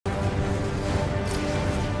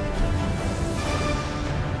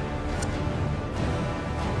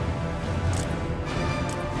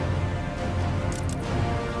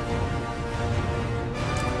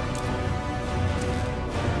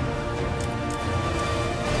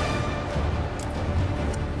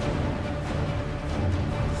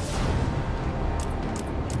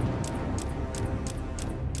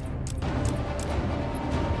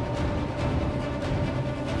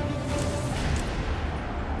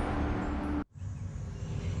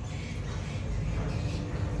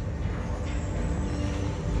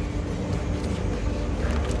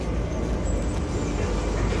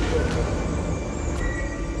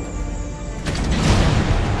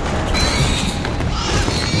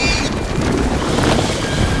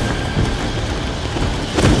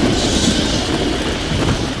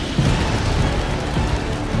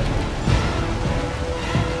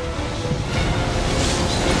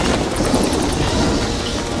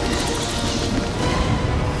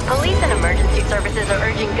services are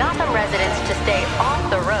urging Gotham residents to stay off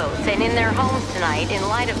the roads and in their homes tonight in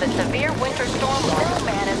light of the severe winter storm warning.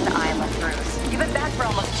 Man is the island, Bruce. You've been back for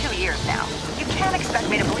almost 2 years now. You can't expect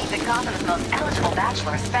me to believe that Gotham's most eligible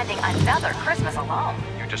bachelor is spending another Christmas alone.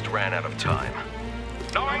 You just ran out of time.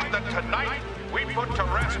 Knowing that tonight we put to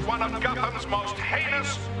rest one of Gotham's most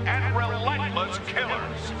heinous and relentless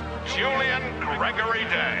killers, Julian Gregory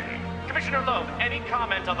Day. Commissioner Loeb, any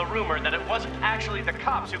comment on the rumor that it wasn't actually the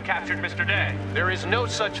cops who captured Mr. Day? There is no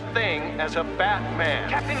such thing as a Batman.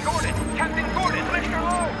 Captain Gordon! Captain Gordon! Commissioner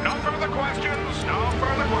Loeb! No further questions, no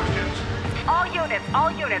further questions.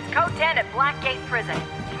 All units, code 10 at Blackgate Prison.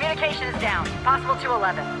 Communication is down, possible to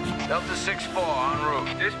 11. Delta 6-4 en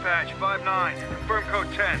route. Dispatch 5-9. Confirm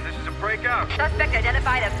code 10. This is a breakout. Suspect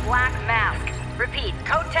identified as Black Mask. Repeat,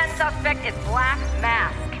 code 10 suspect is Black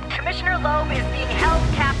Mask. Commissioner Loeb is being held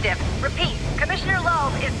captive. Repeat, Commissioner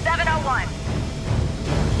Loeb is 701.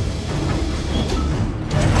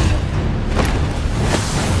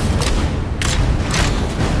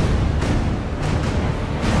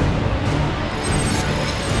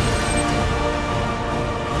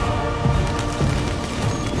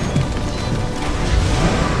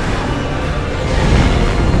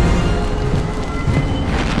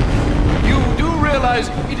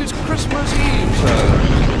 It is Christmas Eve, sir.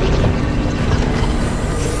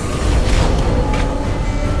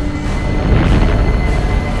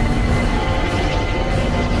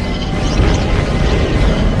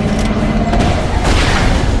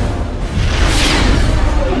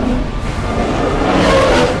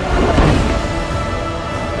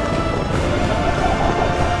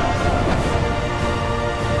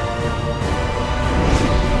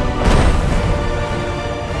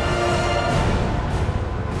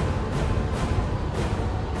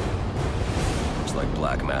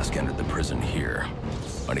 Black Mask entered the prison here.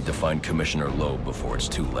 I need to find Commissioner Loeb before it's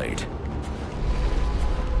too late. He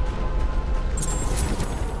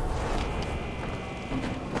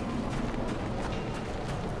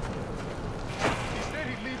said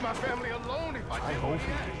he'd leave my family alone if I hope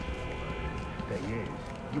he Thing is,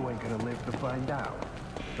 you ain't gonna live to find out.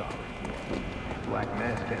 Sorry. Black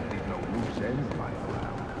Mask can't leave no loose ends lying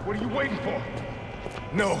around. What are you waiting for?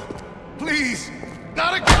 No. Please!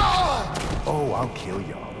 Not again! Oh, I'll kill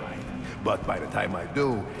you, all right. But by the time I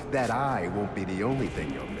do, that eye won't be the only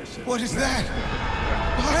thing you're missing. What is that?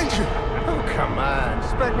 Behind you! Oh, come on.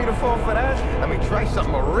 Expect me to fall for that? I mean, try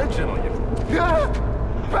something original, you... Yeah!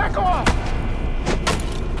 Back off!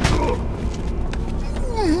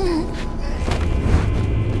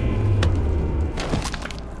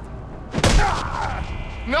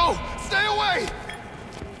 No! Stay away!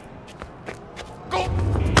 Go!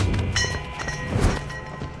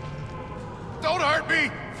 Don't hurt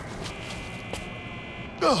me!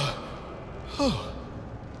 Oh.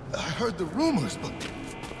 I heard the rumors, but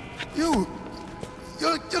you're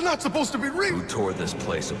not supposed to be real. Who tore this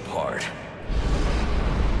place apart?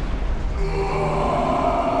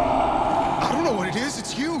 I don't know what it is.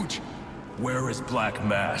 It's huge. Where is Black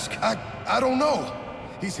Mask? I don't know.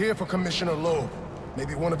 He's here for Commissioner Loeb.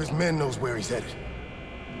 Maybe one of his men knows where he's headed.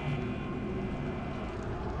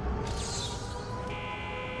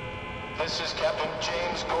 This is Captain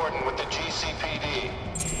James Gordon with the GCPD.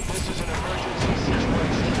 This is an emergency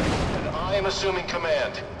situation, and I am assuming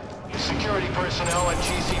command. Security personnel and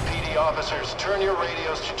GCPD officers, turn your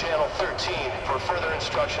radios to channel 13 for further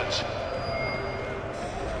instructions.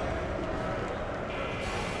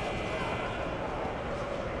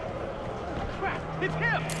 Crap! It's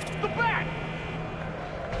him! The Bat!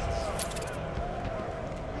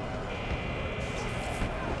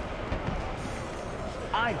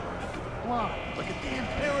 I fly like a damn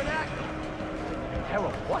pterodactyl.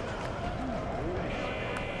 Terror what?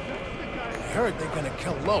 I heard they're gonna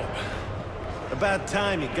kill Loeb. About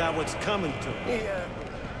time you got what's coming to you.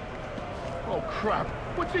 Oh crap!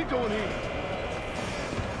 What's he doing here?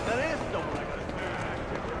 That is someone I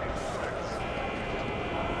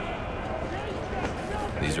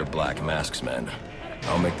gotta... These are Black Mask's men.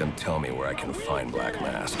 I'll make them tell me where I can find Black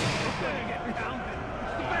Mask.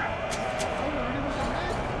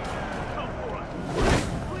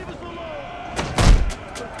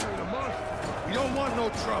 We don't want no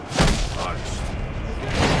trouble.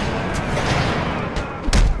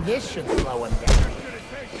 This should slow him down.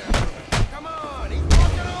 Come on, he's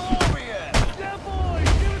walking all over you. Yeah, boy!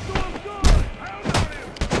 Give it to him good! Pound on him!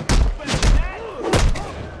 Better than that!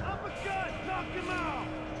 Uppercut! Knock him out!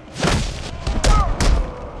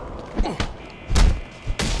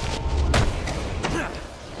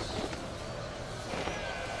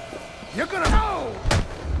 You're gonna know.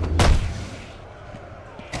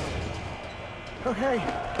 Okay,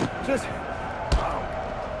 just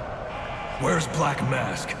Where's Black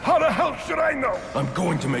Mask? How the hell should I know? I'm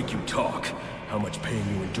going to make you talk. How much pain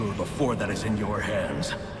you endure before that is in your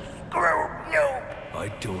hands. Screw you!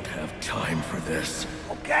 I don't have time for this.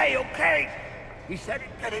 Okay. He said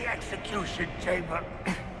it to the execution chamber.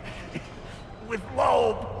 With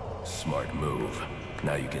Loeb. Smart move.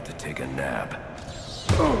 Now you get to take a nap.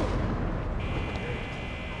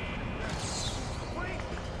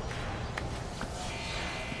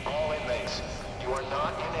 All inmates, you are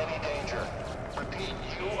not in any danger. Repeat,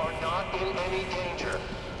 you are not in any danger.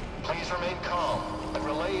 Please remain calm and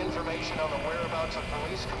relay information on the whereabouts of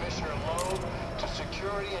Police Commissioner Loeb to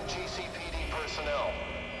security and GCPD personnel.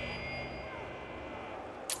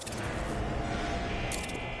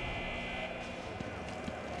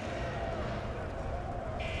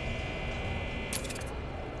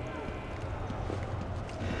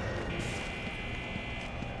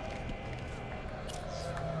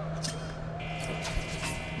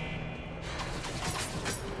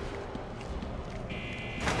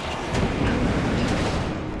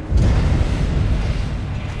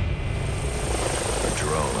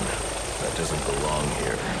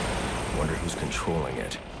 Controlling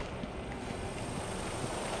it.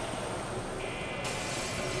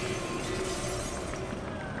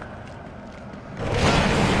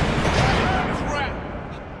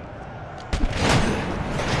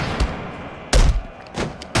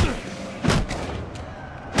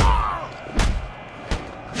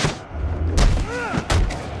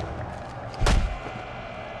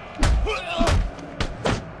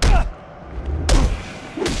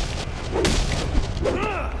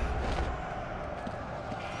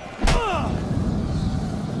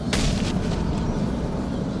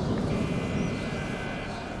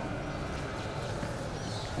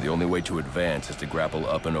 The only way to advance is to grapple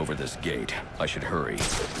up and over this gate. I should hurry.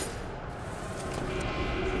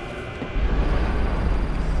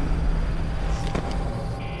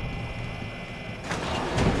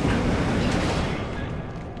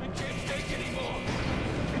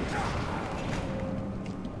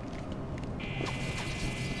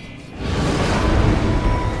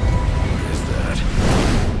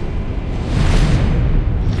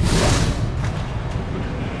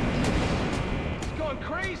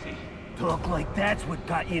 Look like that's what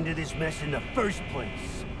got you into this mess in the first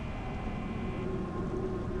place.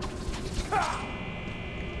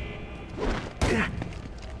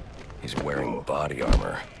 He's wearing body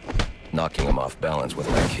armor. Knocking him off balance with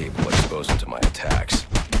my cape will expose him to my attacks.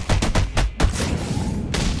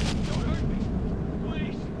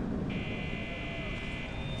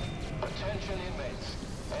 Attention inmates.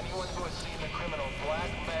 Anyone who has seen the criminal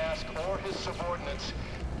Black Mask or his subordinates,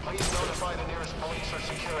 please notify the nearest police or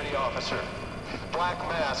security officer. Black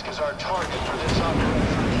Mask is our target for this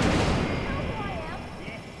operation.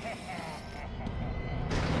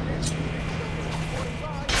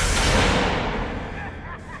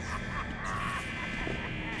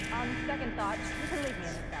 On second thought, you can leave me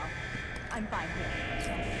in the cell. I'm fine here.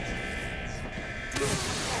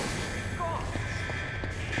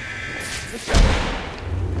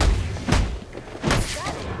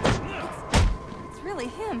 It's really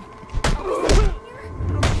him.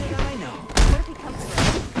 I know. What if he comes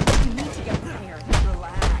around? You need to get prepared.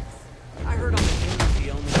 Relax. I heard on the news he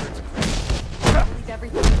only hurts crazy. Believe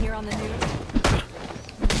everything you hear on the news?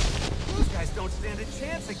 Those guys don't stand a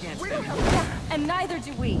chance against him. Yeah, and neither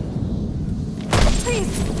do we. Please,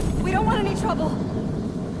 we don't want any trouble.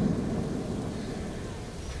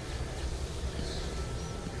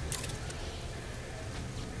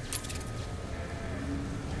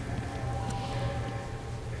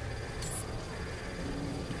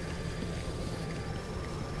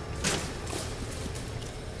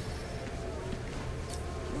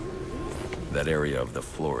 That area of the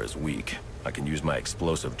floor is weak. I can use my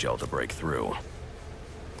explosive gel to break through.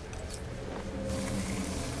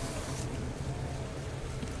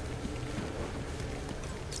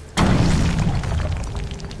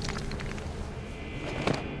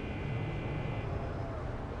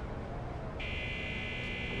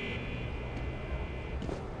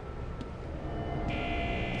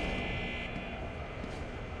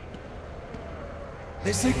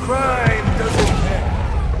 They say crime doesn't care.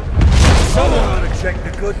 Someone ought to check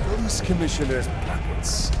the good police commissioner's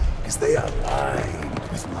pockets, because they are lined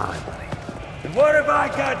with my money. And what have I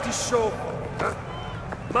got to show for it, huh?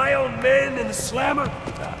 My own men in the slammer?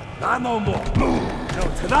 Not no more. No,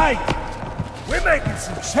 tonight, we're making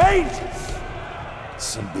some changes.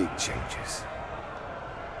 Some big changes.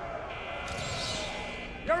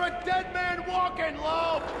 You're a dead man walking,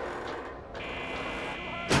 Loeb!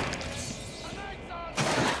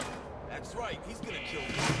 That's right, he's gonna kill you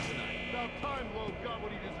tonight. about time Loeb got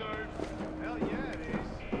what he deserves. Hell yeah, it is.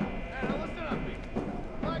 Now listen up, people.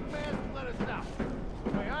 Black Mask let us out.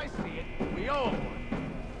 The way I see it, we owe him one.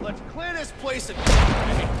 Let's clear this place and...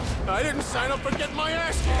 I didn't sign up for getting my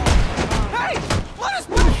ass kicked. Hey! Let us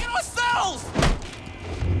back in our cells!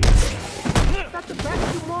 Is that the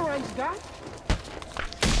best you morons got?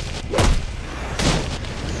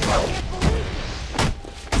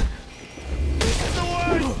 This is the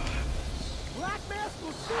word! Black Mask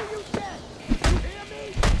will see you dead! You hear me?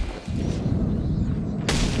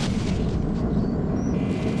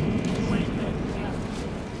 You ain't dead, Mask.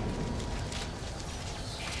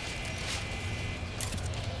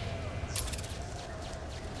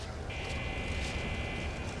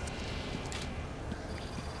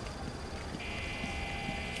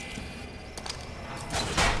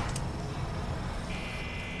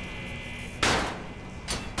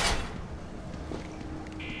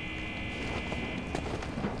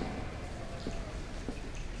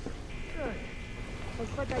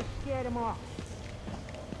 Looks like I scared him off.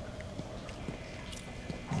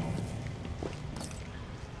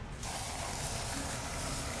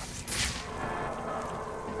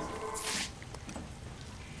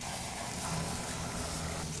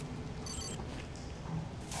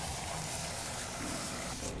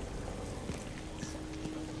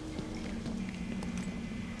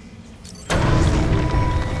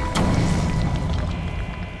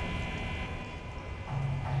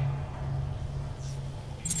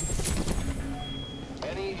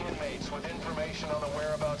 Any inmates with information on the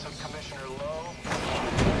whereabouts of Commissioner Lowe,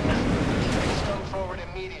 please come forward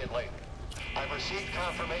immediately. I've received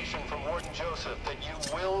confirmation from Warden Joseph that you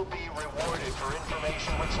will be rewarded for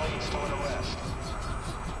information which leads to an arrest.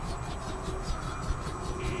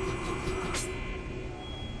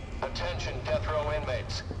 Attention, death row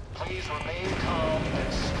inmates. Please remain calm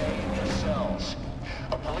and stay in your cells.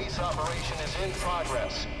 A police operation is in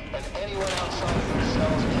progress, and anyone outside of their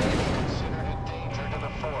cells may be considered a danger to the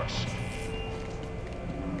force.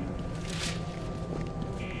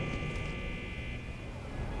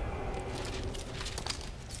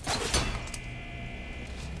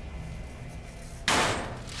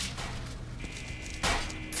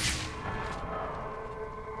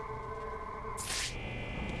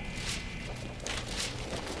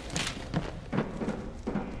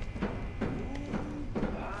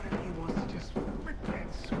 Part of me wants to just flip that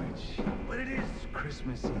switch. But it is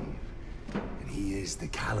Christmas Eve. And he is the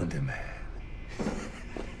calendar man.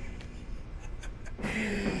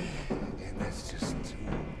 And that's just too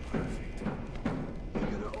perfect. You're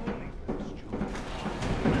gonna owe me for this, Joe.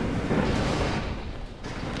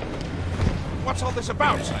 What's all this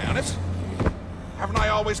about, Sionis? Haven't I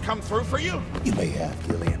always come through for you? You may have,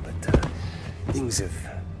 Gillian, but things have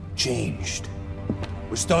changed.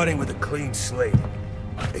 We're starting with a clean slate,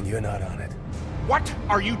 and you're not on it. What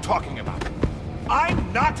are you talking about?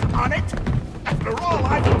 I'm not on it? After all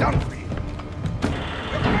I've done for you.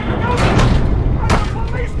 You can't do this! I'm a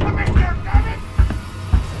police commissioner, damn it!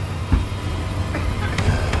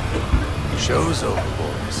 Show's over,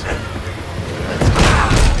 boys.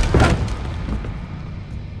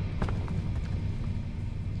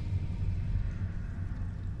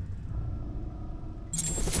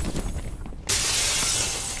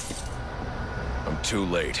 I'm too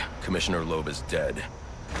late. Commissioner Loeb is dead.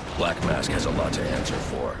 Black Mask has a lot to answer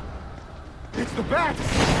for. It's the bat!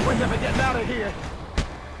 We're never getting out of here!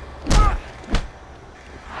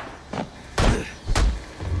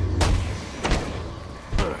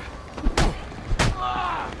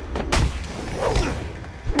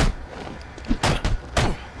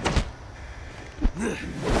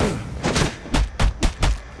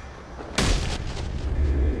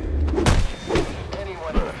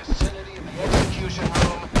 Anyone in the vicinity of the execution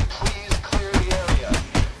room, please clear the area.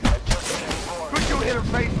 I've just been informed. Could you hit a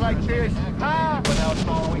face like this? Activated without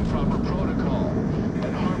following proper protocol,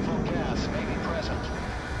 and harmful gas may be present.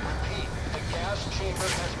 Repeat, the gas chamber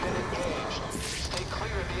has been engaged. Stay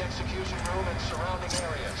clear of the execution room and surrounding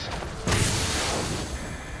areas.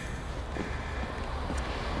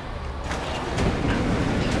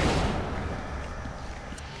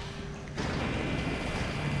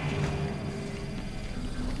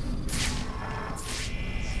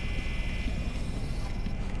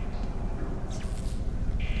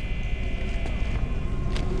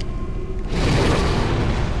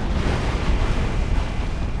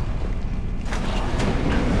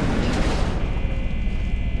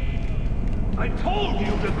 I told you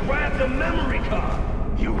to grab the memory card!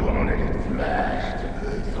 You wanted it smashed,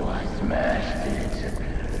 so I smashed it.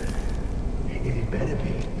 It better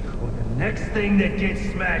be. Or the next thing that gets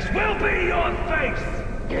smashed will be your face!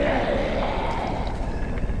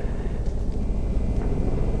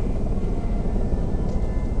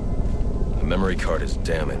 memory card is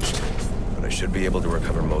damaged, but I should be able to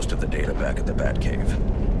recover most of the data back at the Batcave.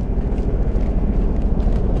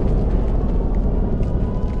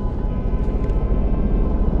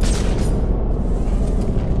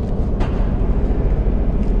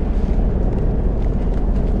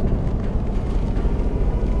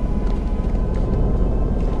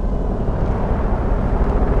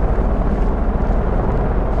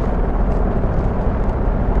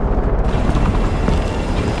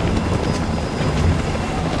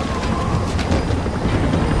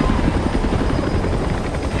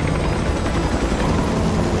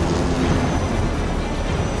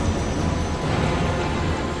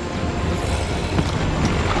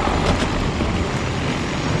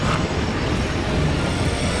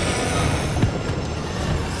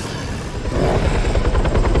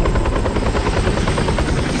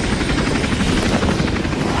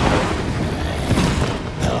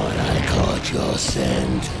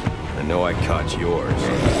 I know I caught yours.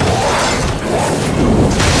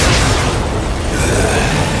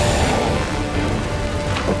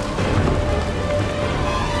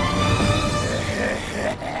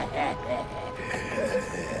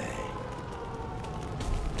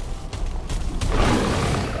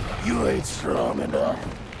 You ain't strong enough.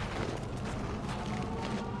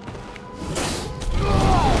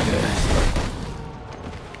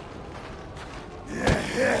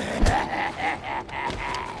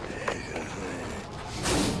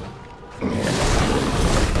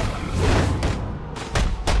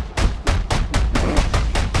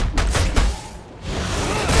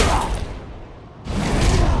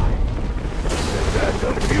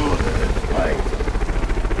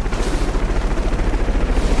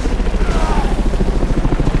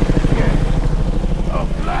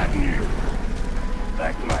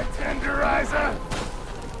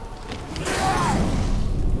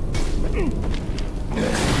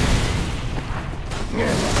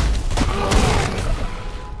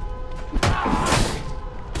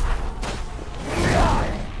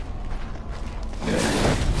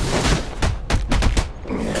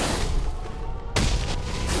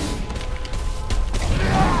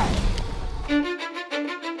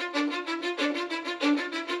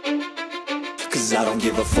 I don't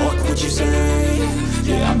give a fuck what you say.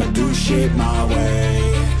 Yeah, I'ma do shit my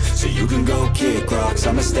way. So you can go kick rocks,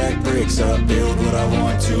 I'ma stack bricks up, build what I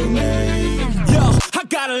want to make. Yo, I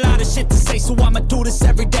got a lot of shit to say, so I'ma do this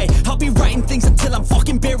every day. I'll be writing things until I'm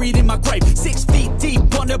fucking buried in my grave. 6 feet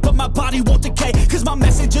deep under, but my body won't decay. Cause my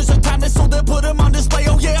messages are timeless, so they'll put them on display.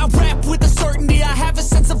 Oh yeah, I rap with a certainty, I have a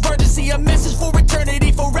sense of urgency. A message for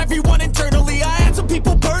eternity, for everyone internally. I had some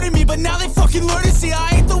people burning me, but now they fucking learn to see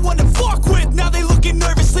I ain't the one to fuck with, now they looking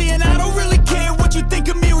nervously. And I don't really care what you think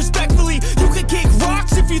of me respectfully. You can kick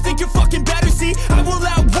rocks if you think you're fucking better, see. I will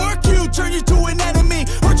outwork you, turn you to an enemy.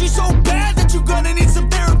 Hurt you so bad that you're gonna need some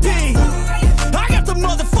therapy. I got the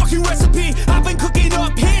motherfucking recipe. I've been cooking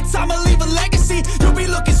up hits, I'ma leave a legacy. You'll be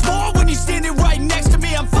looking small when you're standing right next to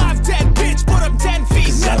me. I'm 5'10", bitch, but I'm 10 feet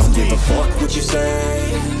next to me. I don't give a fuck what you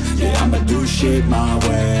say. Yeah, I'ma do shit my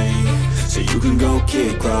way. So you can go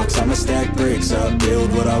kick rocks, I'ma stack bricks up,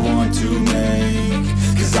 build what I want to make.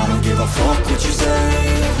 Cause I don't give a fuck what you say.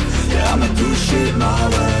 Yeah, I'ma do shit my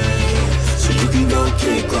way. So you can go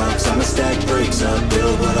kick rocks, I'ma stack bricks up,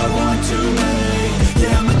 build what I want to make.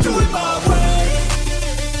 Yeah, I'ma do it my way.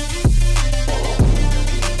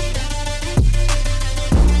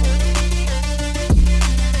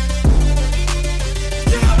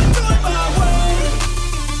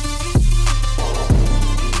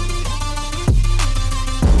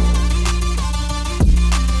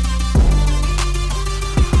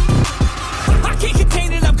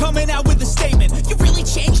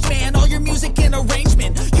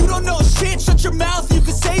 Shut your mouth, you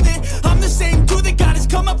can save it. I'm the same dude that got his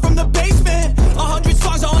come up from the basement. 100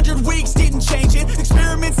 songs, 100 weeks, didn't change it.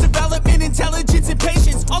 Experiments, development, intelligence, and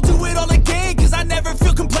patience. I'll do it all again, cause I never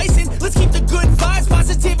feel complacent. Let's keep the good vibes,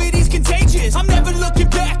 positivity's contagious. I'm never looking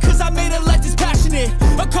back, cause I made a life that's passionate.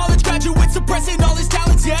 A college graduate suppressing all his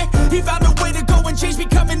talents, yeah. He found a way to go and change,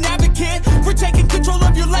 become an advocate. For taking control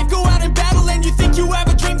of your life, go out and battle. And you think you have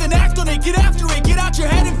a dream, then act on it. Get after it, get out your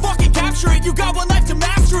head and fucking capture it. You got one life to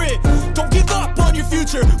master it. Don't give up on your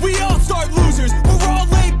future, we all start losers. We're all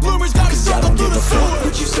late bloomers, gotta struggle through the sewer.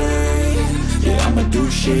 What you say, yeah, I'ma do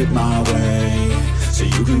shit my way. So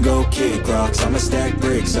you can go kick rocks, I'ma stack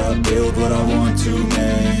bricks up, build what I want to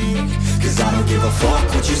make. Cause I don't give a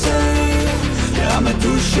fuck what you say. Yeah, I'ma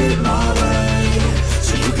do shit my way.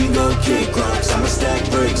 So you can go kick rocks, I'ma stack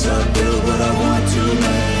bricks up, build what I want to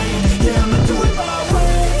make. Yeah, I'ma do it my way.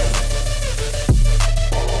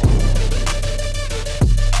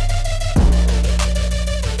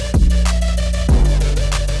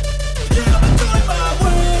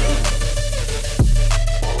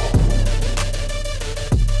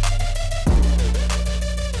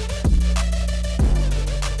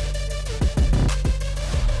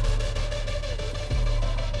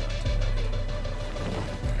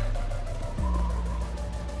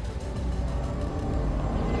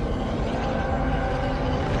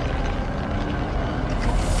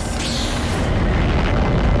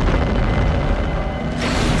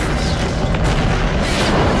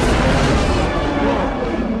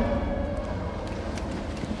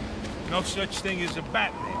 such thing as a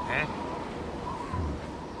Batman, huh?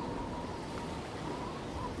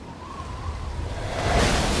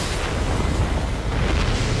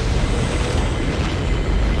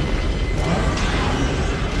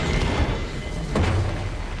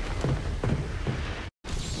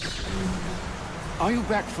 Are you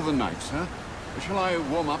back for the night, sir? Shall I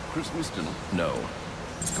warm up Christmas dinner? No.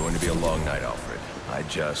 It's going to be a long night, Alfred. I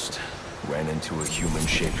just ran into a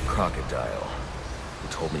human-shaped crocodile who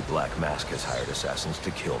told me Black Mask has hired assassins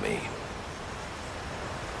to kill me.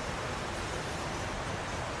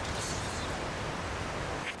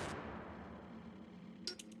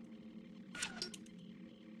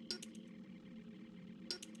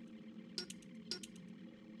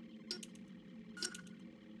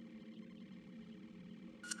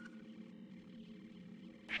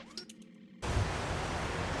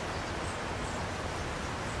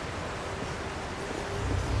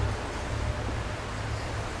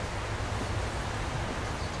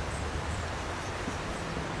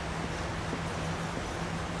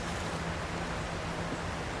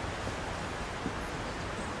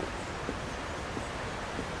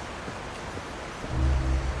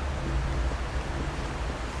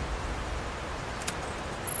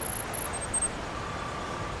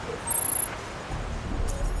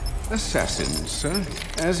 Assassins, sir?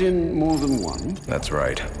 As in more than one? That's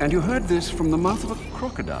right. And you heard this from the mouth of a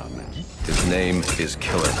crocodile, man? His name is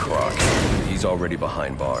Killer Croc. He's already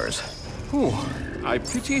behind bars. Oh, I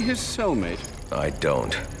pity his cellmate. I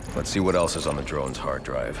don't. Let's see what else is on the drone's hard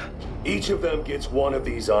drive. Each of them gets one of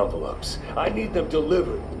these envelopes. I need them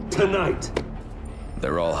delivered tonight.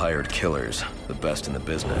 They're all hired killers, the best in the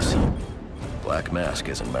business. Black Mask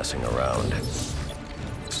isn't messing around.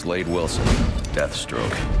 Slade Wilson,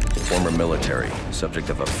 Deathstroke, former military, subject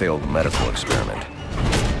of a failed medical experiment.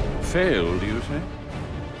 Failed, you say?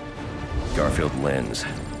 Garfield Linz,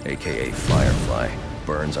 aka Firefly,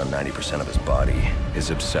 burns on 90% of his body. His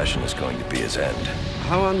obsession is going to be his end.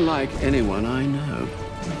 How unlike anyone I know.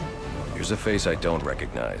 Here's a face I don't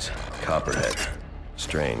recognize. Copperhead.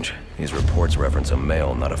 Strange. These reports reference a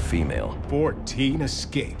male, not a female. 14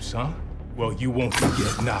 escapes, huh? Well, you won't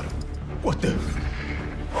forget none. What the?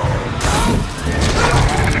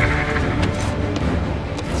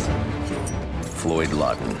 Floyd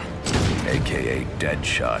Lawton, aka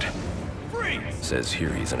Deadshot. Says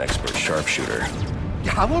here he's an expert sharpshooter.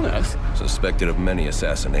 How on earth? Suspected of many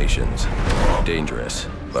assassinations. Dangerous,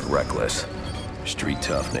 but reckless. Street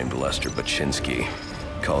tough named Lester Baczynski.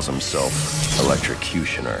 Calls himself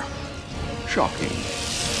Electrocutioner. Shocking.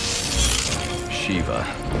 Shiva.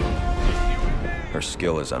 Her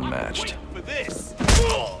skill is unmatched. For this.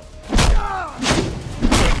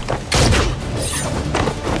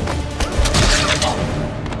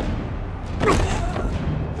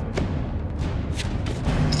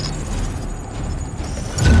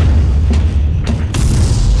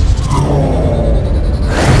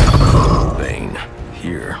 Bane,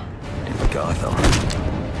 here in Gotham.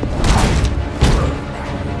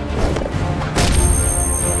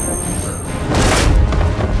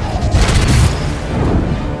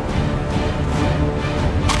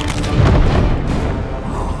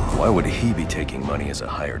 Why would he be taking money as a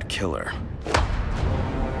hired killer?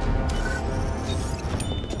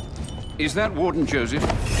 Is that Warden Joseph?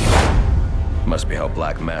 Must be how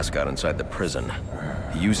Black Mask got inside the prison.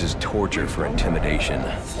 He uses torture for intimidation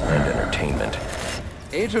and entertainment.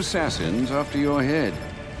 8 assassins after your head.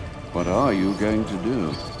 What are you going to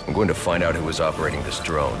do? I'm going to find out who is operating this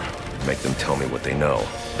drone. Make them tell me what they know.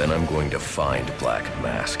 Then I'm going to find Black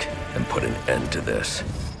Mask and put an end to this.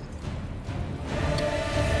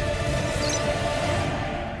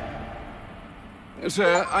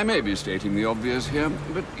 Sir, I may be stating the obvious here,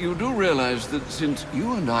 but you do realize that since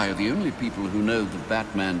you and I are the only people who know the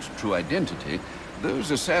Batman's true identity,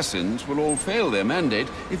 those assassins will all fail their mandate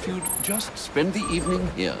if you'd just spend the evening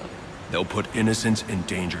here. They'll put innocents in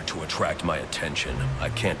danger to attract my attention. I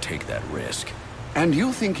can't take that risk. And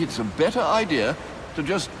you think it's a better idea to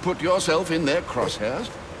just put yourself in their crosshairs?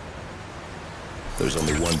 There's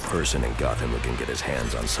only one person in Gotham who can get his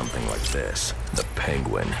hands on something like this. The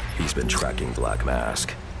Penguin. He's been tracking Black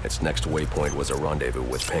Mask. Its next waypoint was a rendezvous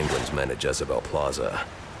with Penguin's men at Jezebel Plaza.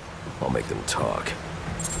 I'll make them talk.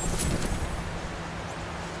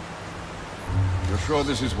 You're sure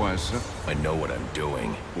this is wise, sir? I know what I'm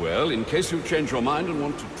doing. Well, in case you change your mind and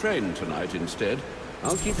want to train tonight instead,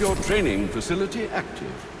 I'll keep your training facility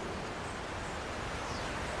active.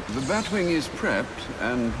 The Batwing is prepped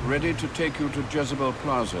and ready to take you to Jezebel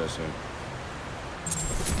Plaza, sir.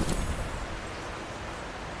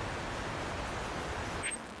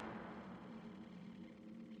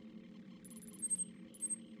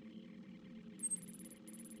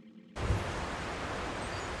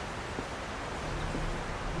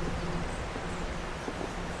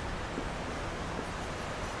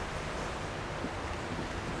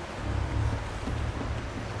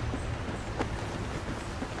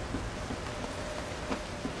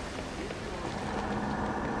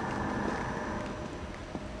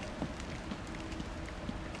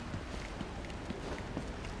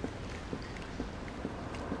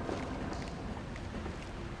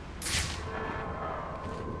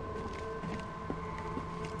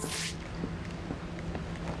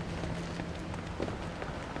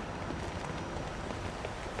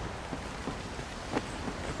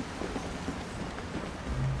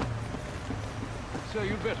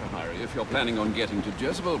 You'd better hurry if you're planning on getting to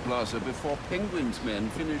Jezebel Plaza before Penguin's men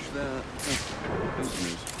finish their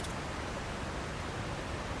business.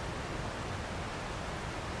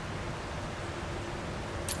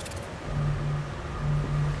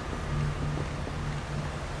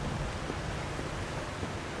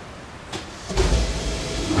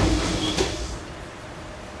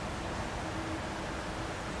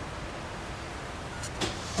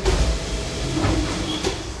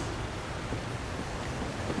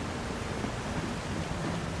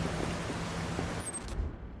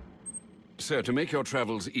 So, to make your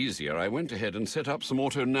travels easier, I went ahead and set up some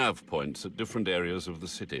auto-nav points at different areas of the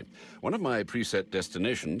city. One of my preset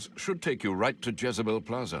destinations should take you right to Jezebel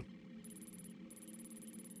Plaza.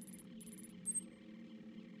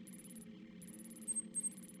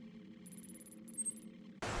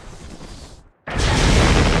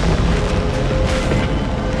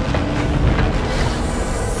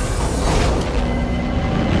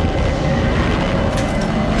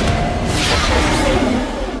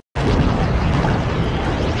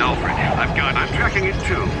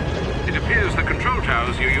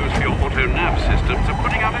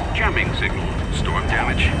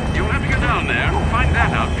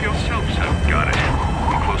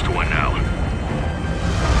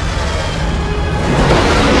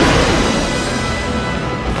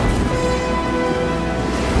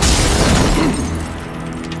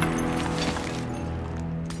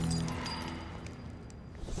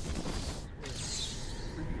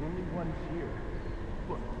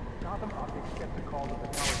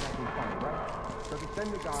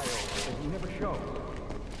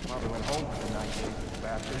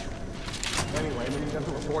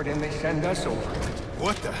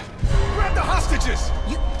 What the? Grab the hostages!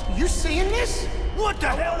 You seeing this? What the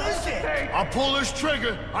hell is it? I'll pull this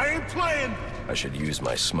trigger. I ain't playing. I should use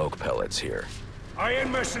my smoke pellets here. I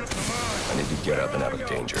ain't messing with the mind. I need to get up and out of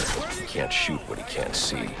danger. He can't shoot what he can't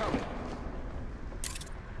see.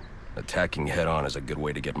 Attacking head-on is a good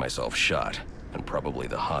way to get myself shot. And probably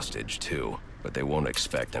the hostage, too. But they won't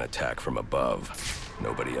expect an attack from above.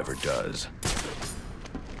 Nobody ever does.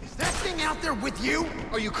 Is that thing out there with you?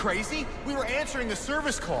 Are you crazy? We were answering a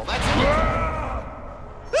service call. That's it.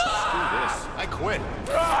 Screw this. I quit.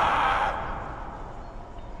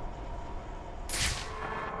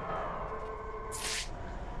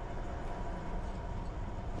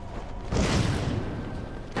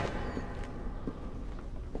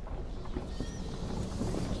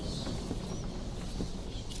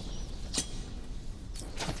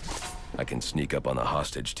 I can sneak up on the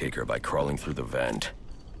hostage taker by crawling through the vent.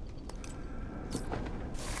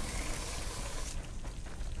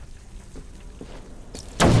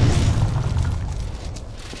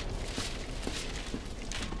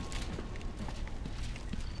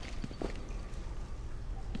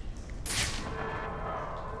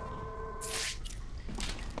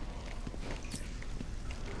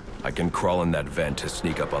 I can crawl in that vent to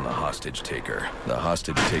sneak up on the hostage taker. The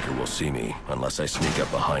hostage taker will see me, unless I sneak up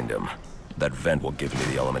behind him. That vent will give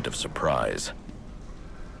me the element of surprise.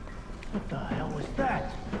 What the hell was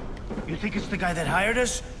that? You think it's the guy that hired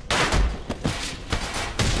us?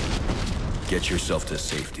 Get yourself to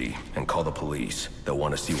safety, and call the police. They'll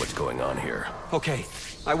want to see what's going on here. Okay,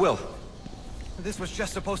 I will. This was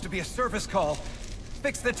just supposed to be a service call.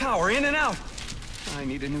 Fix the tower, in and out. I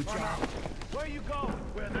need a new job. Where you going?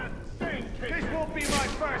 Where that thing? This won't be my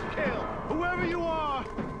first kill. Whoever you are,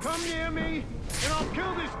 come near me, and I'll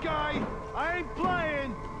kill this guy. I ain't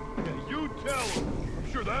playing. Yeah, you tell him.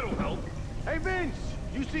 I'm sure that'll help. Hey, Vince,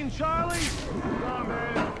 you seen Charlie? Nah,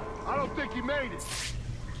 man. I don't think he made it.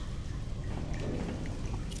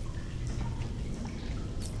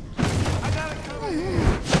 I gotta come.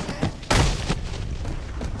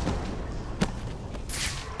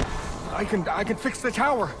 I can fix the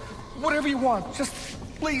tower. Whatever you want. Just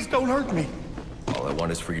please don't hurt me. All I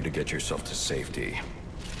want is for you to get yourself to safety.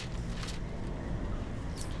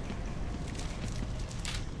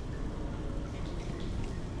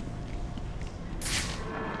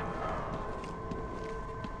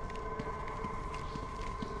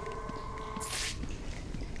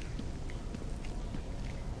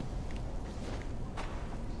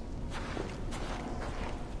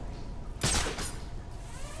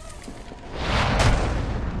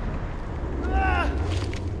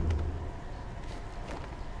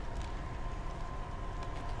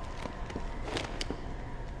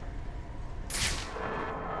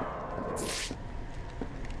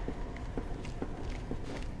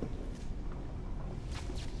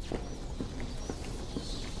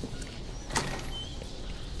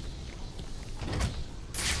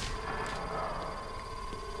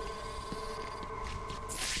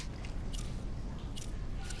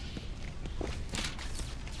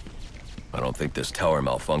 I don't think this tower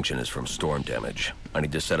malfunction is from storm damage. I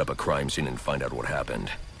need to set up a crime scene and find out what happened.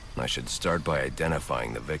 I should start by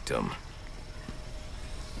identifying the victim.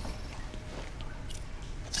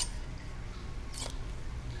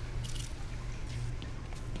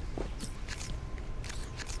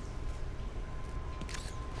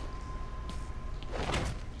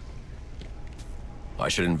 I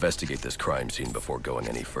should investigate this crime scene before going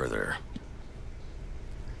any further.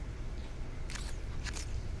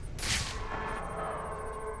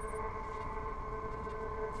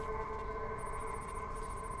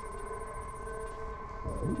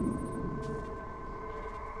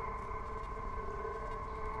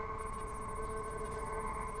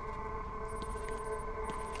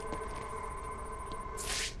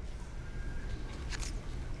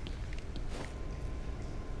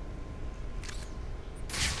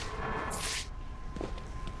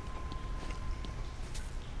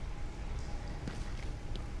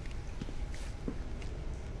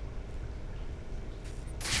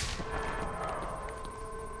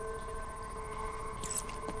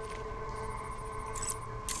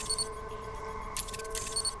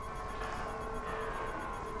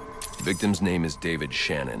 The victim's name is David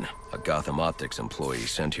Shannon, a Gotham Optics employee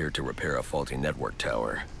sent here to repair a faulty network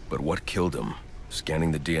tower. But what killed him?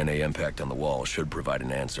 Scanning the DNA impact on the wall should provide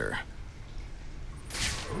an answer.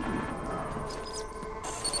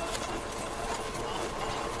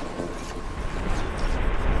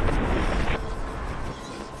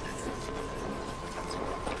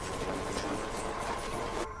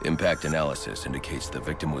 Impact analysis indicates the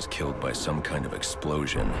victim was killed by some kind of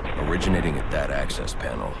explosion, originating at that access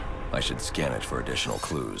panel. I should scan it for additional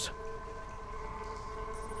clues.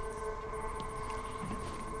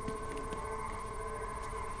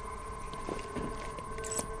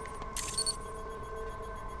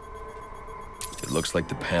 It looks like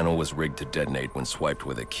the panel was rigged to detonate when swiped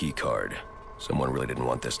with a key card. Someone really didn't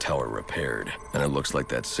want this tower repaired, and it looks like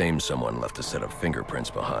that same someone left a set of fingerprints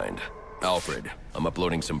behind. Alfred, I'm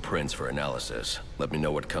uploading some prints for analysis. Let me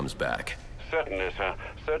know what comes back. Certainly, sir.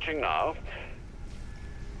 Searching now.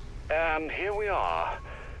 And here we are.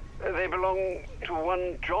 They belong to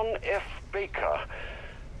one John F. Baker.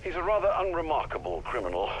 He's a rather unremarkable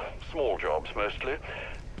criminal. Small jobs, mostly.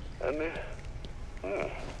 And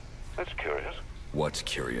that's curious. What's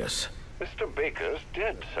curious? Mr. Baker's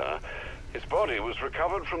dead, sir. His body was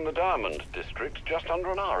recovered from the Diamond District just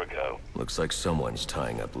under an hour ago. Looks like someone's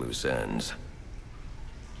tying up loose ends.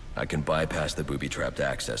 I can bypass the booby-trapped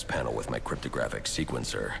access panel with my cryptographic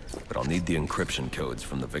sequencer, but I'll need the encryption codes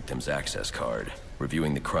from the victim's access card.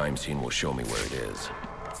 Reviewing the crime scene will show me where it is.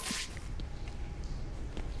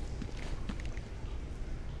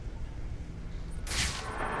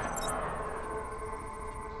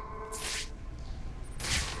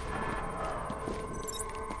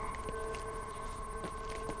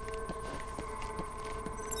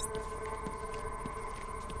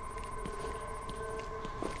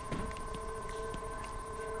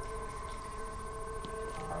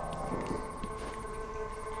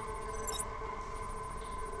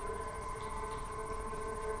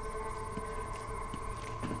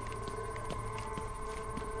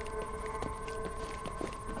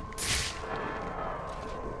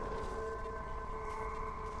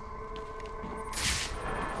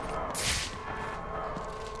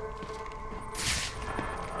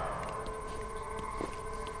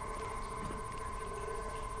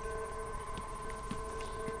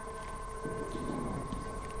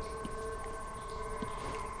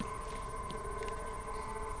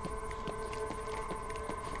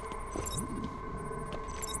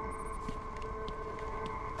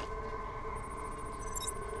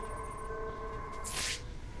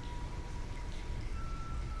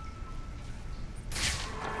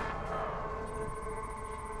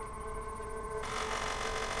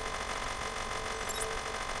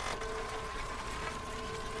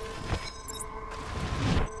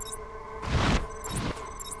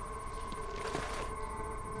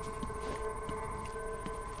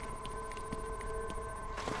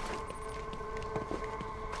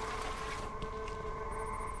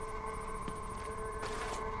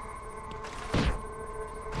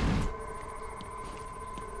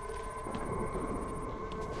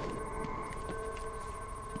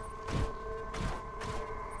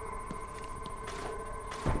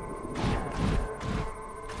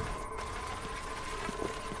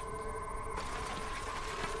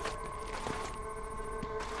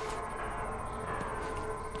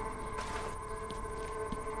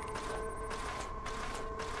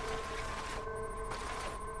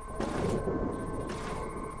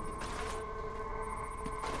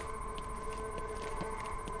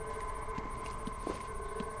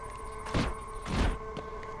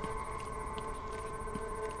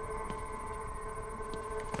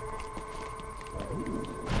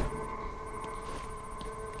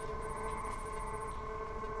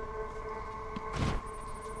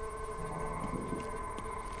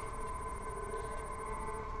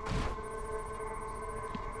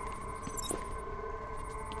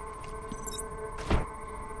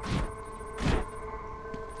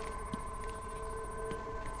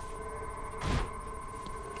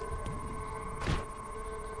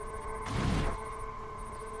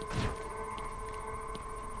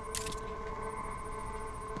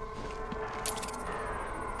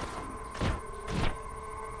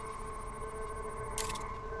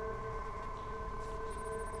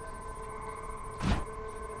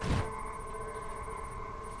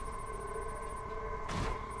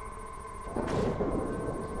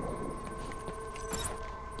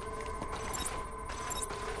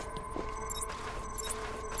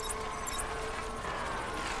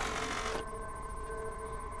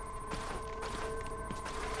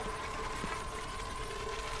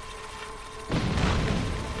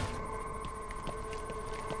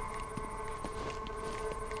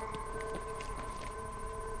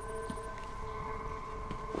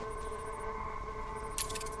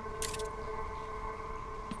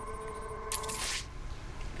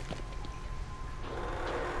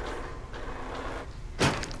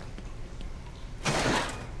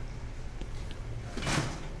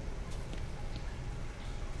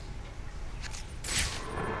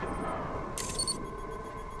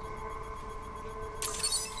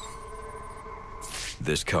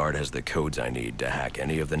 This card has the codes I need to hack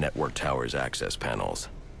any of the network tower's access panels.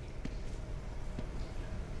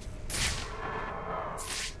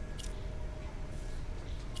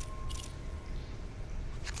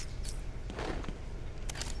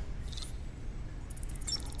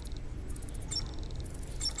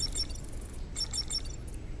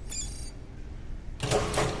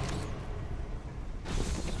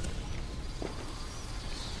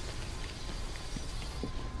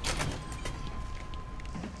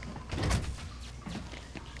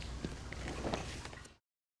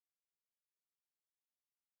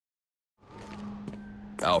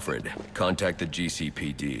 Alfred, contact the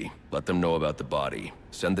GCPD. Let them know about the body.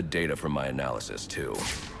 Send the data from my analysis, too.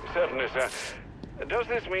 Certainly, sir. Does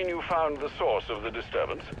this mean you found the source of the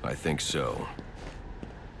disturbance? I think so.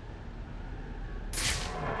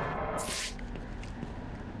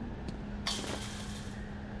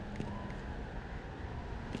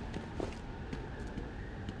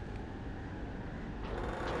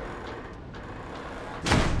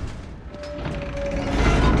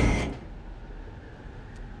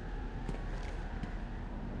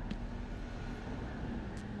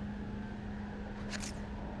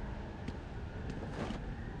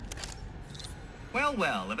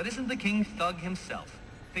 Well, if it isn't the King Thug himself.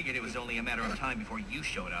 Figured it was only a matter of time before you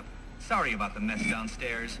showed up. Sorry about the mess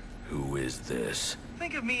downstairs. Who is this?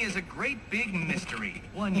 Think of me as a great big mystery,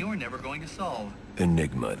 one you're never going to solve.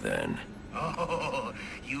 Enigma, then. Oh,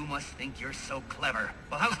 you must think you're so clever.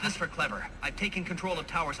 Well, how's this for clever? I've taken control of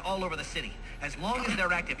towers all over the city. As long as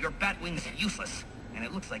they're active, your Batwing's useless. And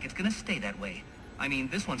it looks like it's gonna stay that way. I mean,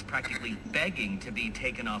 this one's practically begging to be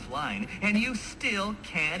taken offline, and you still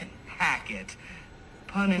can't hack it.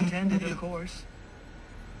 Pun intended, of course.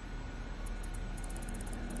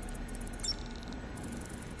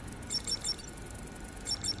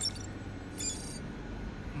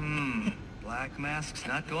 Black Mask's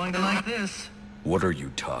not going to like this. What are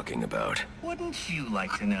you talking about? Wouldn't you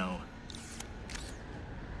like to know?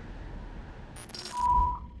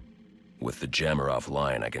 With the jammer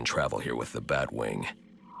offline, I can travel here with the Batwing.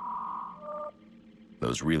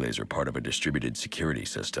 Those relays are part of a distributed security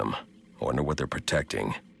system. I wonder what they're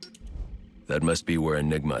protecting. That must be where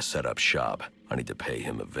Enigma set up shop. I need to pay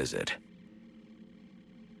him a visit.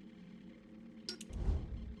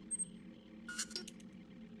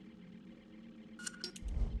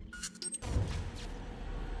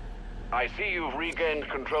 I see you've regained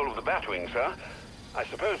control of the Batwing, sir. I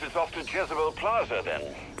suppose it's off to Jezebel Plaza, then.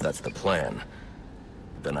 That's the plan.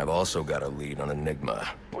 Then I've also got a lead on Enigma.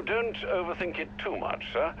 Well, don't overthink it too much,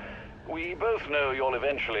 sir. We both know you'll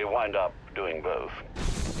eventually wind up doing both.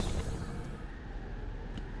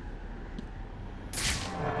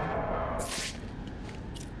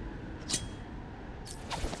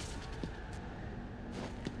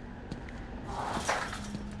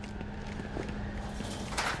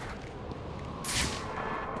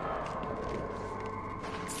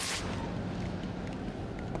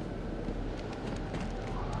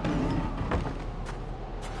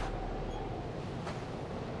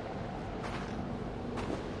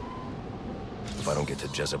 If I don't get to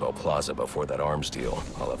Jezebel Plaza before that arms deal,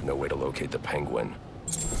 I'll have no way to locate the Penguin.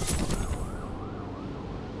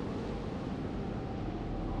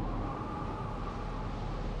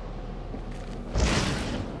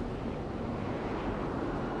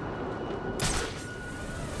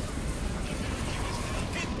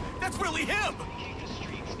 That's really him!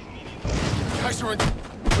 Guys are in...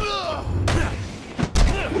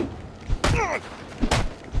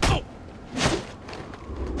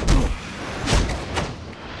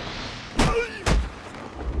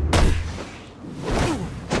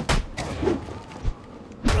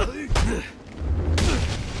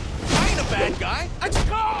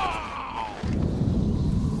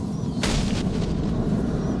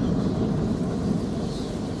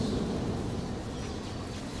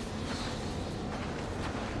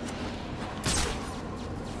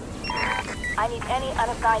 I need any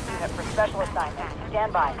unassigned unit for special assignment.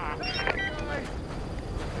 Stand by.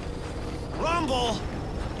 Rumble!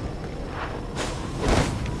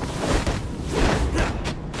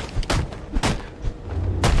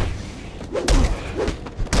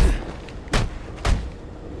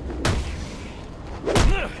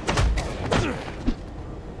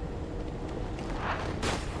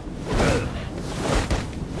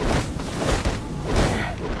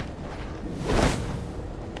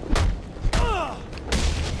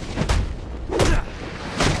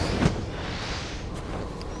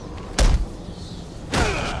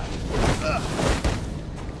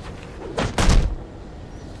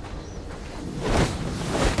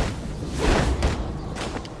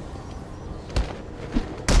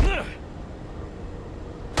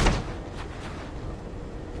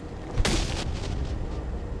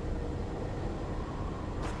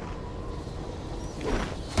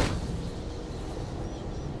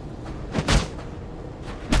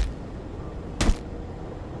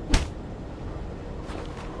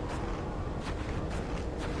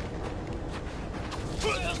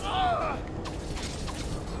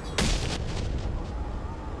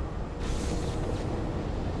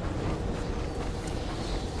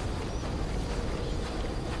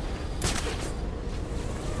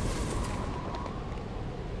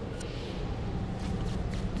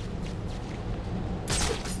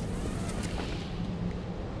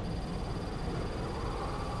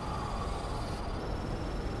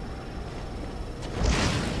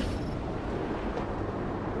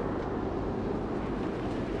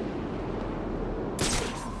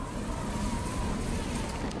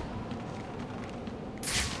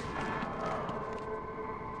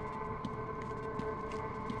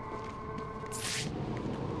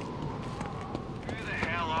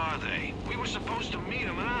 Supposed to meet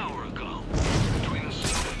him an hour ago. Between the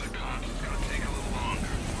snow and the cops, it's gonna take a little longer.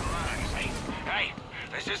 Relax. Hey,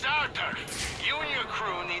 this is our turf. You and your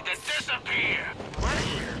crew need to disappear. What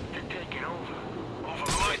here? They're taking over.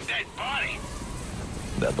 Over my dead body.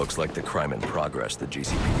 That looks like the crime in progress the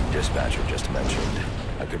GCPD dispatcher just mentioned.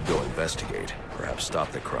 I could go investigate, perhaps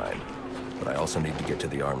stop the crime. But I also need to get to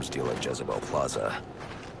the arms deal at Jezebel Plaza.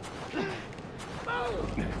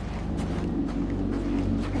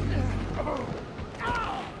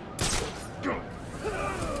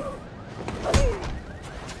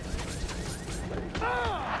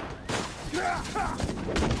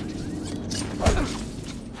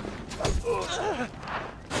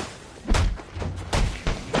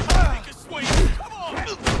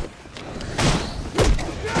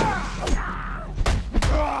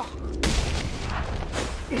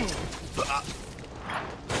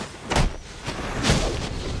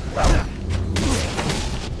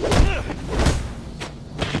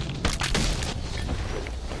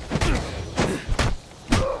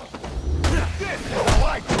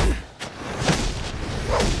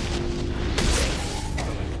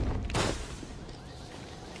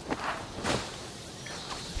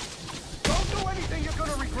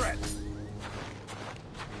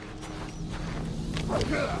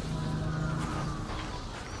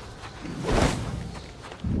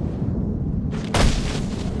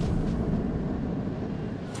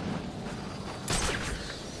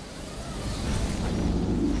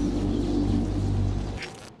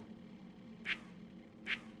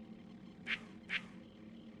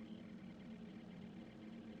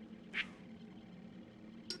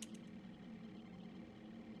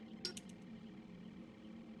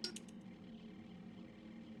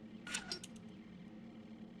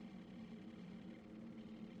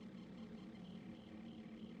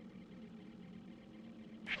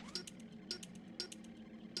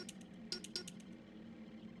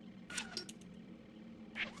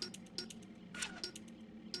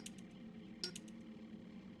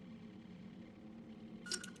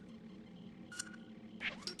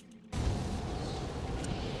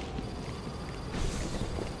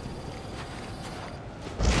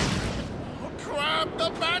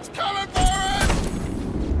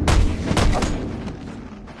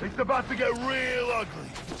 It's about to get real ugly.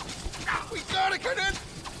 We gotta get in!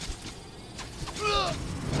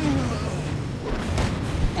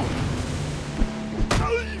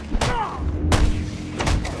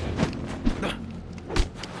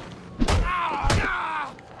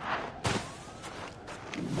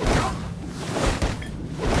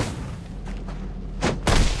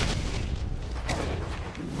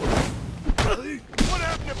 What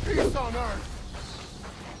happened to peace on Earth?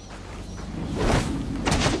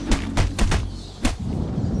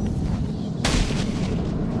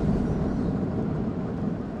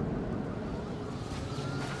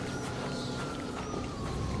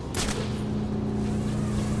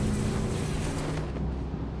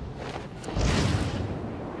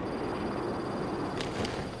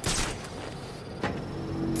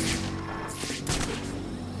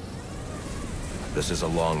 This is a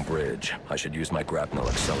long bridge. I should use my grapnel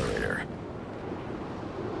accelerator.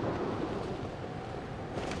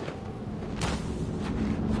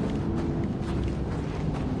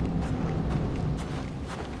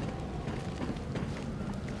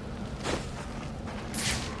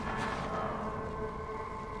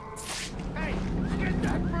 Hey, get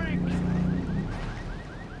that freak!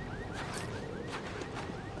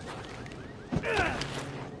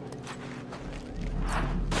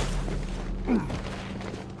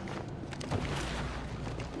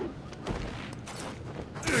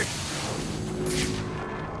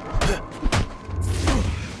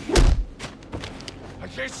 I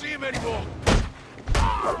can't see him anymore.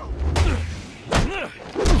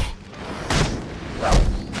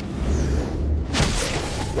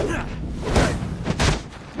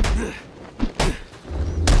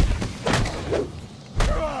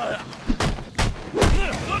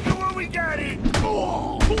 Look at what we got here!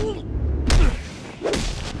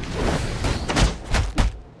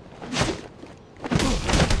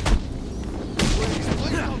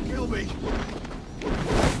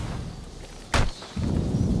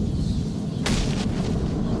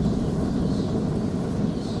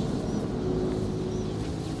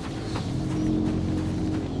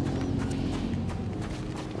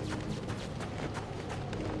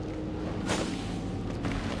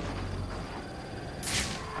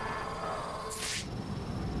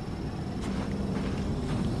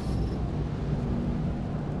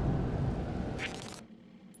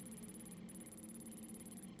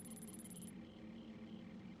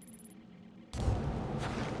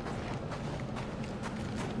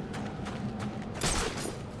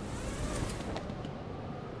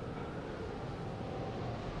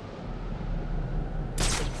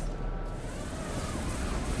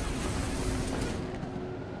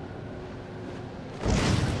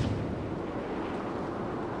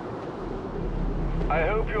 I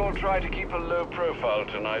hope you'll try to keep a low profile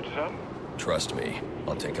tonight, sir. Trust me,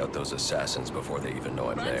 I'll take out those assassins before they even know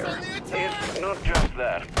I'm there. It's not just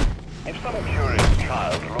that. If some curious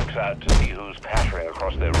child looks out to see who's pattering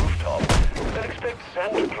across their rooftop, they'll expect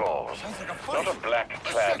Santa Claus, not a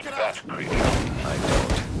black-clad bat creature. I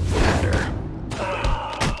don't matter.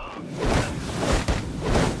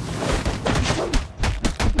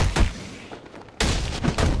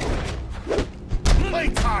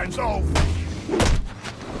 Playtime's over!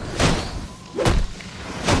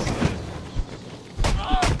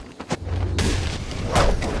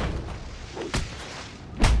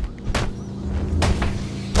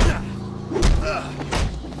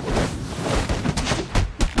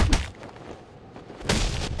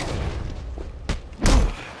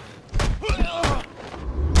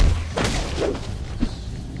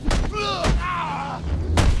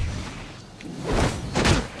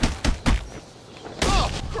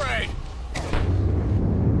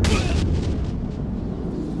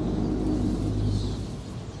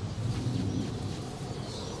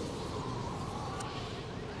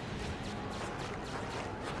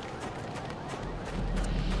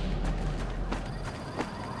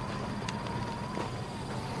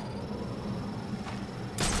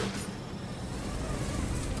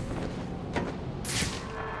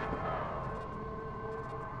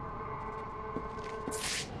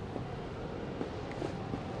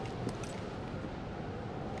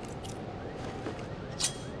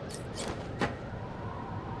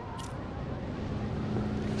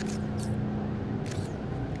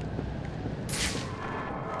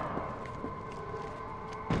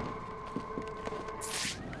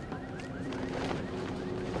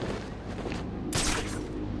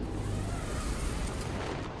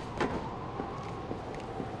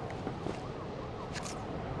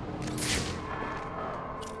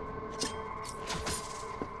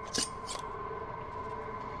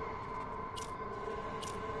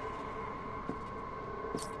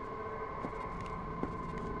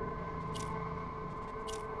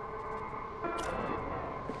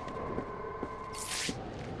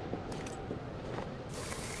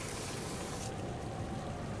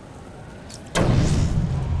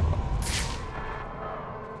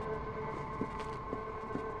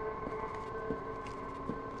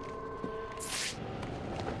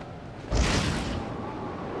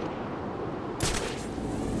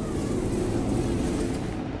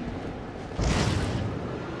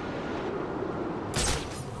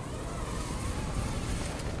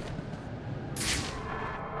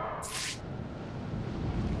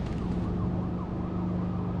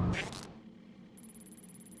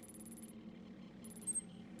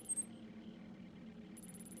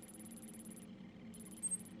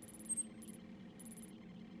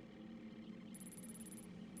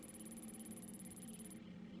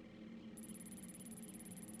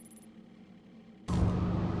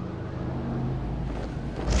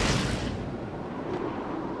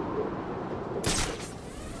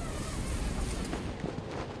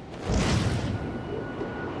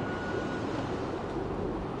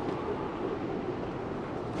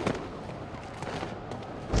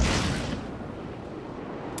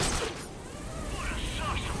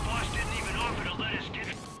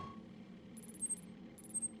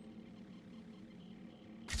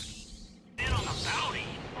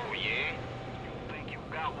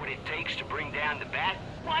 To bring down the bat?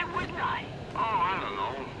 Why wouldn't I? Oh, I don't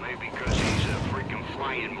know. Maybe because he's a freaking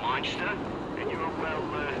flying monster. And you're, well,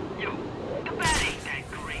 the bat ain't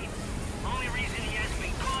that great. Only reason he hasn't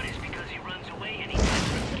been caught is because he runs away and he lets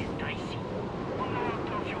things get dicey. Wonder how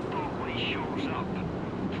tough you'll talk when he shows up.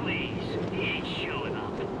 Please, he ain't showing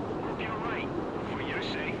up. Hope you're right, for your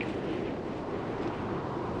sake.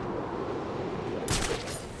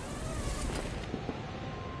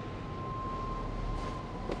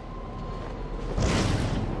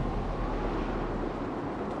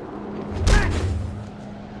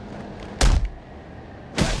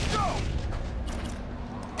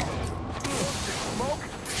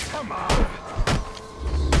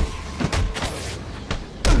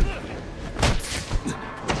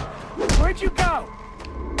 Where'd you go?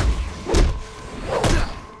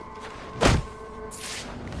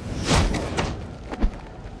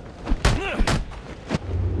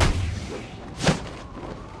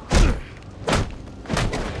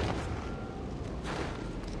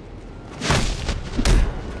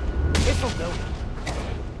 This'll do.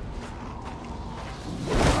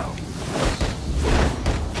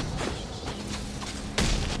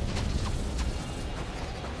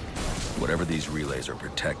 Whatever these relays are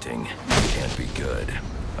protecting can't be good.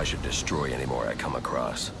 I should destroy any more I come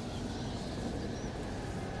across.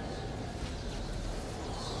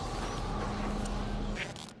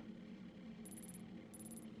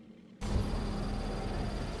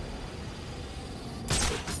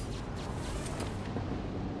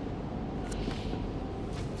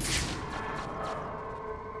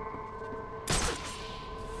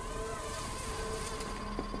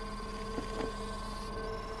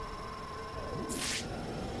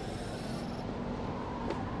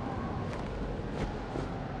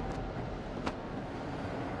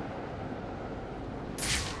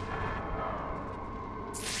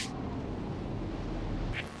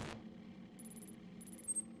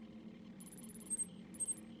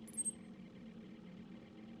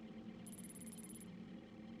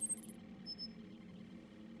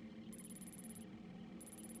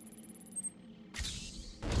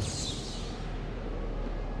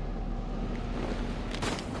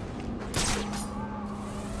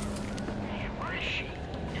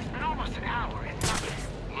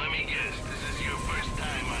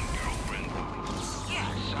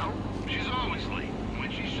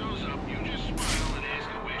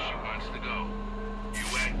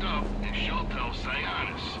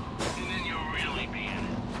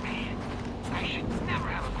 never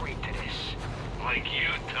have agreed to this. Like you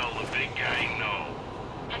tell the big guy no.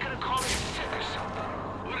 I could have called him sick or something.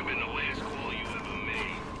 Would have been the last call you ever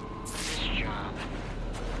made. This job.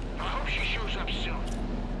 I hope she shows up soon.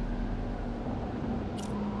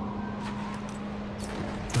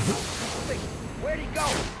 Hey, where'd he go?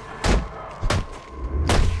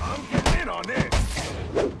 I'm getting in on this.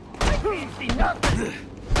 I can't see nothing.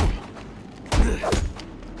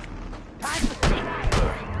 Time to see.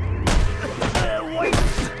 Wait.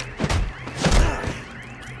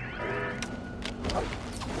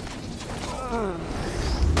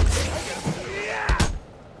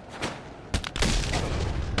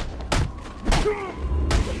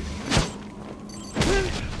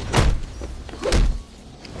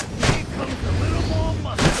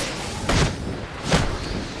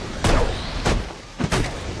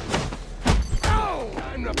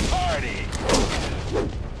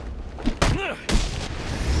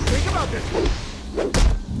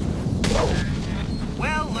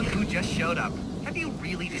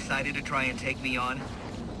 To try and take me on?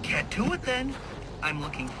 Get to it then. I'm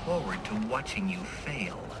looking forward to watching you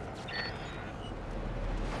fail.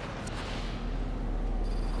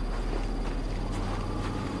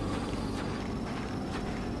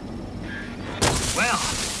 Well,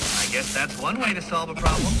 I guess that's one way to solve a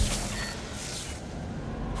problem.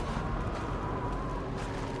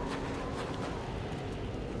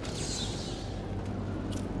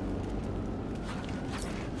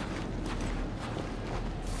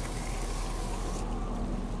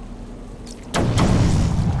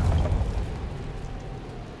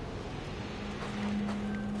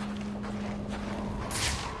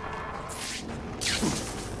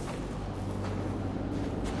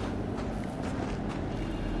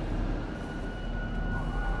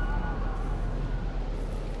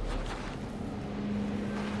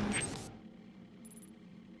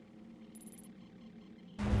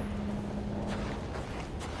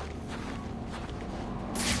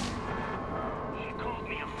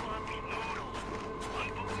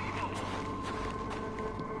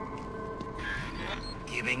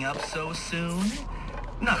 Giving up so soon?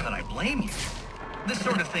 Not that I blame you. This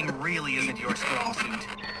sort of thing really isn't your strong suit.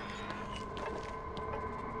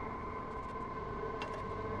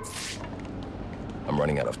 I'm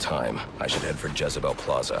running out of time. I should head for Jezebel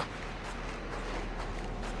Plaza.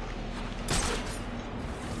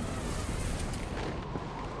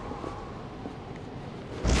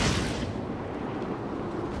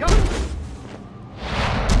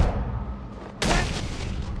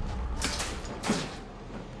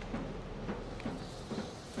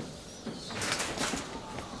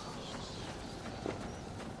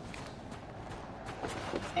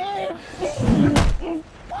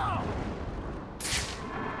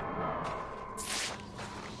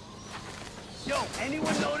 Yo,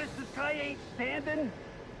 anyone notice this guy ain't standing?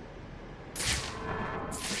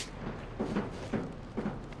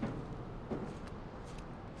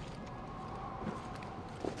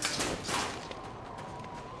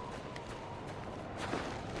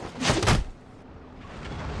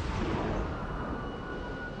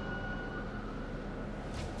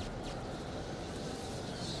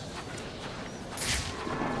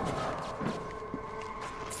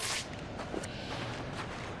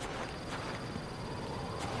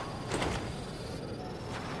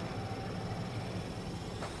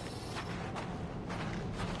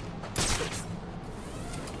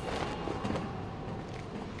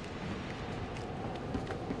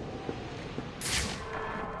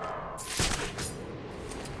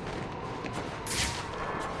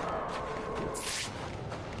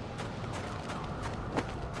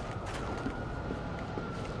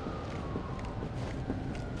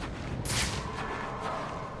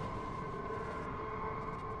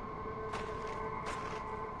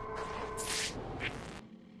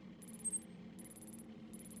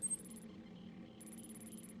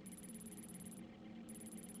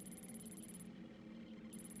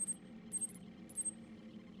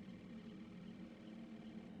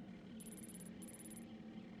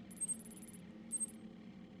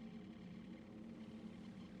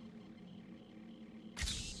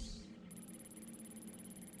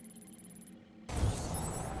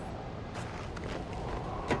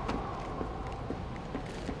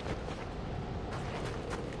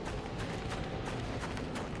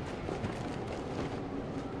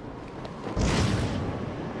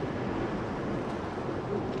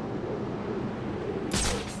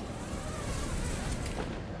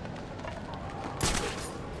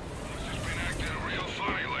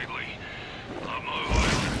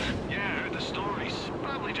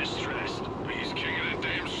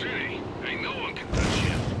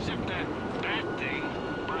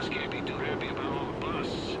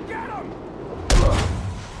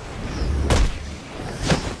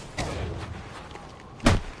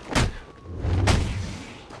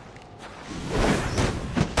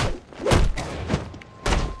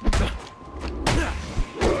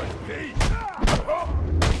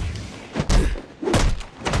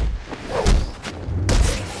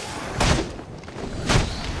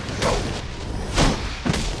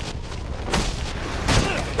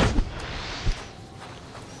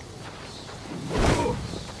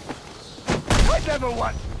 I never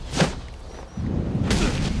want...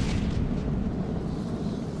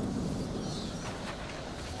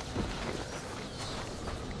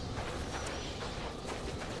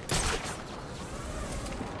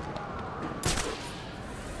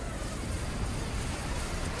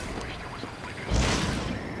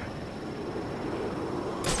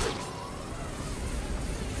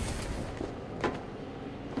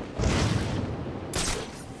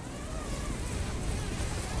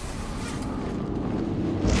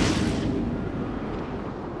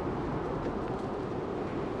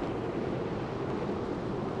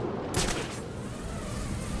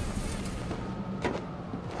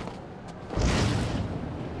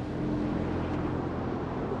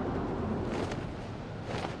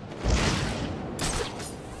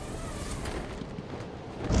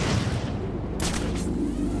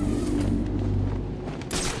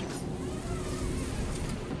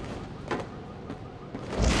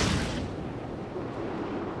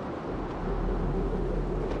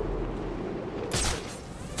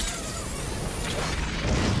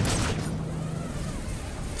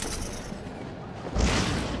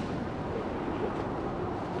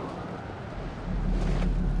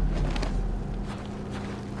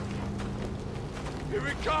 Here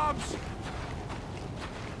it comes!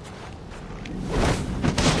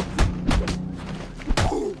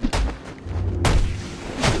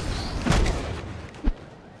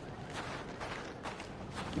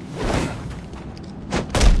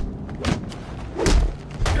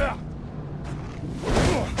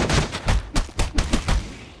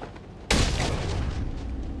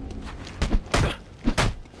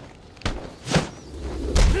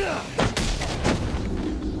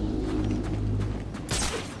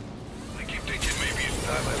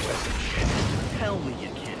 Tell me you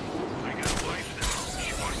kidding. I got a wife now.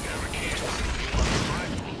 She wants to have a kid. You want a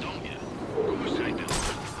rifle, don't you? Of course I do.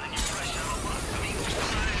 Then you fresh out a lot. I mean, who's the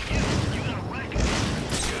man at you? You got a record.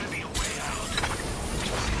 There's gotta be a way out.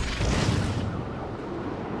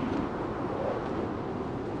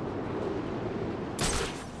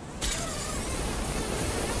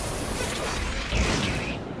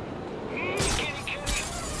 Kitty. Kitty.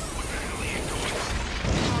 What the hell are you doing?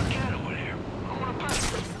 I saw a cat over there. I want to pet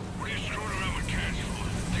it. What are you screwing around with cats for?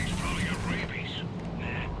 Thing's probably got rabies.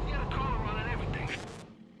 Nah, you got a collar on and everything.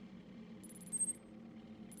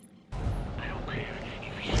 I don't care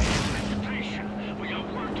if he's an invitation. We got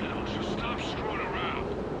work to do, so stop screwing around.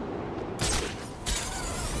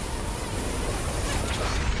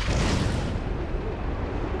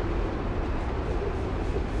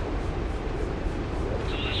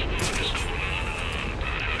 So this woman is going on and on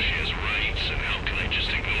about how she has rights and how can I just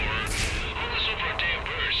ignore her? All this over a damn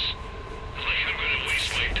verse. Like I'm gonna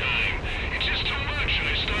waste my time. It's just too much and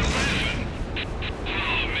I start laughing.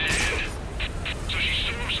 Oh man. So she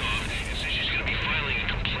storms off and says she's gonna be filing a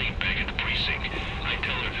complaint back at the precinct. I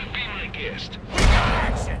tell her, be my guest.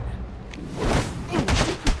 Action!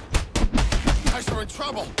 Guys are in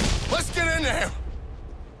trouble. Let's get in there.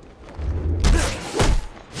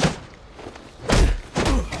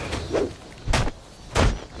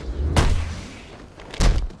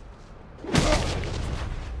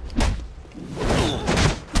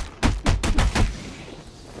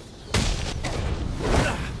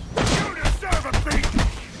 You deserve a beat!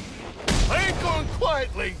 I ain't going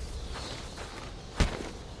quietly.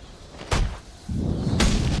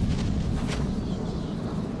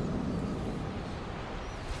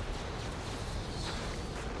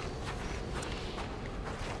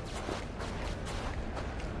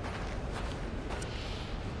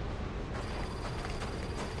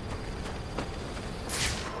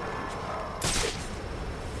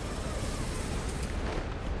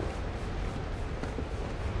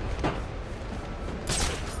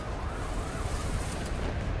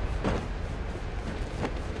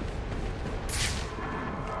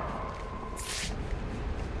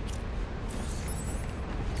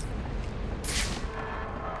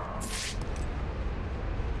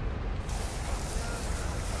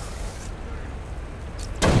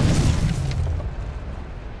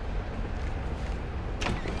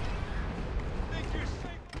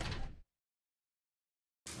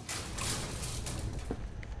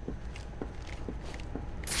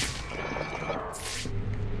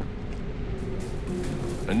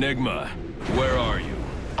 Enigma, where are you?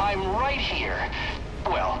 I'm right here.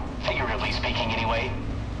 Well, figuratively speaking anyway.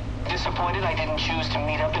 Disappointed I didn't choose to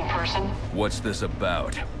meet up in person? What's this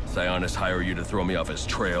about? Sionis hire you to throw me off his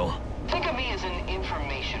trail? Think of me as an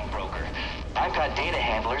information broker. I've got data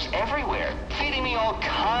handlers everywhere, feeding me all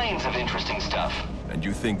kinds of interesting stuff. And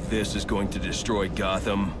you think this is going to destroy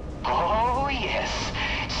Gotham? Oh, yes.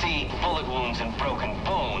 See, bullet wounds and broken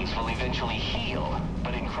bones will eventually heal.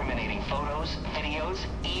 But incriminating photos, videos,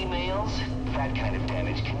 emails, that kind of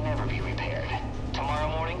damage can never be repaired. Tomorrow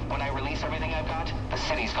morning, when I release everything I've got, the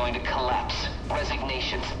city's going to collapse.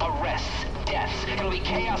 Resignations, arrests, deaths. It'll be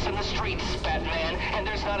chaos in the streets, Batman, and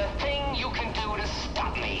there's not a thing you can do to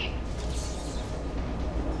stop me.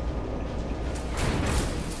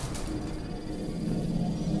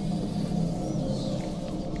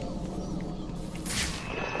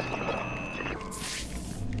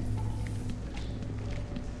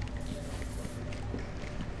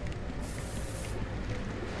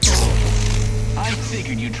 I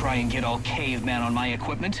figured you'd try and get all caveman on my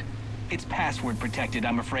equipment. It's password protected,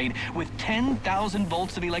 I'm afraid, with 10,000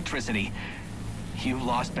 volts of electricity. You've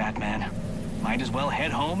lost, Batman. Might as well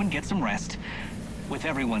head home and get some rest. With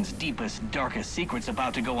everyone's deepest, darkest secrets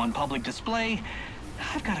about to go on public display,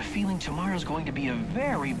 I've got a feeling tomorrow's going to be a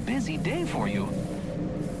very busy day for you.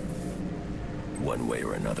 One way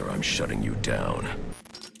or another, I'm shutting you down.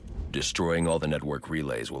 Destroying all the network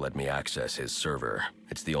relays will let me access his server.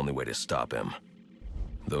 It's the only way to stop him.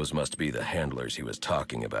 Those must be the handlers he was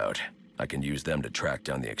talking about. I can use them to track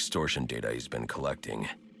down the extortion data he's been collecting.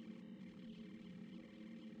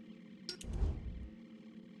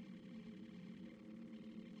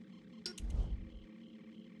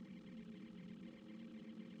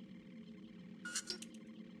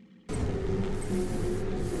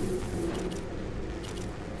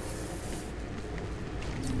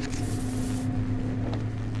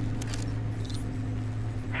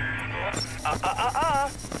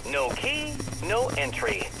 No key, no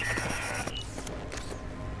entry.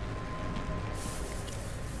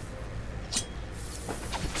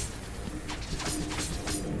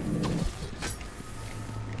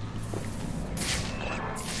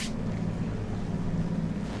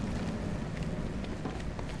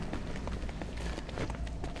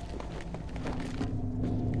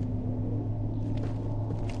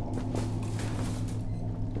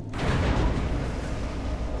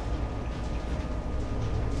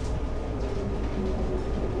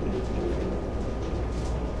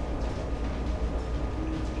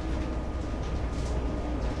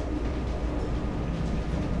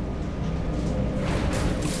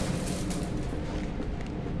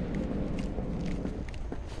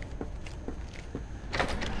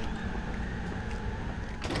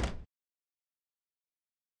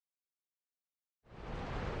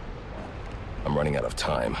 I'm running out of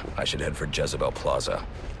time. I should head for Jezebel Plaza.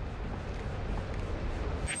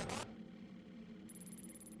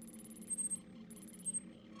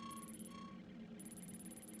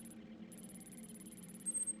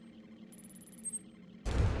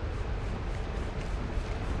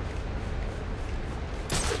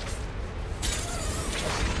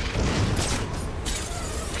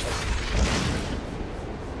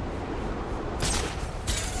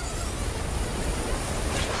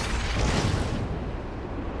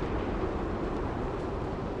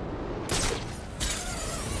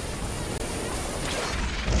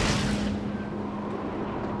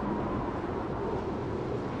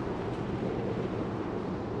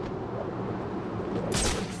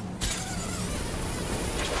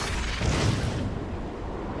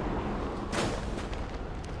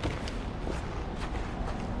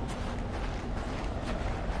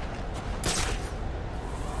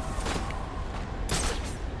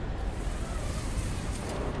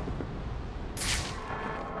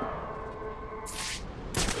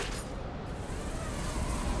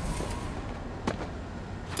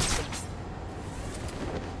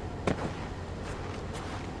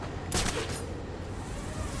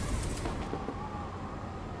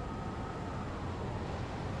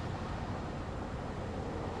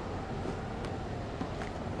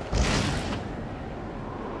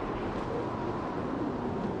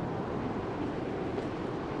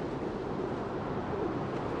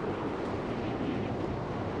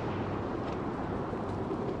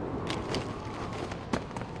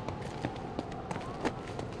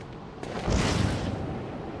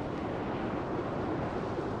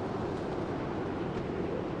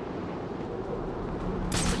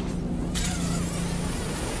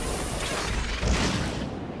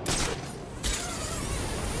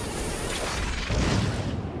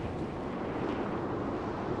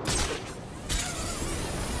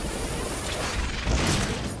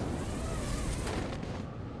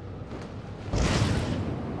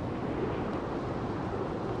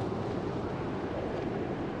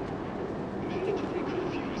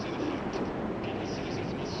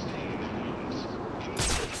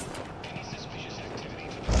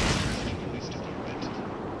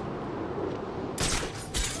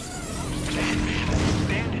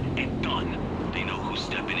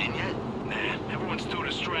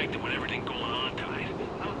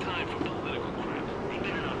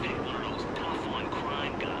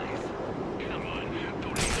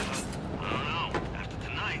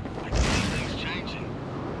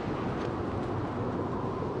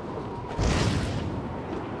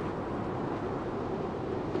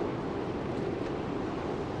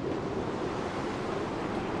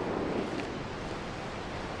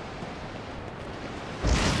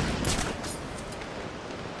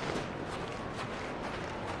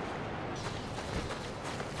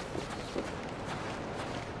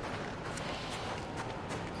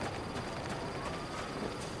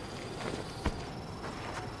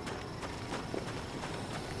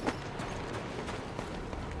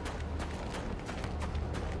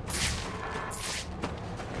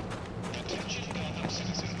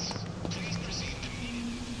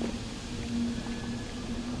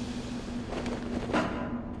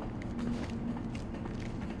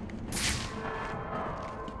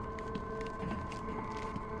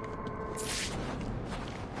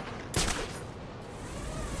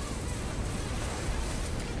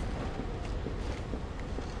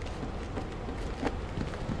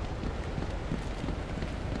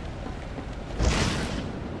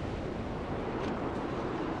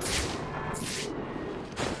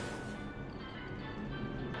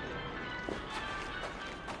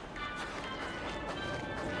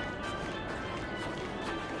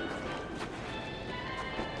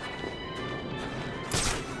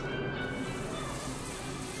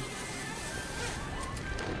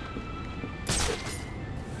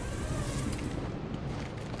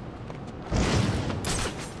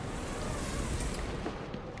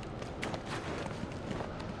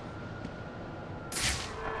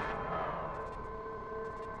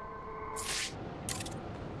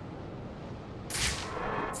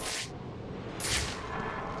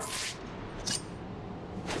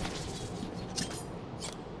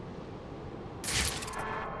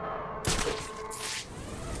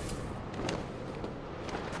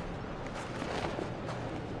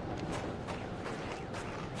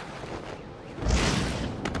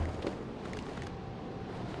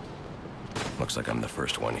 Looks like I'm the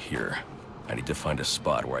first one here. I need to find a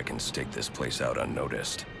spot where I can stake this place out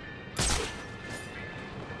unnoticed.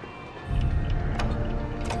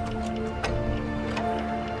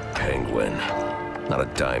 Penguin. Not a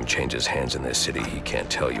dime changes hands in this city he can't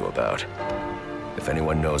tell you about. If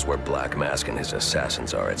anyone knows where Black Mask and his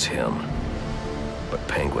assassins are, it's him. But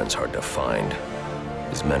Penguin's hard to find.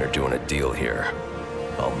 His men are doing a deal here.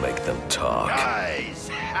 I'll make them talk.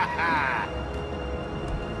 Guys!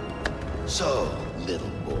 So,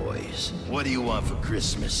 little boys, what do you want for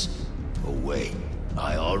Christmas? Oh wait,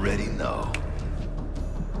 I already know.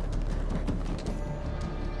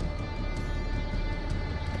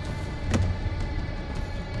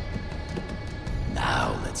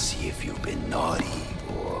 Now let's see if you've been naughty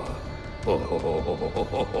or...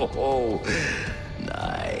 Oh,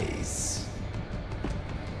 nice.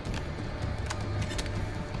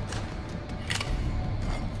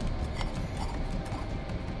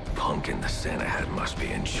 Pumpkin the Santa hat must be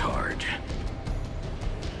in charge.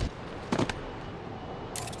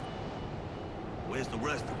 Where's the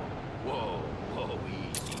rest of them? Whoa,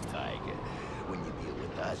 easy, Tiger. When you deal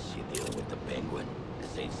with us, you deal with the Penguin.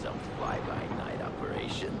 This ain't some fly-by-night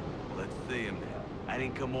operation. Let's see him now. I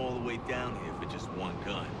didn't come all the way down here for just one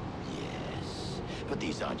gun. Yes, but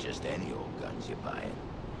these aren't just any old guns you're buying.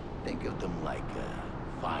 Think of them like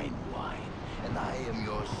fine wine, and I am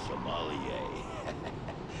your sommelier.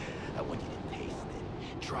 I want you to taste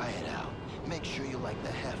it, try it out, make sure you like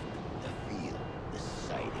the heft, the feel, the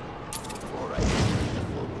sighting, before I give you the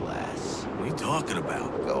full glass. What are you talking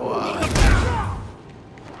about? Go on.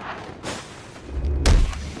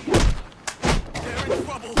 They're in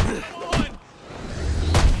trouble! Come on!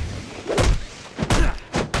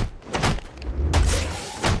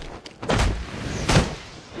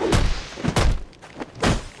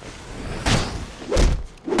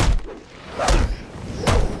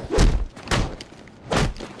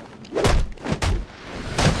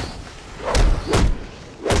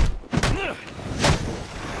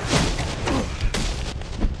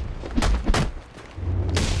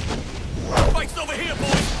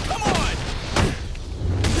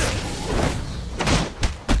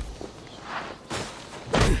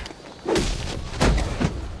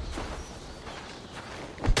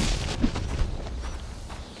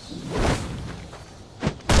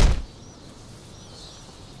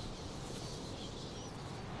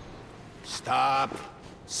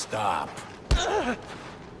 Stop.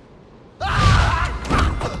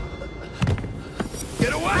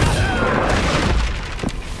 Get away!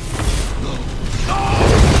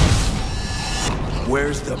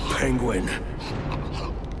 Where's the Penguin?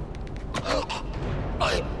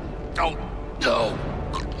 I don't know.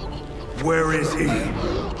 Where is he?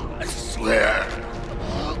 I swear.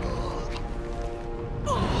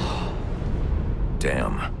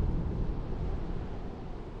 Damn.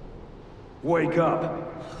 Wake up.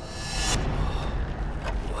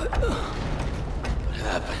 What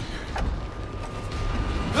happened?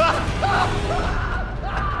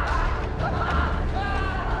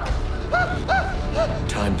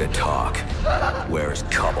 Time to talk. Where's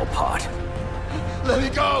Cobblepot? Let me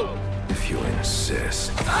go! If you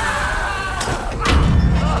insist.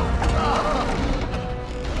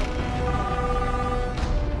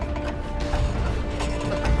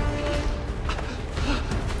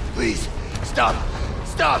 Please, stop!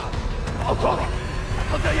 Stop! I'll call him.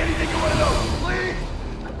 I'll tell you anything you want to know, please!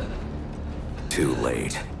 Too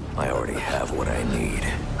late. I already have what I need.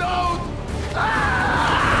 No!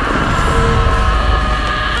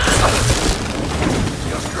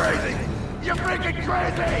 You're crazy! You're freaking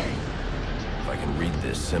crazy! If I can read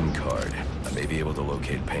this SIM card, I may be able to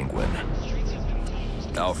locate Penguin.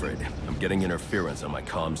 Alfred, I'm getting interference on my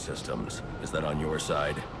comm systems. Is that on your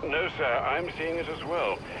side? No, sir. I'm seeing it as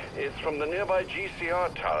well. It's from the nearby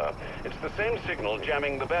GCR tower. It's the same signal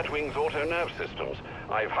jamming the Batwing's auto-nerve systems.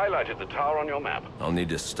 I've highlighted the tower on your map. I'll need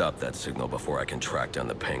to stop that signal before I can track down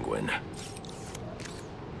the Penguin.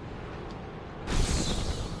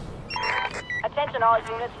 Attention all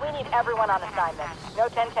units, we need everyone on assignment. No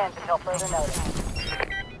 10-10s until further notice.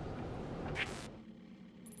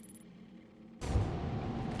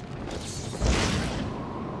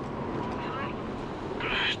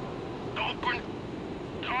 Open!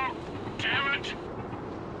 Oh, damn it!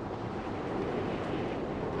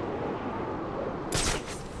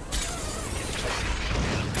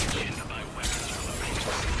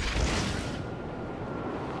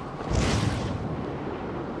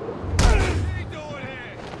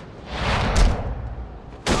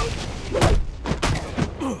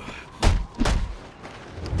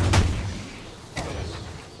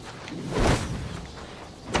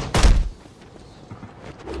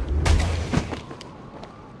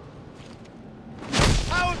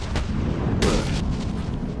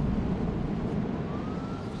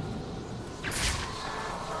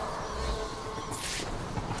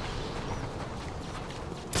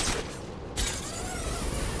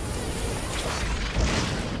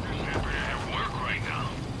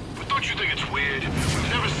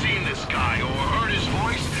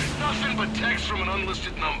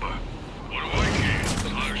 unlisted number. What do I care?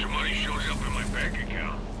 As long as your money shows up in my bank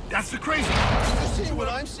account. That's the crazy. You see what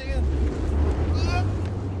I'm seeing?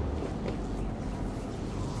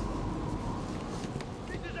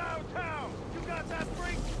 This is our town. You got that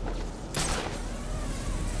freak?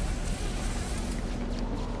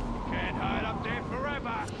 Can't hide up there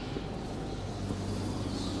forever.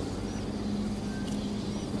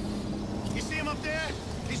 You see him up there?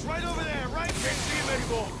 He's right over there, right? Can't see him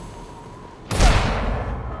anymore.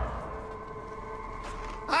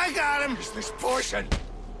 I got him! It's this portion!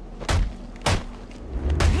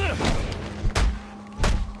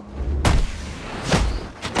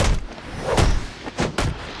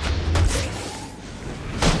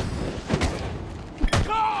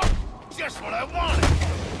 Oh, just what I wanted!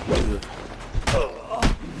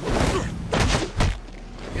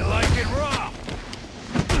 You like it raw?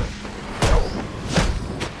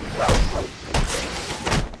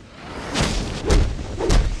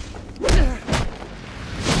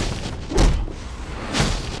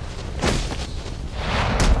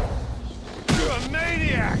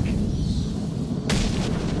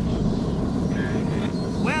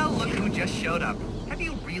 Showed up. Have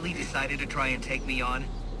you really decided to try and take me on?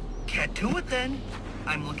 Get to it then.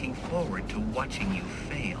 I'm looking forward to watching you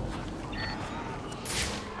fail.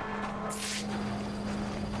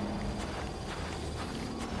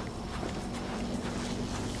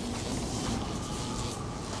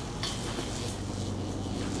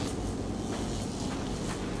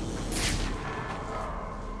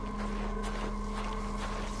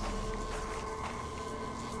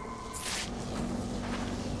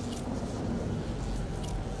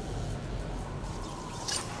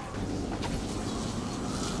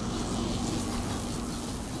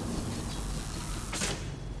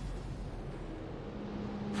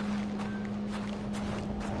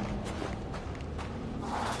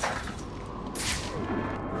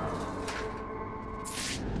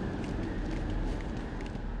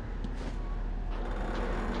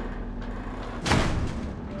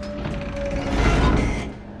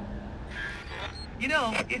 You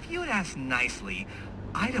know, if you'd asked nicely,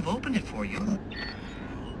 I'd have opened it for you.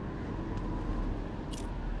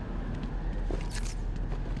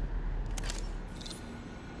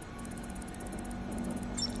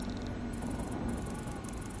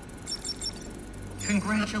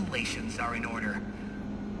 Congratulations are in order.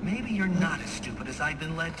 Maybe you're not as stupid as I've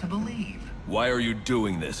been led to believe. Why are you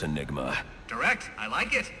doing this, Enigma? Direct, I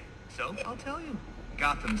like it. So, I'll tell you.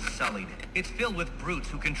 Gotham's sullied. It's filled with brutes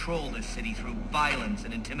who control this city through violence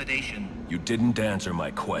and intimidation. You didn't answer my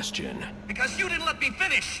question. Because you didn't let me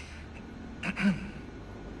finish!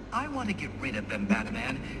 I want to get rid of them,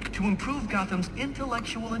 Batman, to improve Gotham's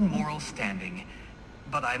intellectual and moral standing.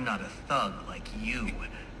 But I'm not a thug like you.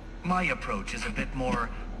 My approach is a bit more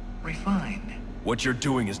refined. What you're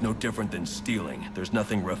doing is no different than stealing. There's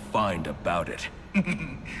nothing refined about it.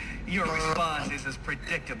 Your response is as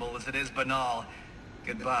predictable as it is banal.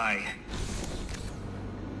 Goodbye.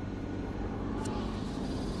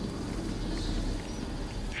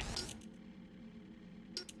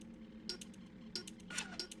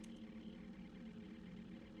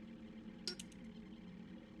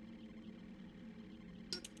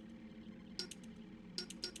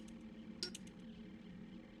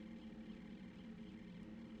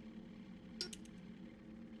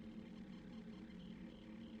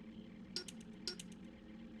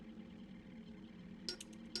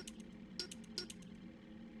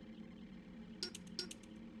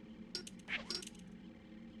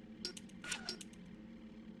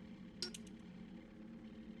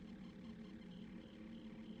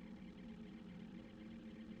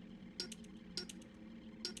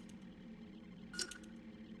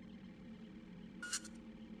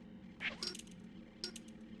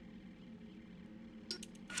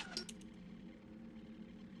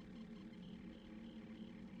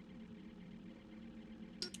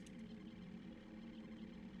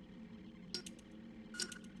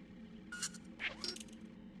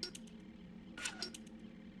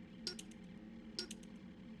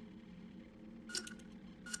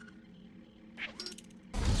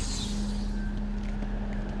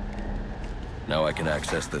 Now I can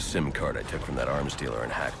access the SIM card I took from that arms dealer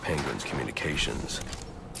and hack Penguin's communications.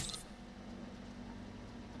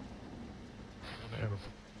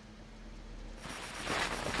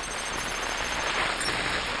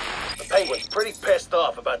 The Penguin's pretty pissed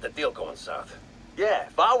off about the deal going south. Yeah,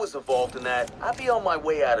 if I was involved in that, I'd be on my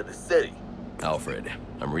way out of the city. Alfred,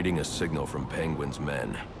 I'm reading a signal from Penguin's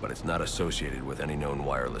men, but it's not associated with any known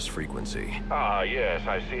wireless frequency. Ah, yes,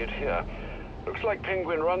 I see it here. Looks like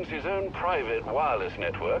Penguin runs his own private wireless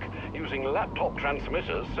network, using laptop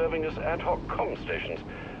transmitters serving as ad hoc comm stations.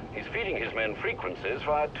 He's feeding his men frequencies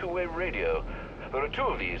via two-way radio. There are 2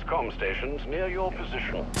 of these comm stations near your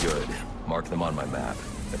position. Good. Mark them on my map.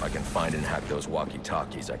 If I can find and hack those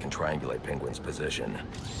walkie-talkies, I can triangulate Penguin's position.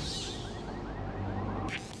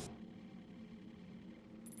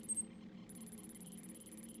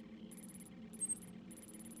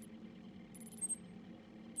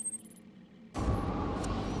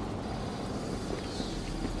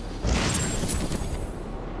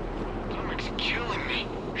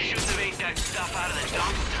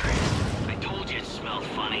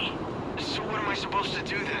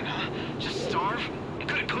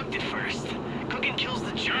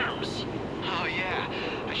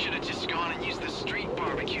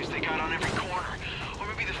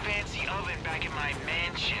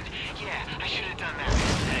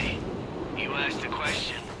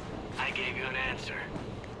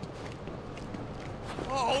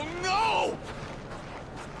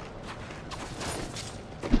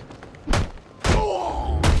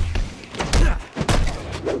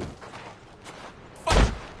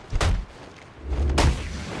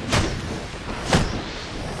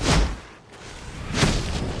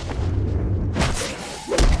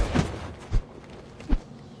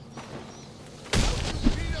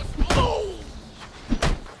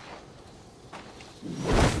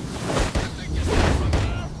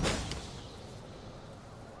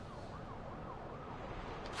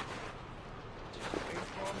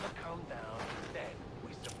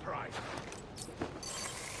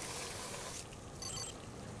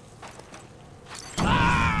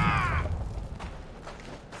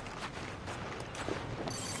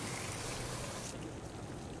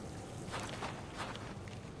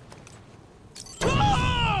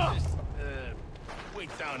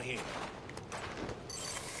 Down here.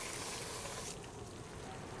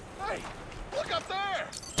 Hey, look up there!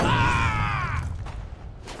 Ah!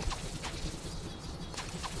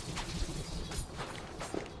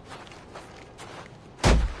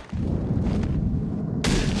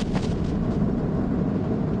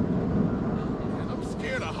 I'm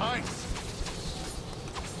scared of heights.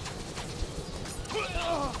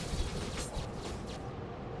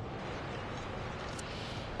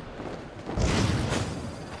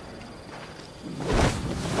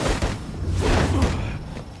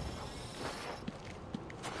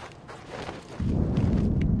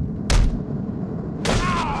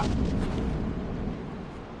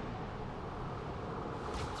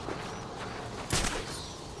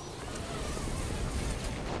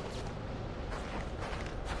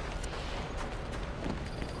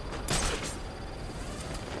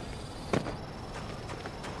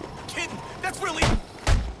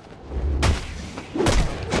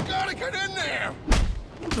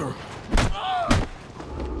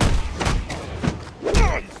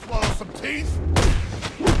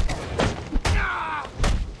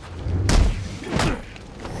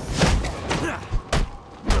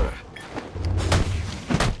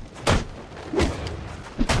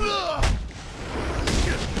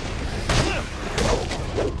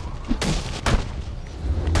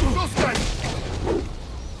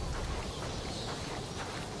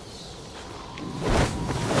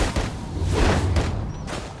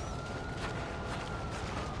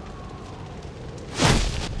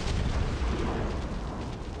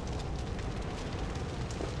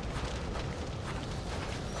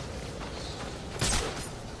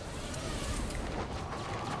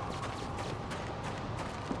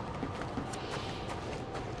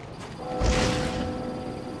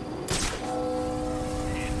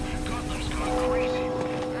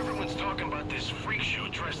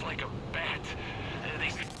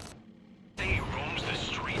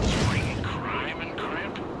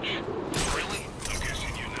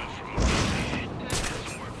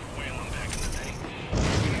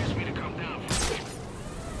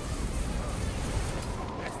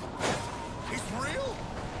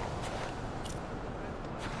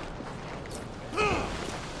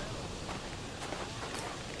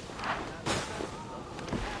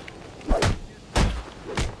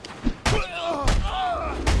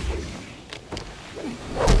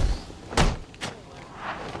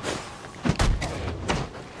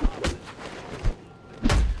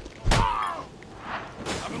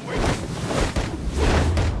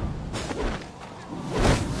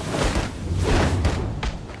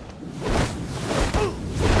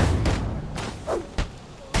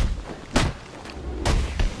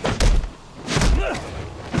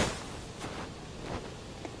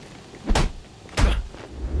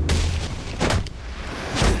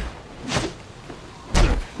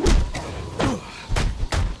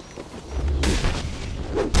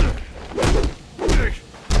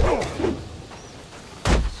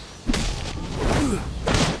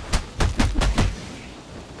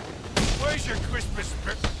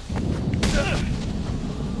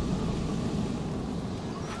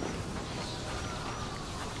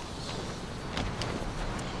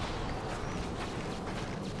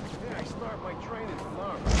 I start my training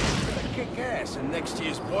tomorrow. I'm gonna kick ass in next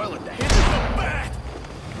year's boiler day. Hit the back!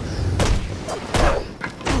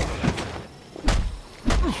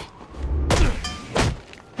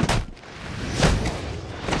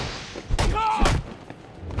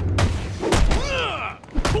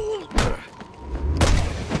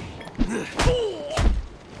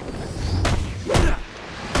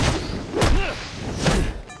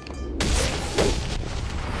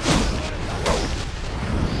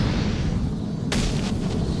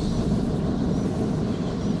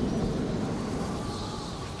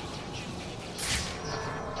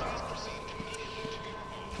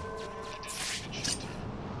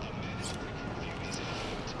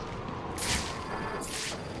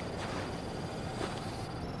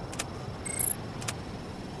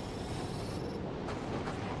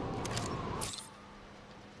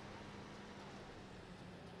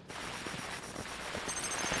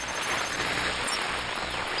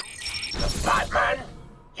 Batman?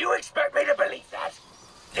 You expect me to believe that?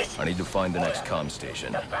 Listen, I need to find the next comm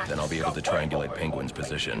station. Then I'll be able to triangulate Penguin's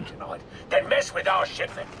position. then mess with our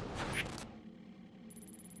shipment.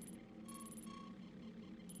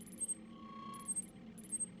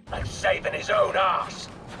 And saving his own ass.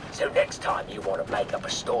 So next time you want to make up a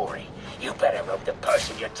story, you better hope the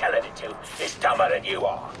person you're telling it to is dumber than you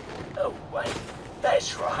are. Oh, wait.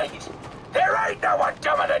 That's right. There ain't no one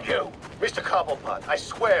dumber than you! Mr. Cobblepot, I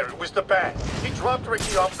swear it was the bat. He dropped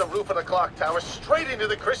Ricky off the roof of the clock tower straight into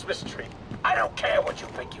the Christmas tree. I don't care what you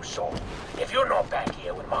think you saw. If you're not back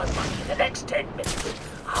here with my money in the next 10 minutes,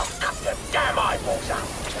 I'll cut them damn eyeballs out.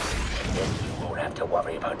 And then you won't have to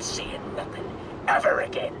worry about seeing nothing ever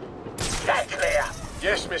again. That clear?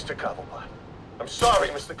 Yes, Mr. Cobblepot. I'm sorry,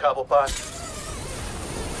 Mr. Cobblepot.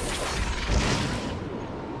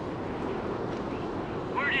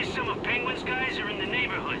 Word is some of Penguin's guys are in the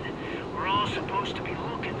neighborhood. We're all supposed to be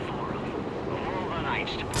looking for them. Of all the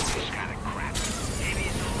nights to pull this kind of crap. Maybe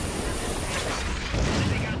it's all... Maybe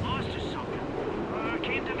they got lost or something. Or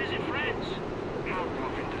came to visit friends. How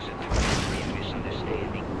often does it turn out to be a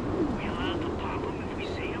misunderstanding? We allowed to pop them if we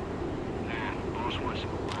see them? Nah, boss wants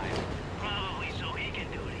them alive. Probably so he can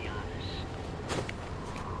do the honors.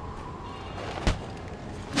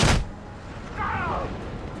 Ah!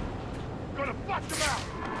 Gonna flush them out!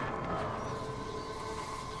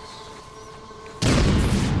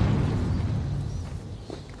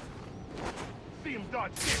 See him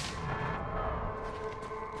dodge shit!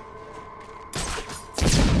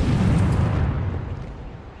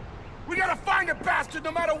 We gotta find the bastard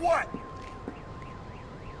no matter what!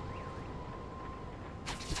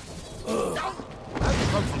 Had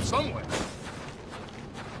to come from somewhere.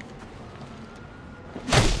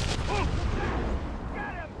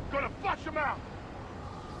 Get him! Gonna flush him out!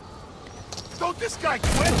 Don't this guy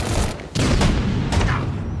quit!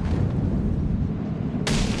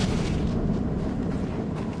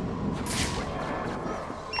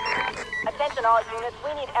 Attention all units,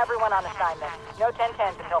 we need everyone on assignment. No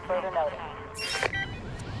 10-10s until further notice.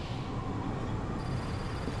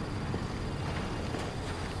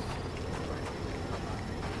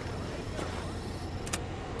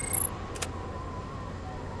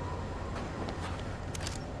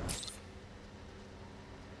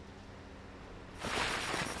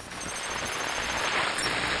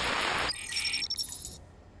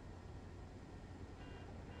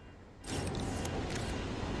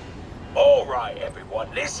 All right,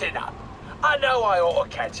 everyone, listen up. I know I ought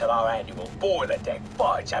to cancel our annual boiler deck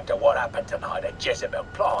fights after what happened tonight at Jezebel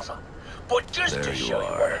Plaza. But just There to you show you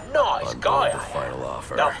are, what a nice on guy board the I final am,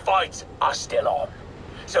 offer. the fights are still on.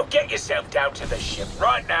 So get yourself down to the ship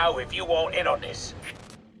right now if you want in on this.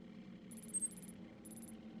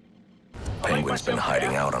 Penguin's been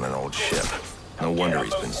hiding out on an old ship. No wonder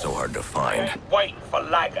he's been so hard to find. Waiting for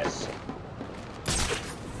laggers.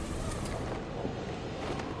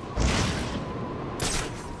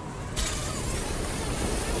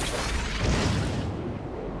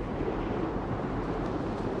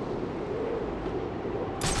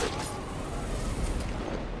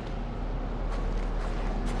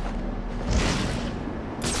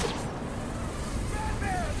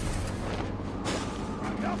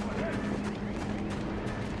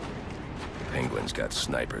 Penguin's got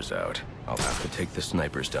snipers out. I'll have to take the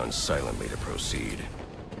snipers down silently to proceed.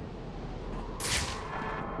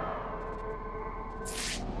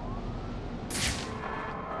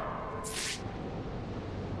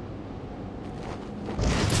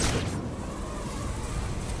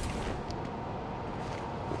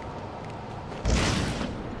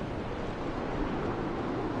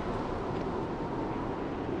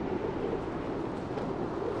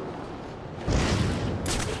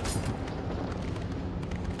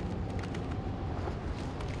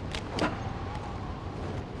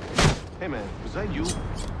 Hey man, was that you?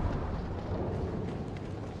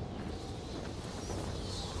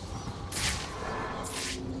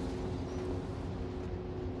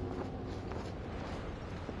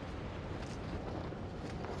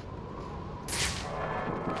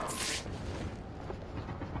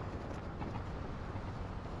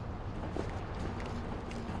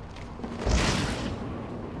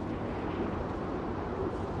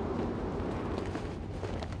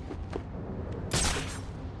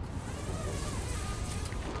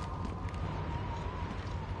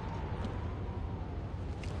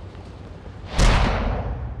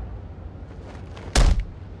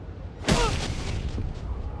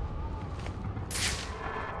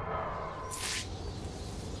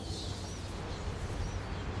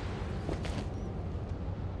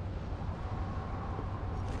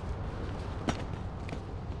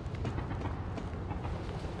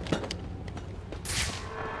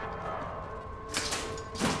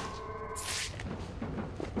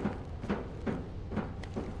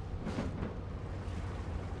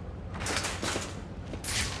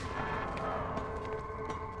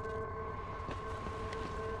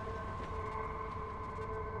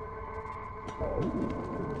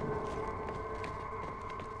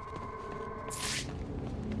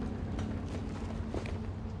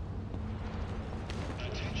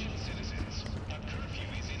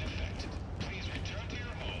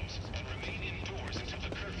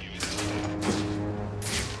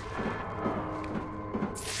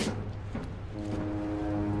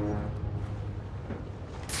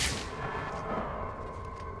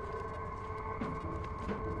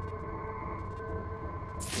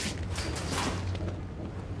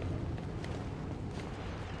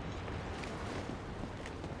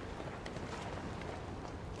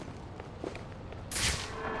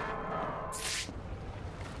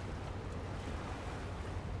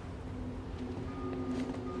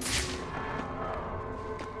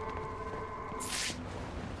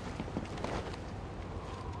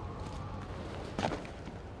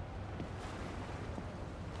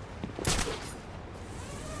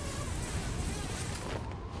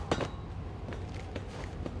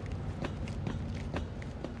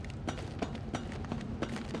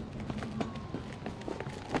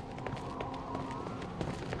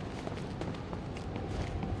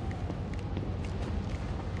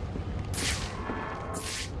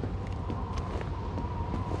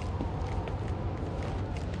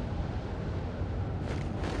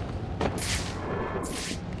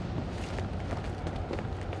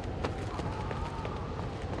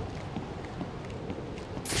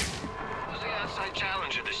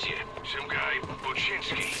 Challenger this year. Some guy,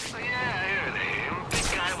 Bochinsky. Oh, yeah, I heard of him. Big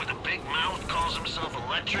guy with a big mouth, calls himself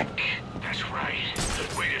electric. That's right.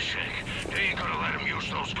 Wait a sec. They ain't gonna let him use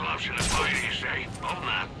those gloves in the fight, you say? Oh,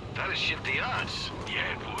 not. That'd shift the odds.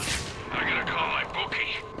 Yeah, it would. I gotta call my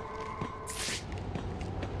bookie.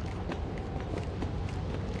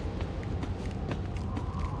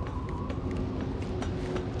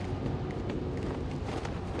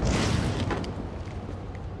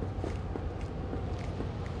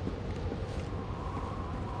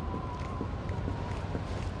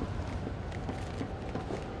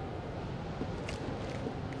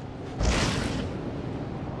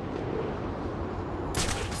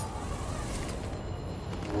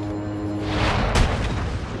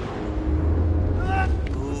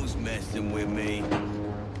 With me.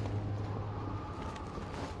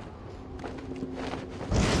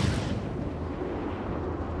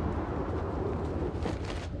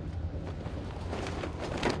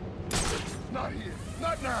 Not here.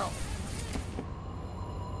 Not now.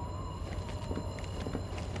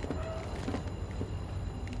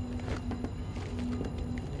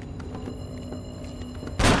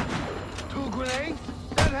 Two grenades?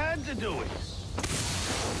 That had to do it.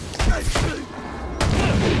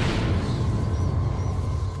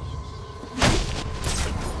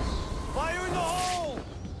 Fire in the hole!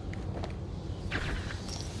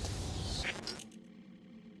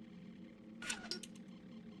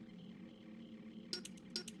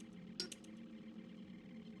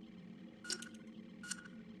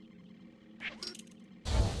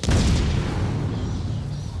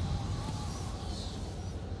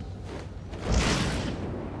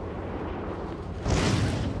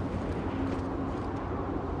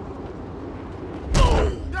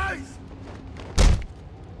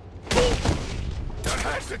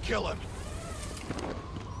 To kill him.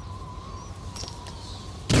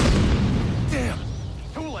 Damn!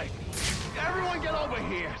 Too late. Everyone get over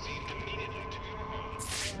here. Immediately to your home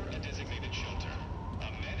or a designated shelter.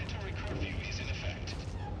 A mandatory curfew is in effect.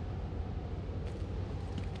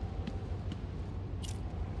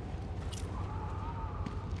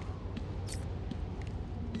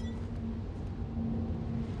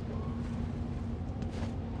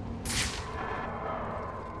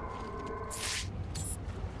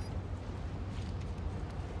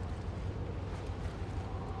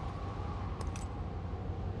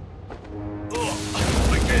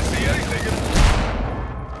 I can't see anything.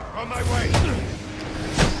 On my way.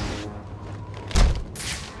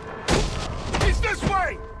 He's this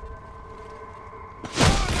way.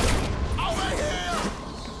 Over here.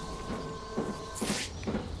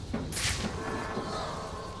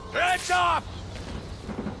 Heads up.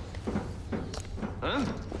 Huh?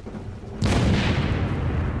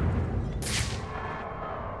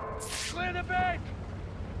 Clear the bank.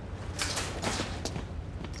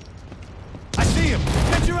 I see him.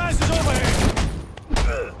 Get your asses over here.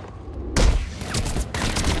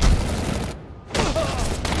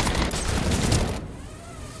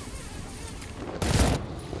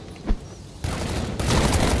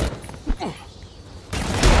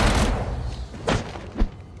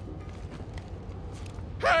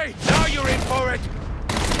 Hey, now you're in for it.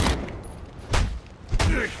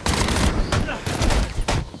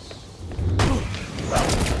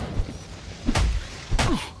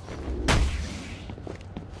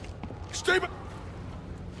 Stay back.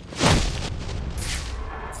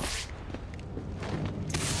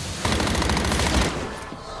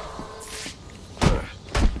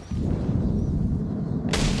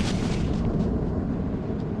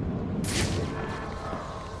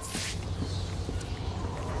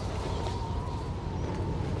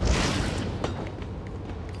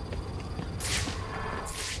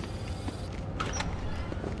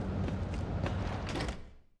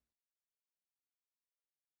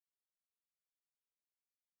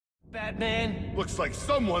 Batman? Looks like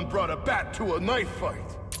someone brought a bat to a knife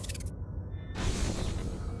fight.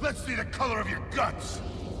 Let's see the color of your guts.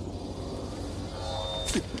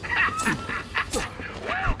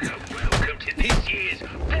 Welcome to this year's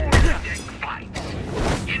Deck Fights.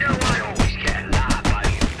 You know I always get a laugh out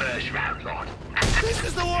of your first round lot. This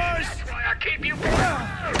is the worst! That's why I keep you Well,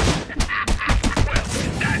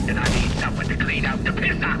 that's that I need someone to clean out the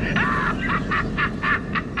pisser.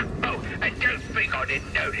 Oh, and don't think I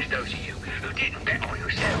didn't notice those of you who didn't bet on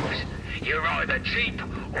yourselves. You're either cheap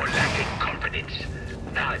or lacking confidence.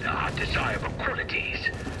 Neither are desirable qualities.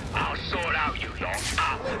 I'll sort out you lot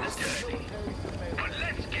after the derby. But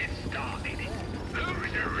let's get started.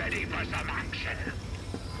 Who's ready for some action?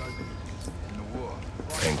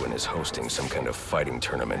 Penguin is hosting some kind of fighting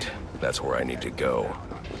tournament. That's where I need to go.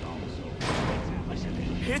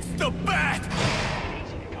 It's the bat!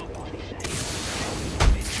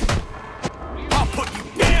 I'll put you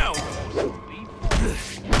down!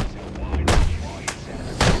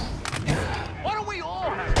 Why don't we all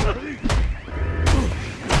have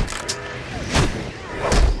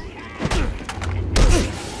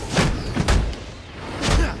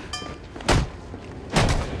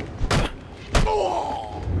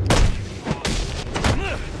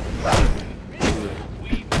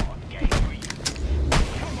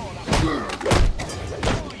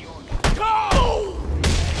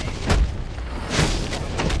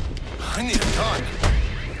I need a gun.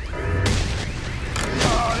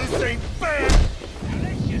 Oh, this ain't fair!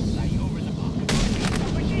 Let's just say you're in the market for a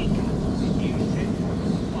machine gun. You said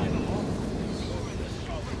by the law, you're in the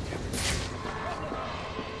sovereign territory.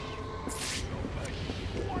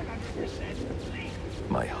 100% legal.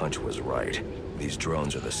 My hunch was right. These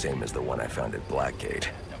drones are the same as the one I found at Blackgate.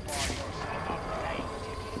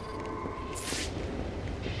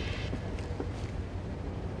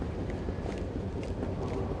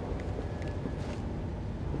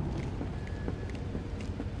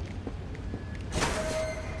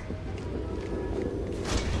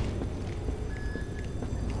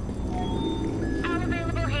 All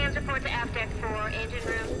available hands report to aft deck 4. Engine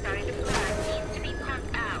room starting to flood. Needs to be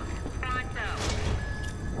pumped out. Pronto.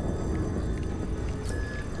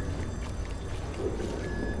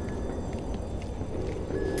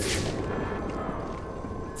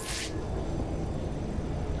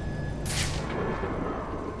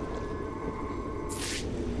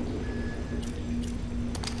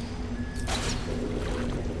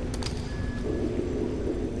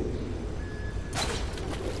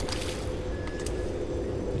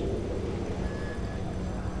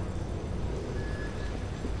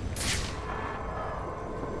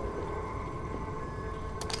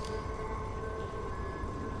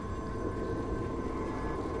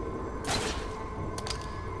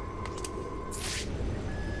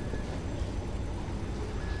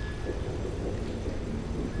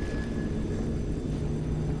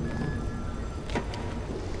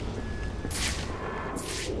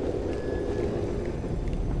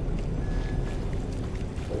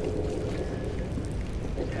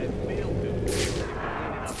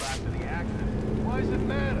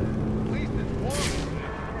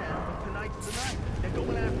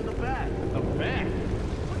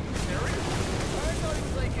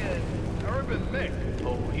 Mick.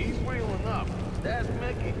 Oh, he's reeling up. That's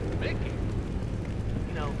Mickey. Mickey?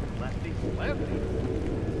 You know, Lefty. Lefty?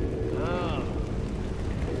 Oh.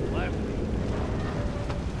 Lefty.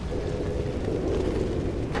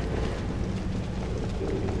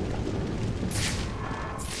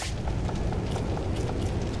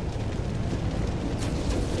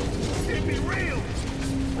 It'd be real!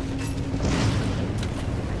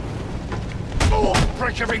 Oh, I'll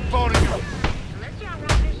break every bone in you!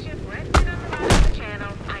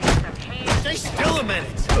 Stay still a minute!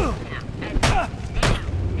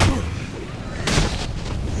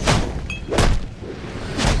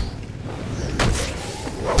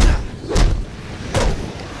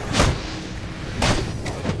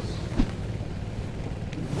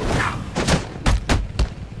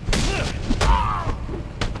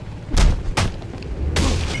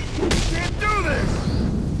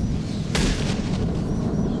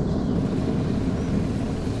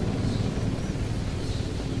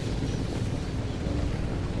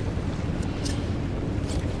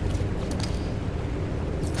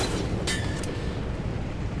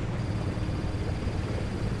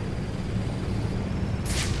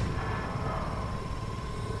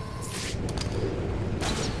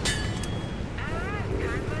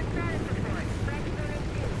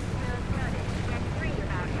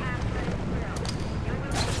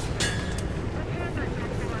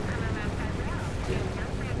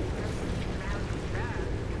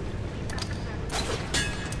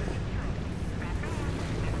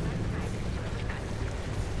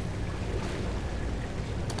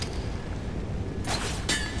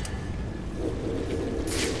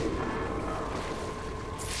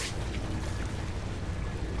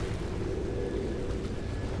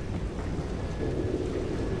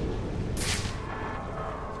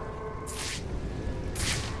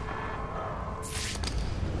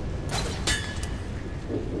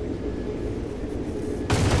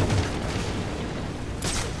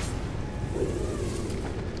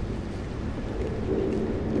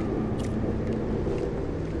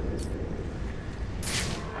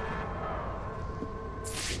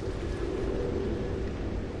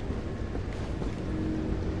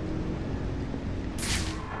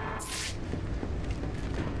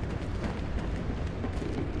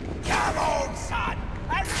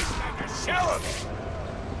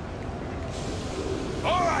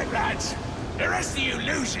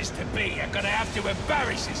 To-be are gonna have to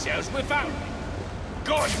embarrass yourselves without me.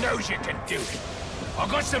 God knows you can do it. I've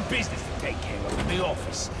got some business to take care of in the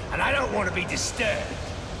office, and I don't want to be disturbed.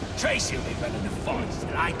 Tracy will be running the fights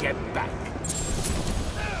till I get back.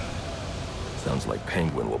 Sounds like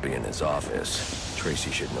Penguin will be in his office.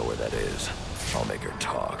 Tracy should know where that is. I'll make her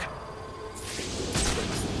talk.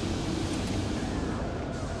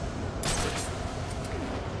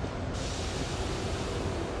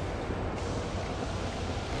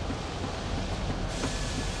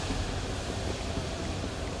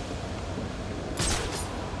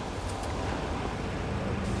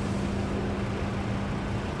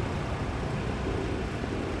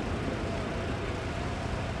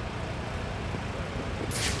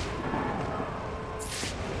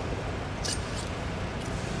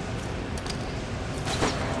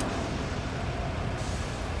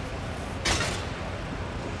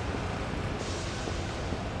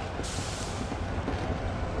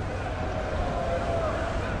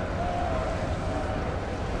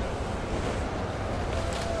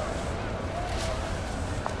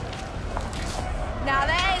 Now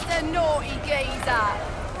there's a naughty geezer.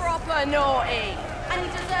 Proper naughty. And he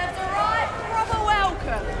deserves a right proper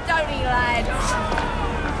welcome, don't he, lad?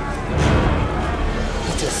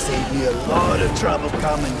 You just saved me a lot of trouble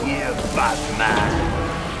coming here, Batman.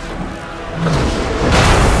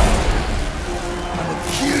 I'm gonna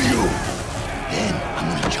kill you. Then I'm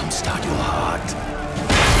gonna jumpstart your heart.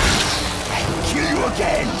 And kill you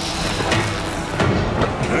again.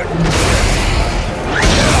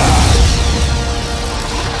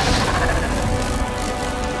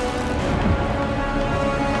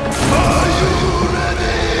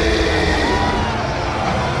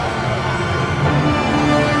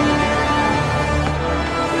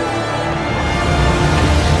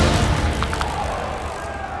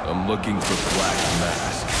 Looking for Black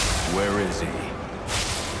Mask. Where is he?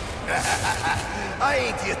 I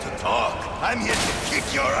ain't here to talk. I'm here to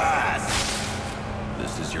kick your ass.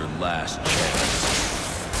 This is your last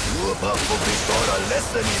chance. You're about to be taught a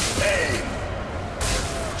lesson in pain.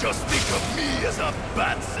 Just think of me as a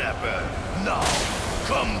bat zapper. Now,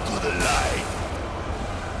 come to the light.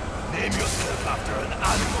 Name yourself after an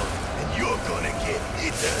animal, and you're gonna get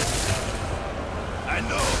eaten. I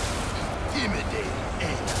know. Intimidating,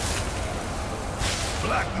 ain't I?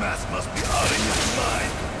 Black Mask must be out of his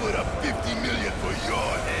mind to put up 50 million for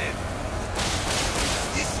your head.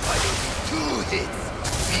 This fight will be 2 hits.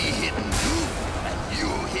 Me hitting you, and you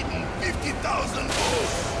hitting 50,000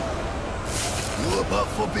 volts. You're about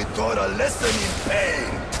to be taught a lesson in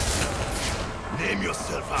pain. Name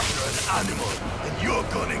yourself after an animal, and you're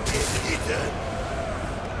gonna get eaten.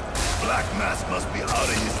 Black Mask must be out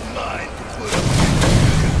of his mind to put up 50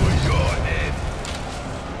 million for your head.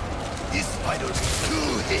 This fight will be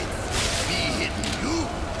 2 hits. Me hitting you,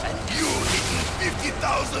 and you hitting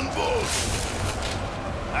 50,000 volts.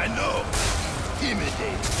 I know.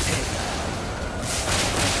 Intimidate.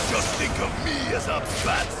 Just think of me as a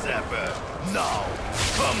bat zapper. Now,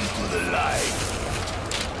 come to the light.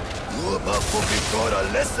 You're about to be taught a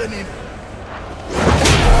lesson in...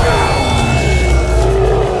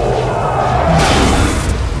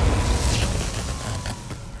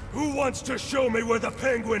 Who wants to show me where the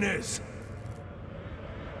Penguin is?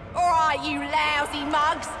 Alright, you lousy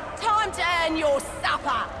mugs. Time to earn your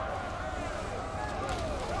supper.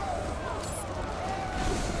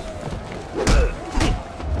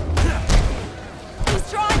 He's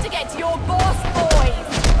trying to get to your boss, boys.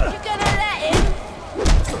 You gonna let him?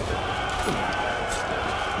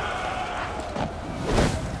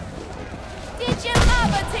 Did your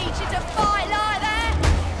mother teach you to fight like that?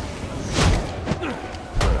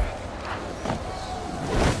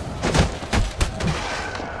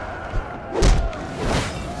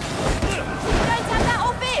 Don't have that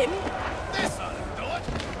off him? This ought to do it.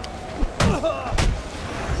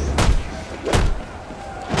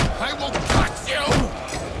 I will cut you!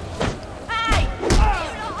 Hey! You're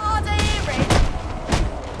not hard of hearing.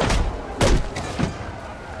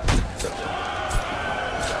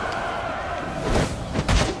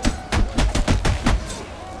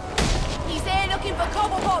 He's here looking for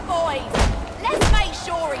Cobblepot boys. Let's make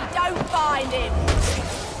sure he don't find him.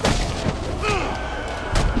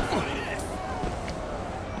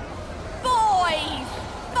 Boys!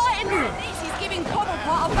 Fighting like this is giving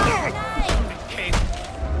Cobblepot a bad name.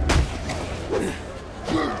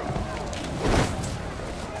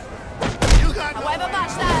 You got However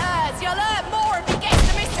much that hurts, you'll learn more if he gets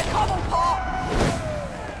to Mr. Cobblepot.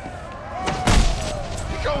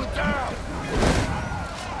 You're going down!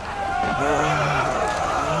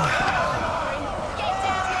 Get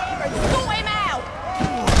down here and sort him out.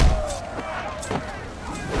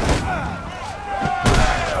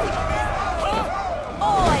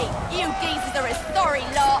 Oi, you geezers are a sorry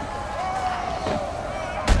lot.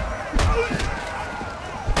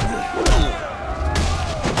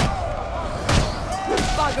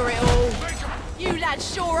 Bugger it all. You lads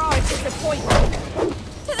sure are a disappointment.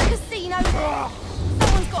 To the casino.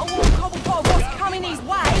 Someone's got to warn Cobblepot of what's coming his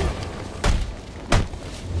way.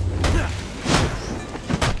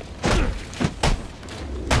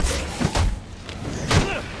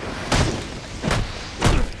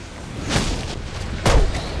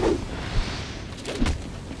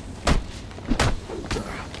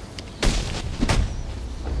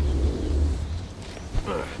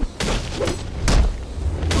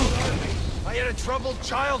 I had a troubled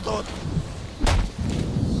childhood.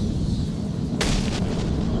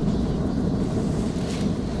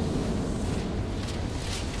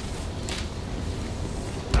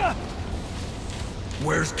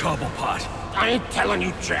 Where's Cobblepot? I ain't telling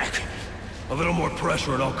you, Jack. A little more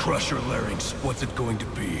pressure and I'll crush your larynx. What's it going to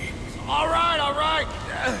be? All right, all right.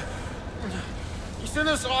 He's in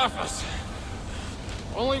his office.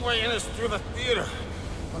 Only way in is through the theater,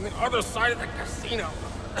 on the other side of the casino.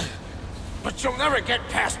 But you'll never get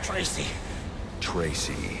past Tracy.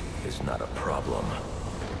 Tracy is not a problem.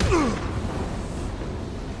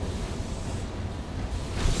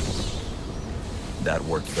 That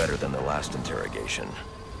worked better than the last interrogation.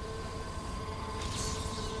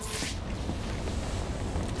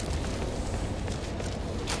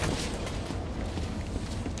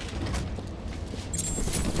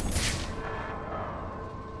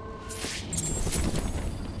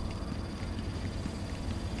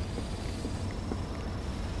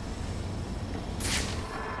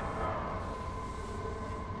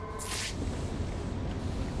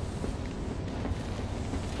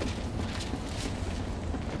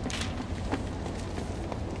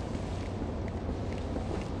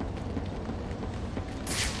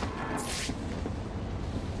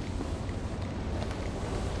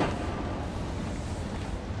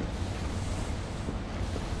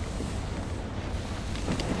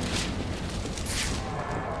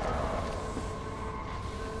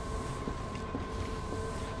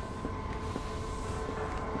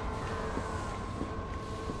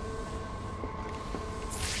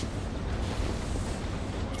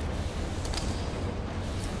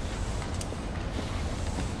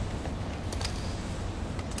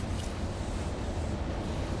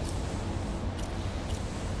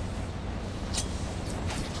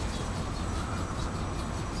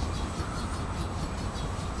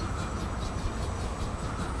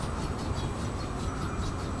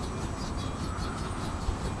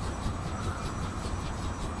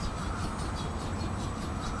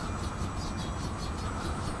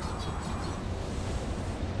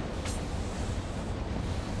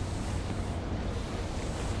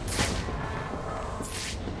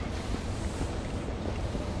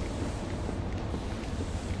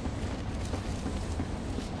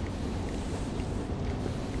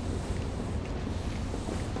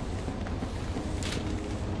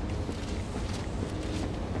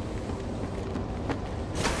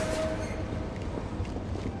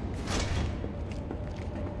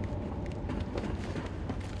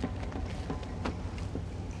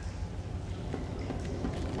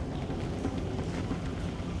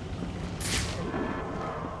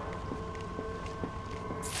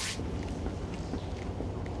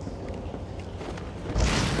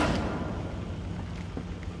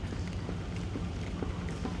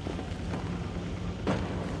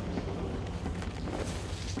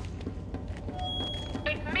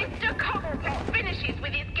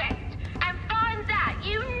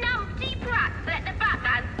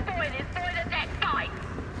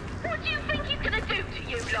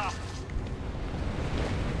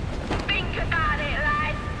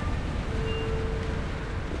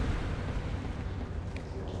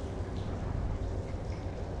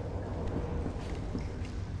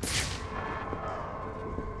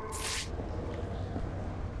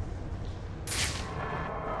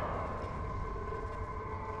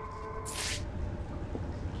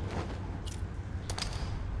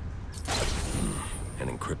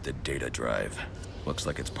 encrypted data drive. Looks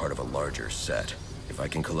like it's part of a larger set. If I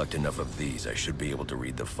can collect enough of these, I should be able to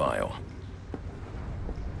read the file.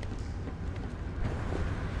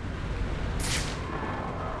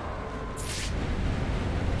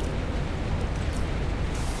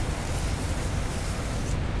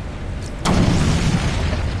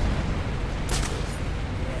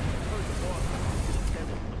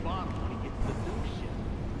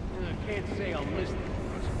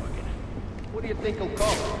 What do you think he'll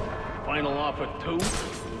call it? Final offer 2?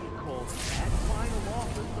 Call that final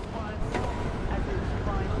offer the final offer? As in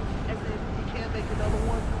final? As in you can't make another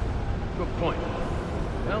one? Good point.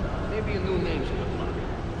 Well, maybe a new name's good luck.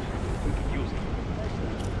 We could use it.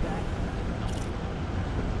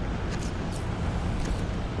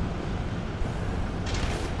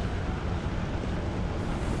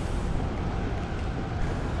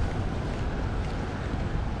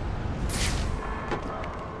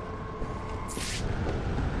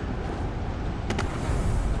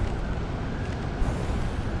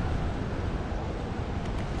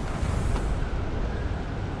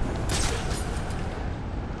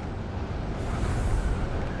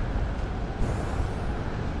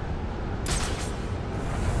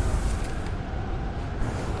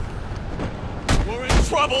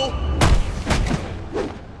 Trouble!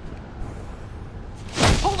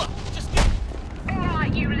 Hold up! Just...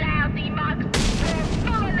 Alright, you lousy mug!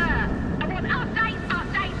 Full alert! I want updates,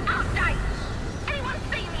 updates, updates! Anyone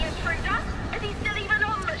seen the intruder? Is he still even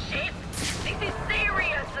on the ship? This is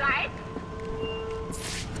serious, lad!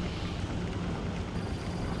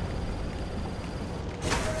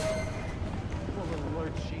 Full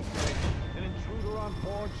alert, she said. An intruder on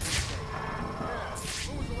board, she said. Yeah,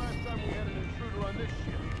 when was the last time we had an intruder on this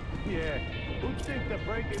ship? Yeah, who'd think to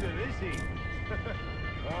break into this heat?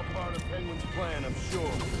 All part of Penguin's plan, I'm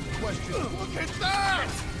sure. Question. Look at that!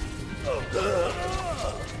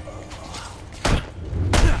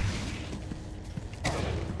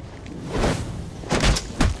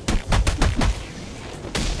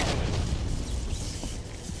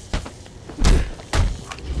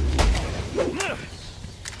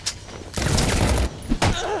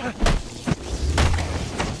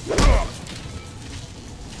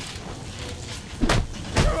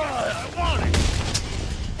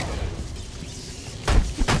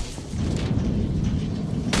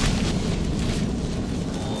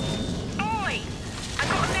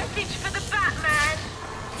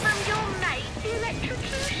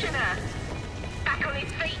 Back on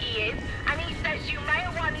his feet he is, and he says you may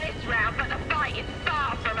have won this round, but the fight is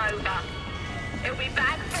far from over. It'll be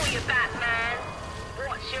bad for you, Batman.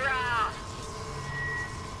 Watch your ass.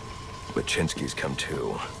 Baczynski's come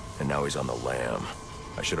too, and now he's on the lam.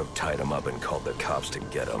 I should have tied him up and called the cops to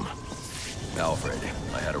get him. Alfred,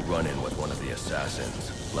 I had a run-in with one of the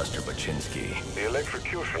assassins, Lester Baczynski. The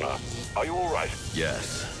electrocutioner. Are you all right?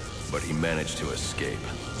 Yes, but he managed to escape.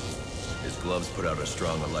 His gloves put out a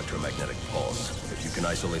strong electromagnetic pulse. If you can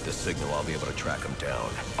isolate the signal, I'll be able to track him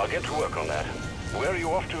down. I'll get to work on that. Where are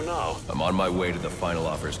you off to now? I'm on my way to the Final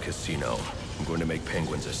Offers casino. I'm going to make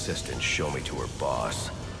Penguin's assistant show me to her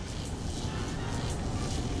boss.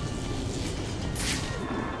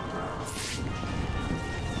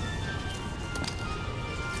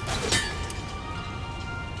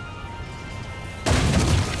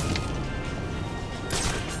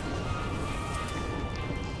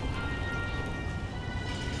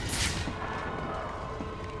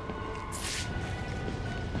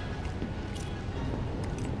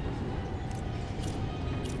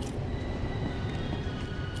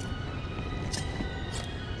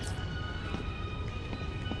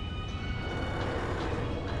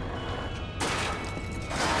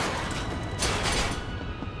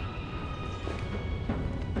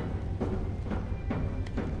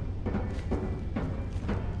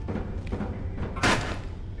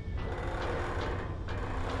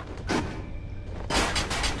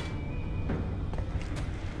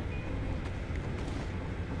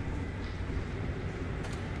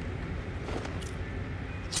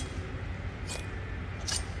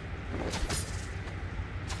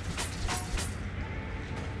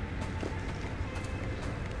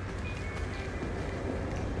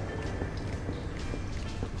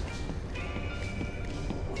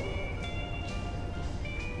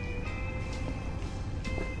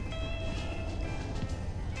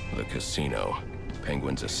 The casino.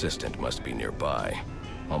 Penguin's assistant must be nearby.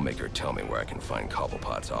 I'll make her tell me where I can find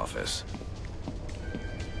Cobblepot's office.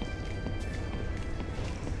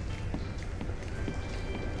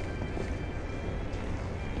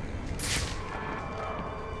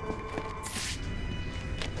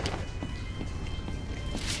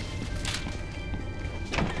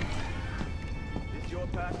 This your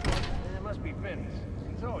pass?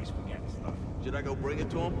 bring it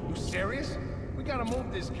to him? You serious? We gotta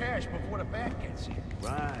move this cash before the bat gets here.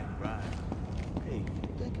 Right. Hey, you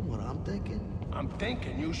thinking what I'm thinking? I'm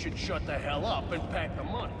thinking you should shut the hell up and pack the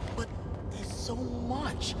money. But there's so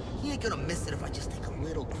much. He ain't gonna miss it if I just take a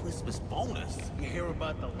little Christmas bonus. You hear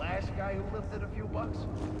about the last guy who lifted a few bucks?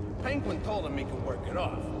 Penguin told him he could work it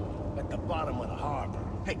off. At the bottom of the harbor.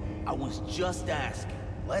 Hey, I was just asking.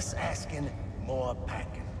 Less asking, more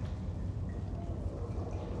packing.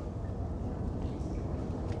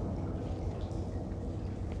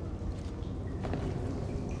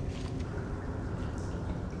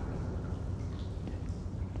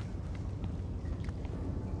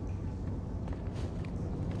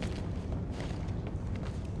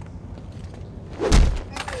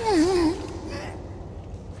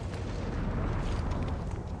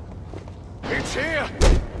 It's here!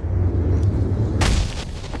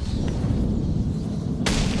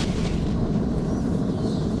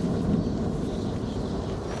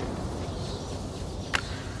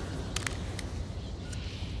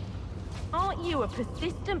 Aren't you a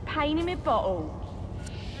persistent pain in my bottle?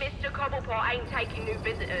 Mr. Cobblepot ain't taking new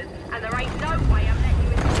visitors, and there ain't no way I'm letting you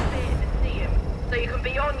into the theatre to see him, so you can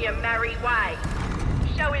be on your merry way.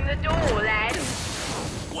 Show him the door, lad.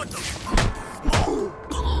 What the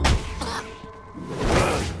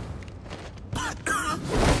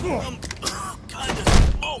kind of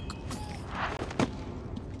smoke?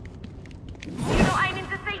 You're not aiming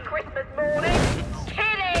to see Christmas morning?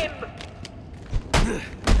 Kill him!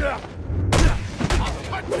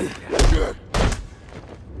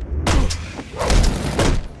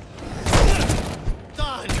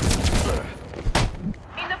 Done!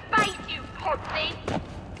 In the face, you podsy!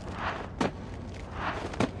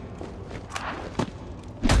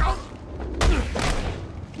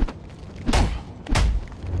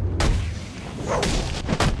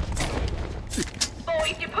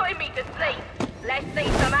 Boys, you're putting me to sleep. Let's see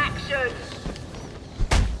some action.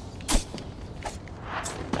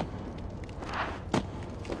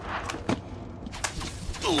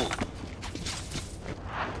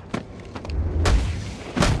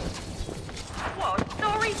 What a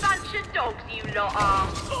sorry bunch of dogs you lot are.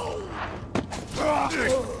 Here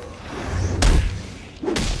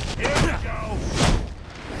we go.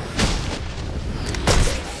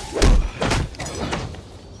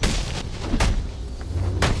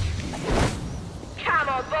 Come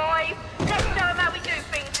on, boys. Let's show them how we do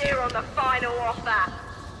things here on the final offer.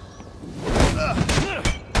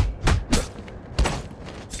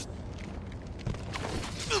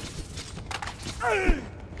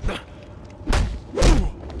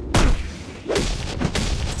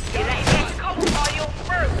 You let him get caught while you're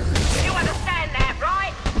through. You understand that,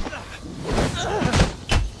 right?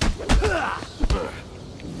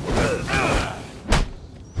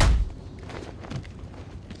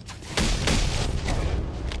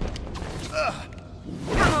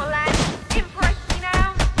 Come on, lads. Impress me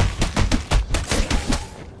now.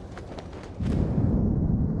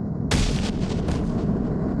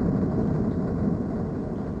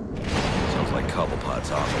 Sounds like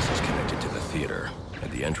Cobblepot's office is connected to the theater,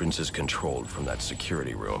 and the entrance is controlled from that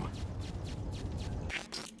security room.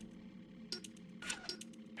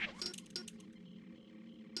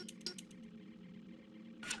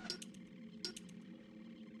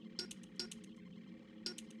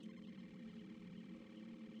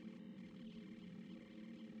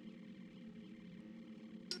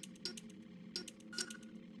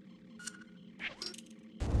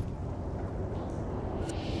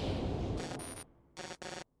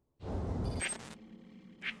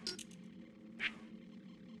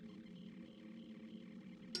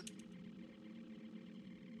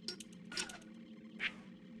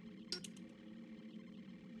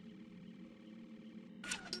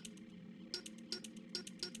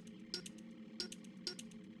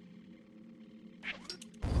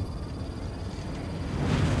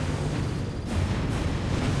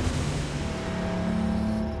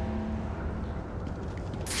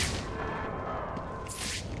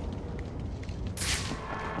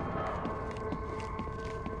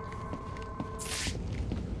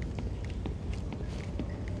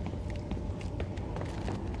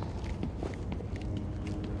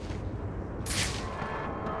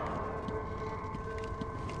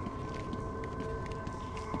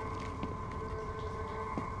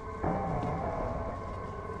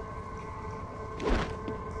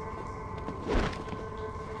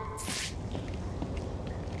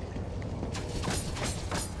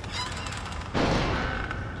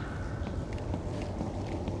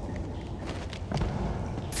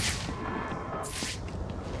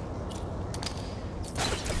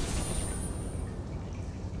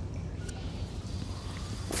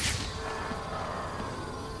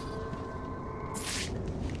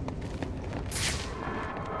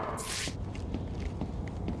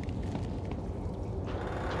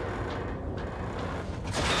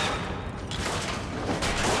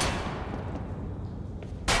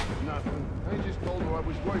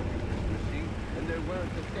 was working, you see, and there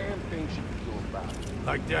weren't a damn thing she could do about it.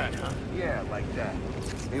 Like that, huh? Yeah, like that.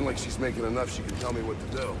 Ain't like she's making enough she can tell me what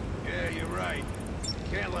to do. Yeah, you're right.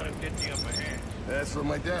 Can't let him get the upper hand. That's what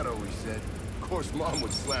my dad always said. Of course, Mom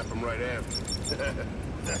would slap him right after.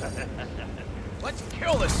 Let's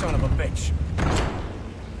kill this son of a bitch!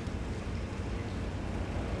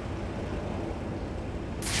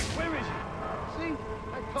 Where is he? See?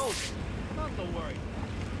 I told you. Not to worry.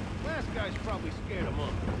 Last guy's probably scared him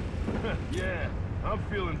off. Yeah, I'm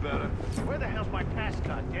feeling better. Where the hell's my pass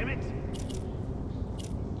card, damn it?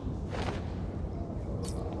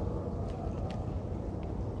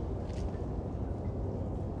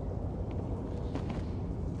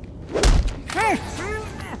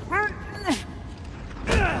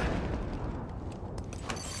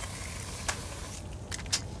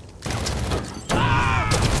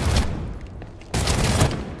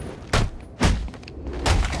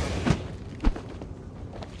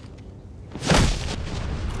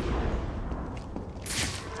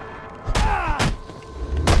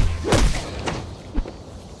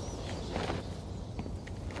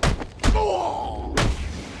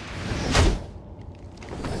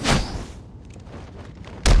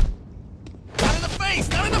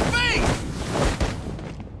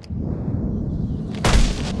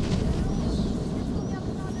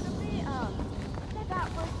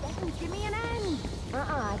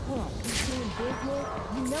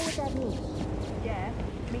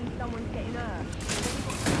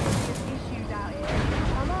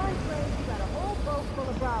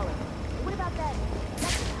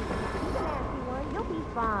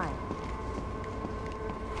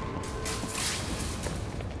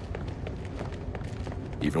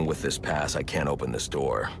 Even with this pass, I can't open this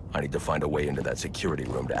door. I need to find a way into that security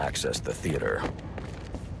room to access the theater.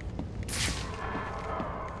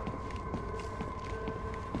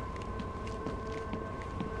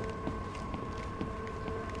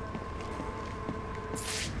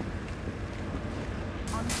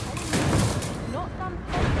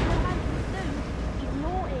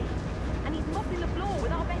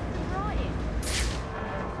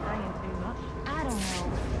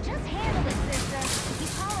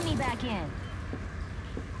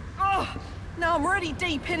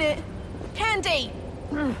 Deep in it. Candy!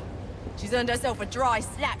 She's earned herself a dry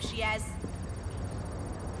slap, she has.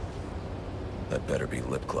 That better be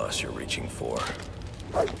lip gloss you're reaching for.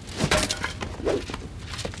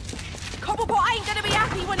 Cobblepot ain't gonna be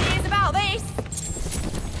happy when he hears about this!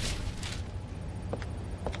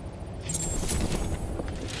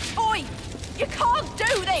 Oi! You can't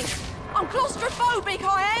do this! I'm claustrophobic,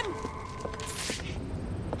 I am!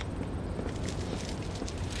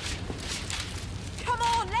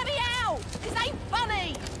 This ain't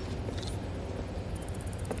funny!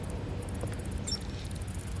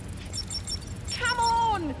 Come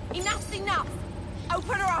on! Enough's enough!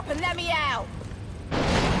 Open her up and let me out! I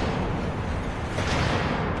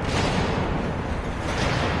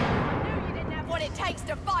knew you didn't have what it takes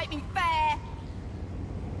to fight me fair!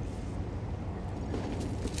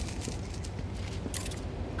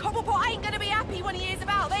 Cobblepot ain't gonna be happy when he hears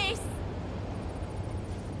about this!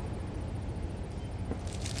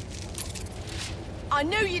 I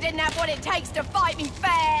knew you didn't have what it takes to fight me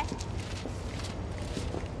fair!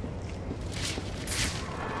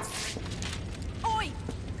 Oi!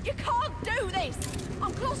 You can't do this!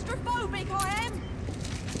 I'm claustrophobic, I am!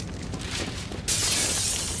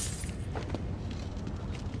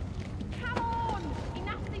 Come on!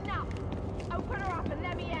 Enough's enough! Open her up and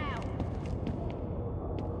let me out!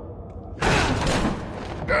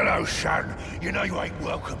 Hello, son. You know you ain't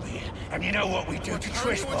welcome here, and you know what we do to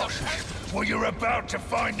trespassers. Well, you're about to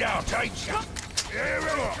find out, ain't you? Here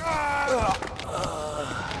it comes!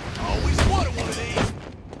 Always wanted one of these!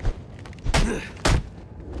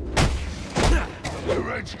 Your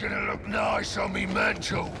head's gonna look nice on me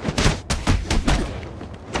mantle.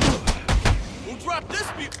 We'll drop this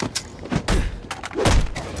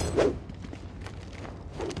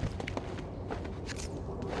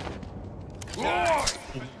Right.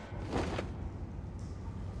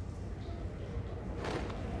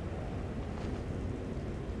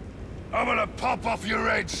 I'm gonna pop off your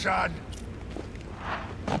head, son.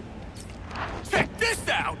 Check this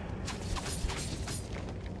out!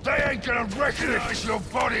 They ain't gonna recognize your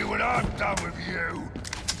body when I'm done with you.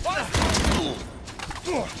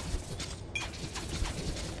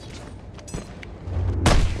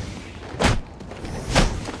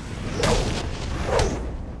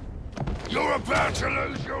 You're about to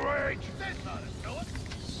lose your head.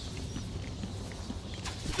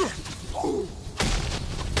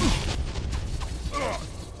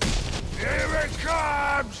 Here it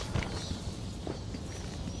comes!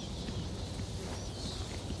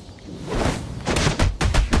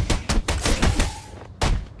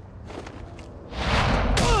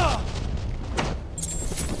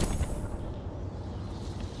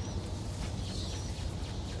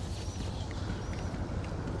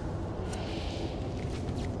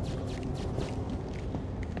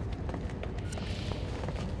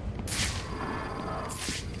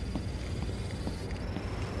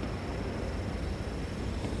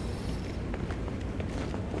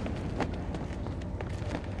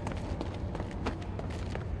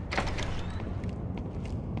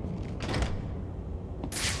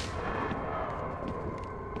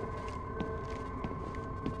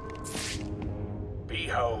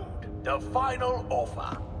 Behold, the final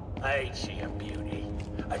offer. Ain't she a beauty?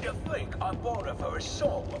 And to think I bought her for a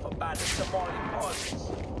song of a band of Somali pirates.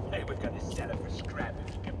 They were gonna sell her for scrap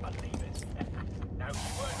if you can believe it. Now she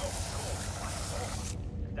weren't on course.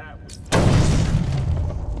 That was...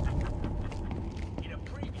 In a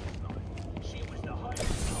previous life, she was the highest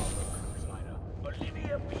cargo cruise liner,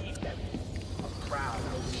 Olivia B. Levy. A proud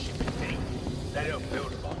old ship indeed. They don't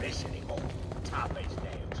build them like this anymore. Tough as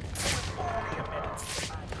nails. With all the amenities.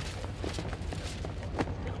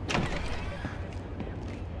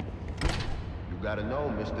 You gotta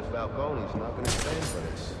know, Mr. Falcone's not gonna stand for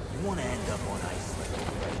this. You wanna end up on ice like your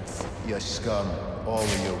friends? You scum, all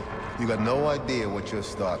of you. You got no idea what you're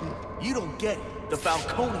starting. You don't get it. The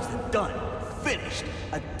Falcones are done. Finished.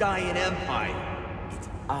 A dying empire. It's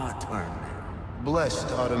our turn now.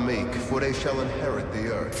 Blessed are the meek, for they shall inherit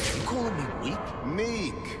the earth. You calling me weak?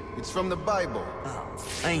 Meek. It's from the Bible. Oh,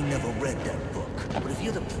 I ain't never read that book. But if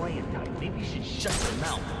you're the playing type, maybe you should shut your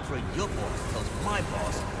mouth and pray your boss tells my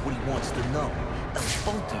boss what he wants to know. Else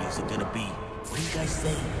both of you are gonna be, what do you guys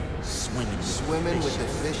say? Swimming with the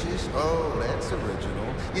fishes? Oh, that's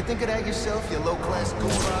original. You think of that yourself, you low-class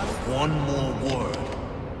goon? One more word.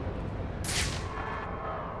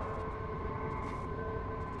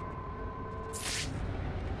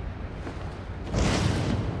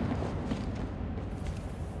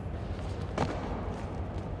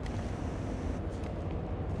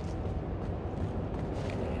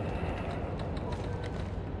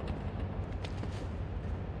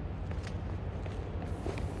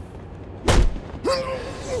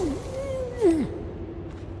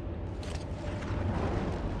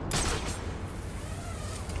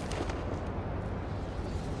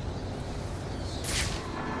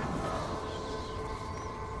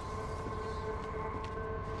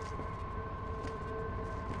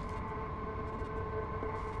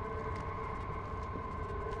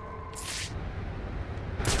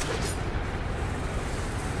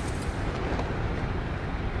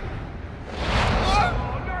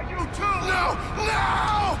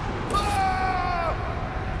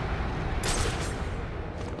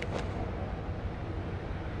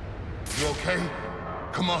 You okay?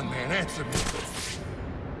 Come on, man, answer me.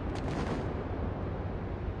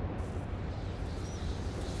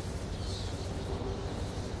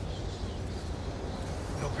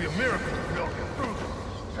 It'll be a miracle if we all get through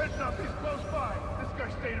this. Heads up, he's close by. This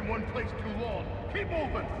guy stayed in one place too long. Keep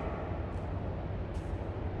moving.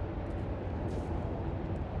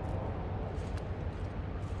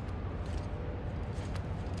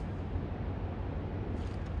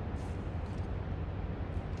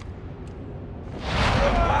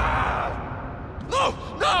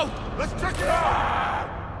 Let's check it out!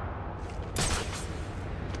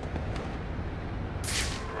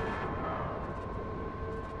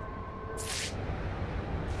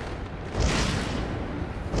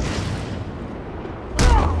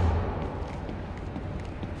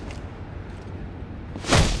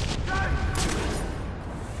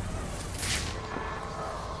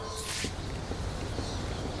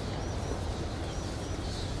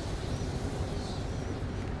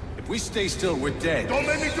 If we stay still, we're dead. Don't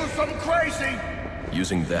make me do something crazy!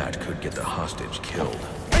 Using that could get the hostage killed.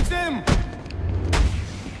 It's him!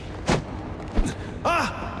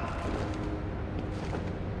 Ah!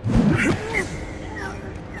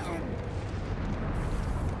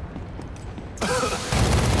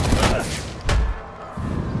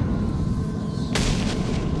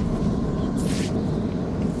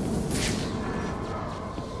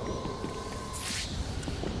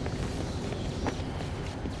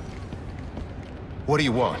 What do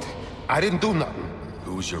you want? I didn't do nothing.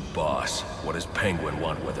 Who's your boss? What does Penguin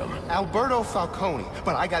want with him? Alberto Falcone.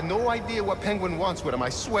 But I got no idea what Penguin wants with him, I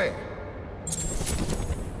swear.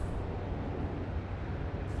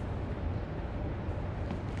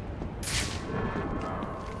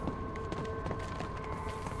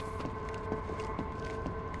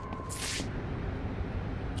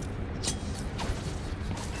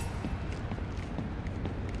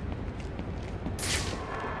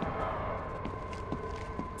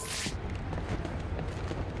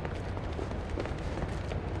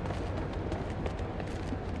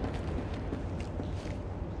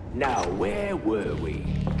 Now, where were we?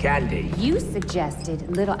 Candy? You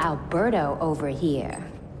suggested little Alberto over here.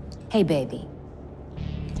 Hey, baby.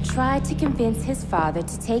 Tried to convince his father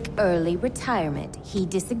to take early retirement. He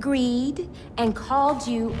disagreed and called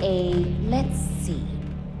you a, let's see,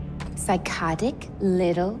 psychotic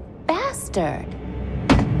little bastard.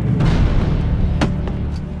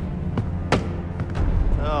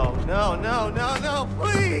 No, no, no, no, no,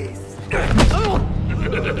 please!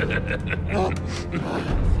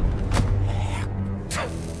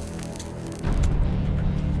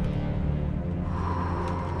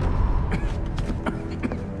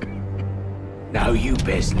 Now you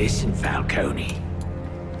best listen, Falcone.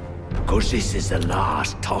 Because this is the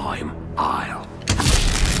last time I'll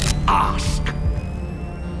ask.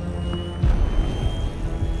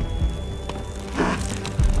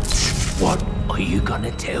 What are you gonna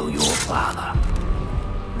tell your father?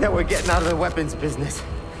 That we're getting out of the weapons business.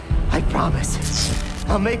 I promise.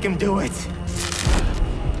 I'll make him do it.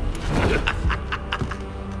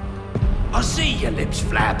 I see your lips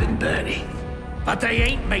flapping, Bernie. But they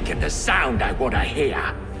ain't making the sound I want to hear.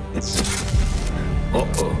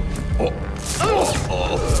 Uh-oh.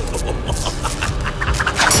 Uh-oh.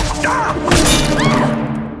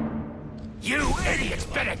 You idiots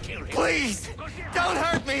better kill him. Please, don't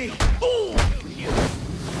hurt me.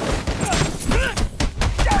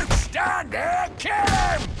 Don't stand there, kill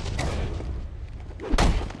him!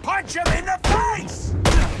 Punch him in the face!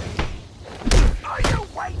 Are you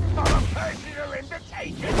waiting for a personal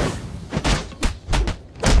invitation?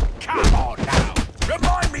 Come on now!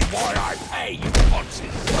 Remind me why I pay you,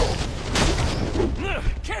 ponces!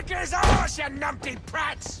 Kick his arse, you numpty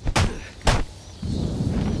prats!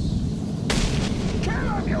 Kill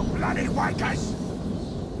him, you bloody wakers!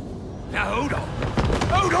 Now hold on!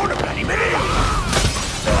 Hold on a bloody minute!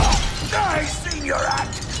 I seen your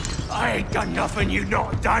act! I ain't done nothing you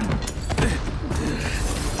not done!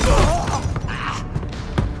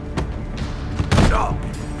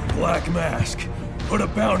 Black Mask, put a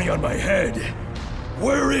bounty on my head.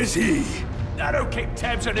 Where is he? I don't keep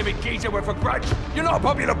tabs on every geezer with a grudge. You're not a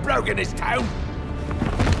popular bloke in this town.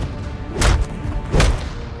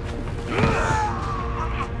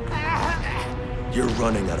 You're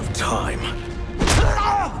running out of time.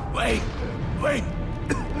 Wait.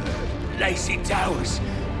 Lacey Towers.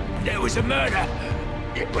 There was a murder.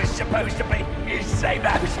 It was supposed to be his same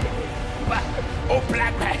house. Or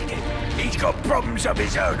Black Mask. He's got problems of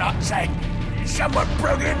his own, I'd say. Someone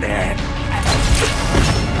broke in there.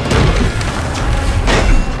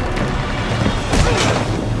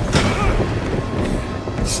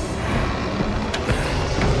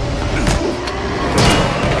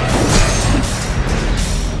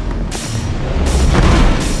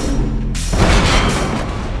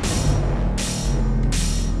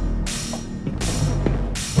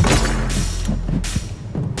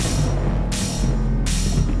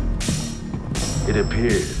 It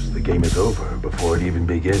appears the game is over before it even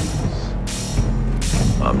begins.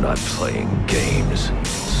 I'm not playing games,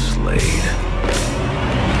 Slade.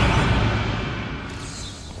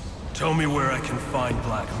 Tell me where I can find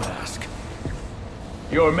Black Mask.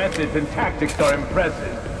 Your methods and tactics are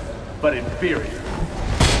impressive, but inferior.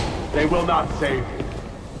 They will not save you.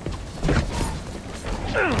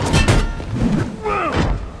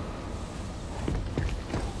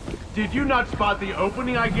 Did you not spot the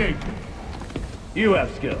opening I gave you? You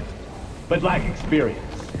have skill, but lack experience.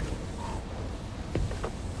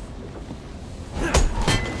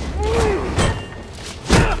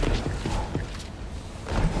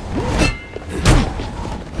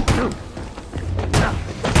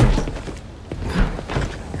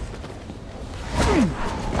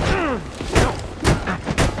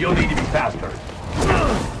 You'll need to be faster.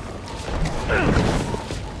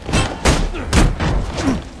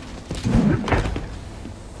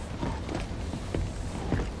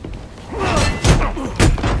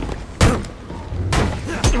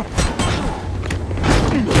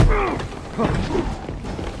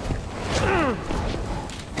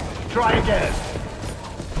 Try again.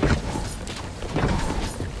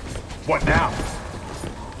 What now?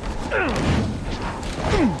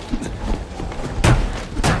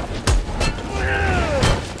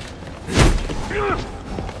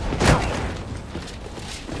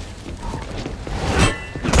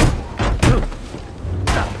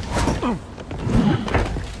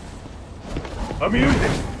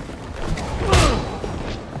 Amusing.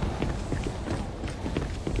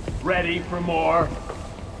 Ready for more?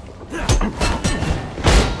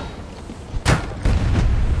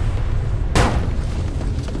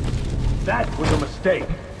 That was a mistake.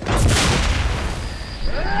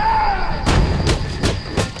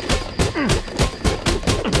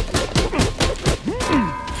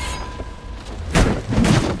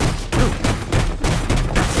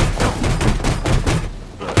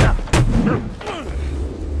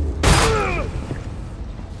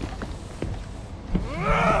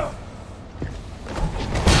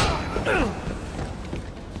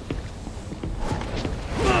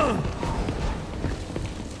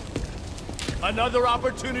 Another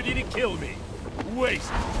opportunity to kill me. Waste.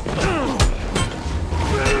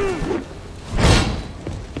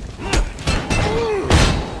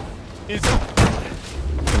 Is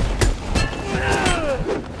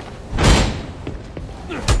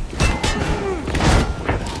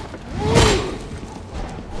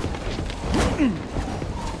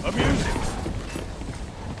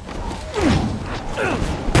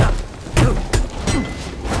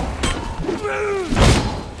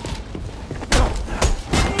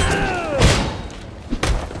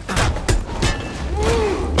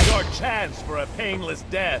painless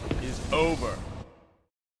death is over.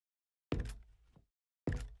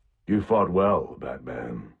 You fought well,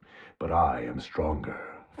 Batman. But I am stronger,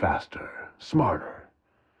 faster, smarter.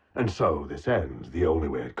 And so this ends the only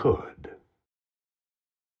way it could.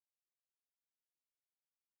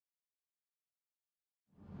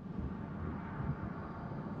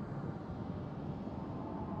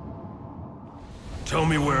 Tell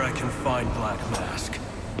me where I can find Black Mask.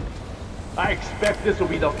 I expect this will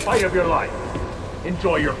be the fight of your life.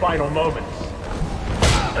 Enjoy your final moments.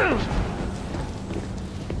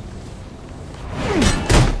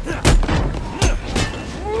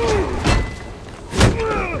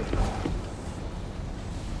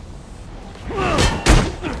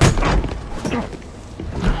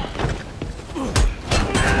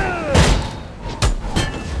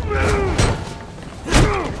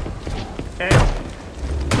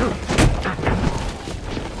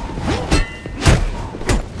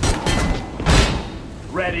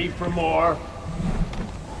 Ready for more?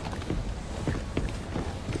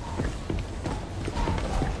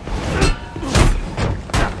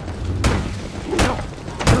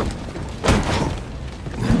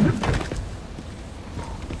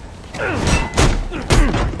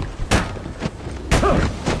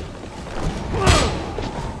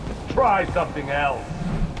 Try something else.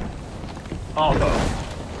 Almost.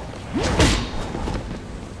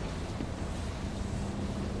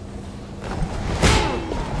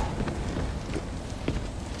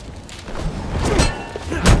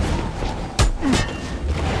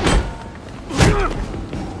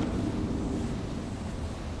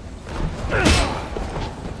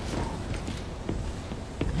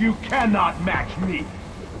 You cannot match me!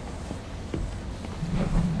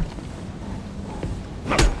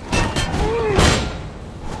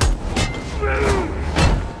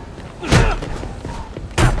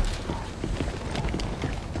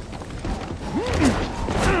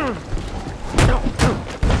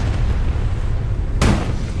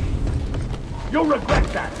 You'll regret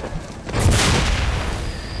that!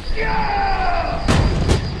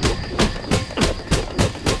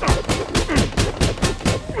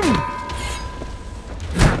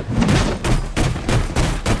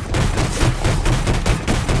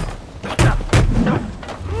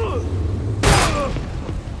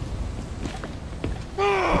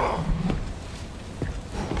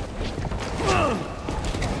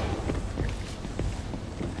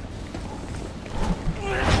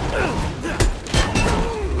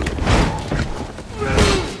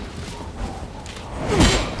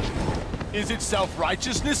 Is it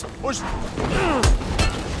self-righteousness, or...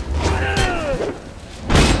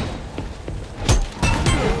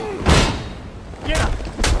 Yeah!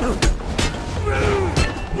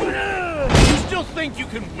 You still think you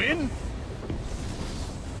can win?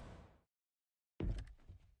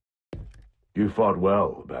 You fought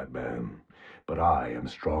well, Batman. But I am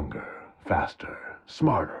stronger, faster,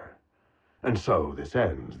 smarter. And so this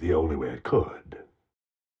ends the only way it could.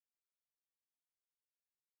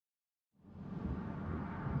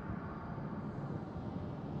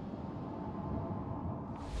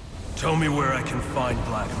 Tell me where I can find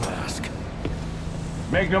Black Mask.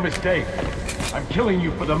 Make no mistake, I'm killing you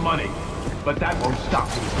for the money, but that won't stop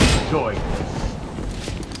me from enjoying this.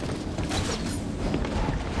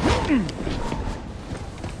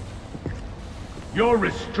 Your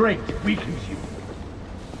restraint weakens you.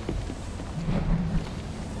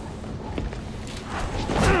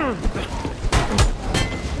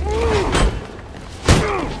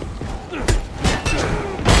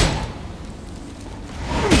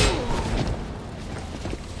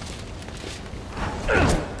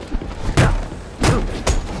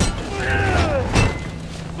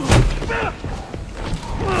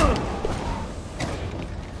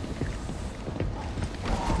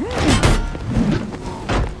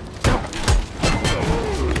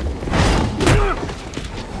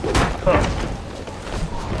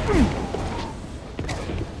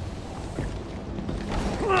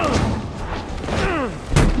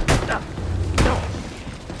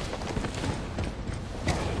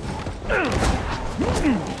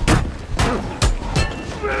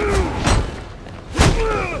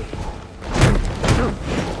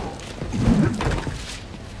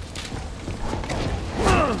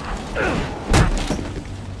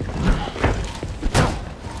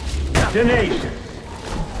 Tenacious.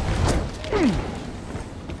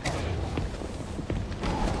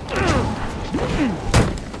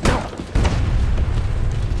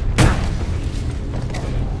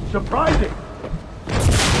 Surprising.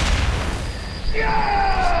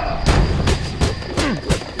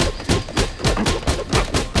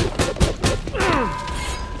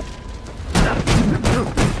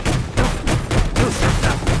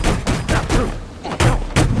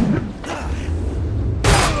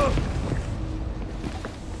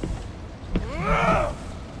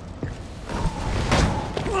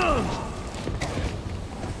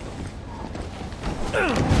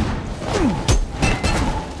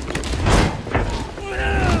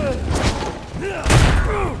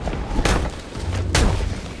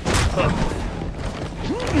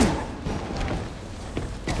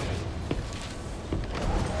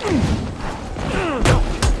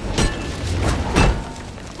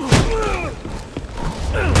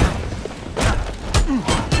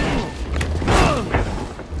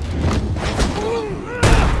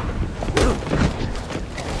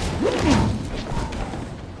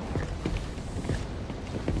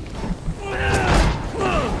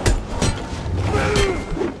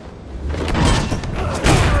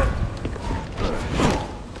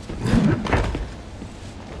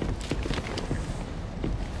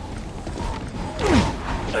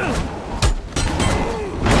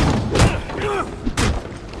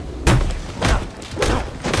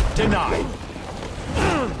 Denied.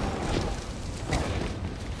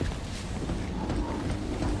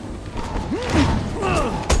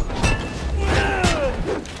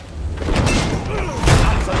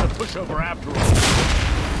 Not such a pushover after all.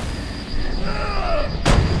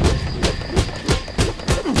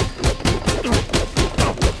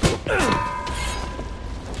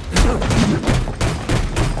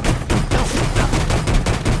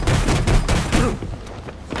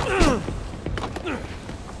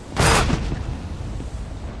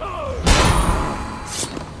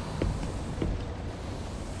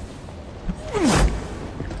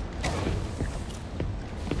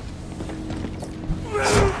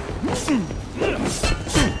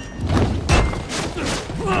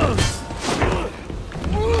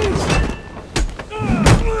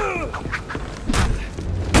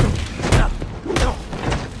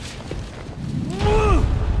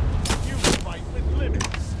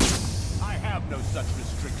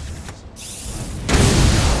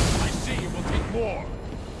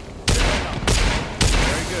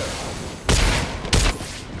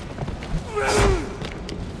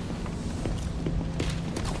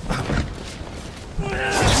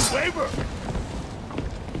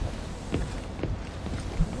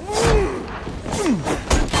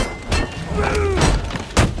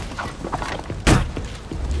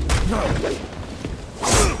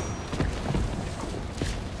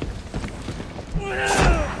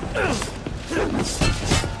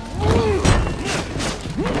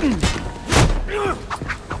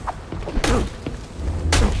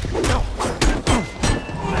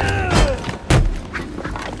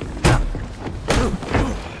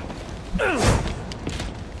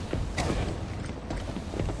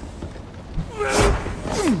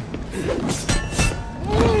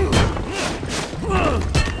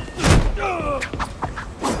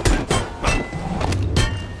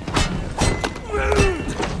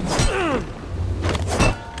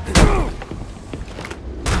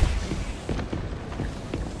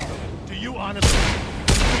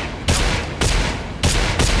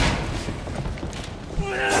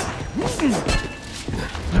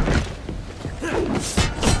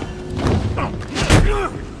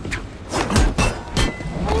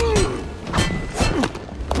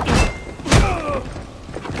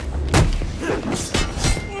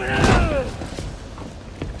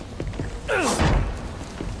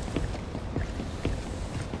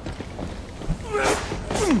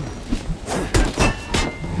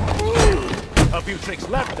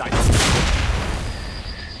 Left, I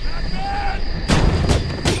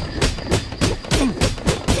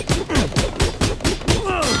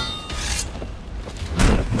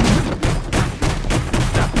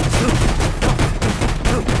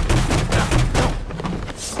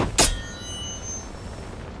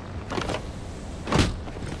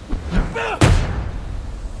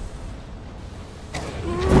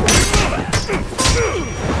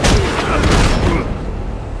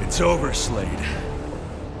It's over, Slade.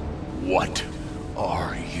 What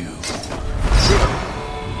are you?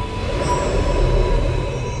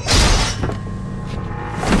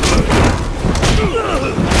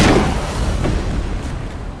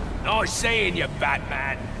 Nice seeing you,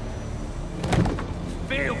 Batman.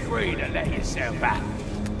 Feel free to let yourself out.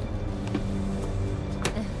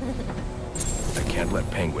 I can't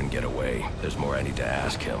let Penguin get away. There's more I need to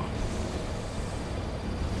ask him.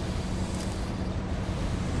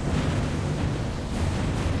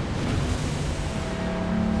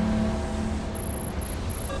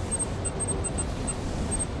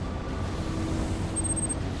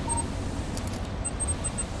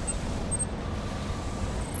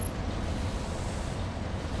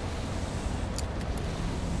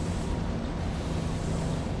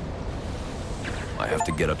 I have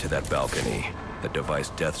to get up to that balcony. The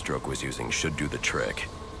device Deathstroke was using should do the trick.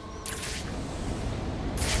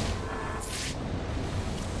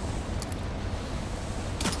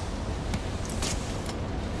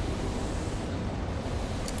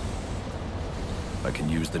 I can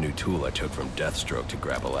use the new tool I took from Deathstroke to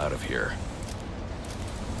grapple out of here.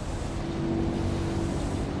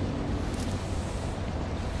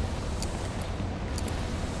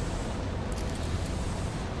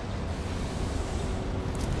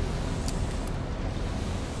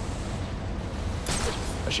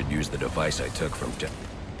 I should use the device I took from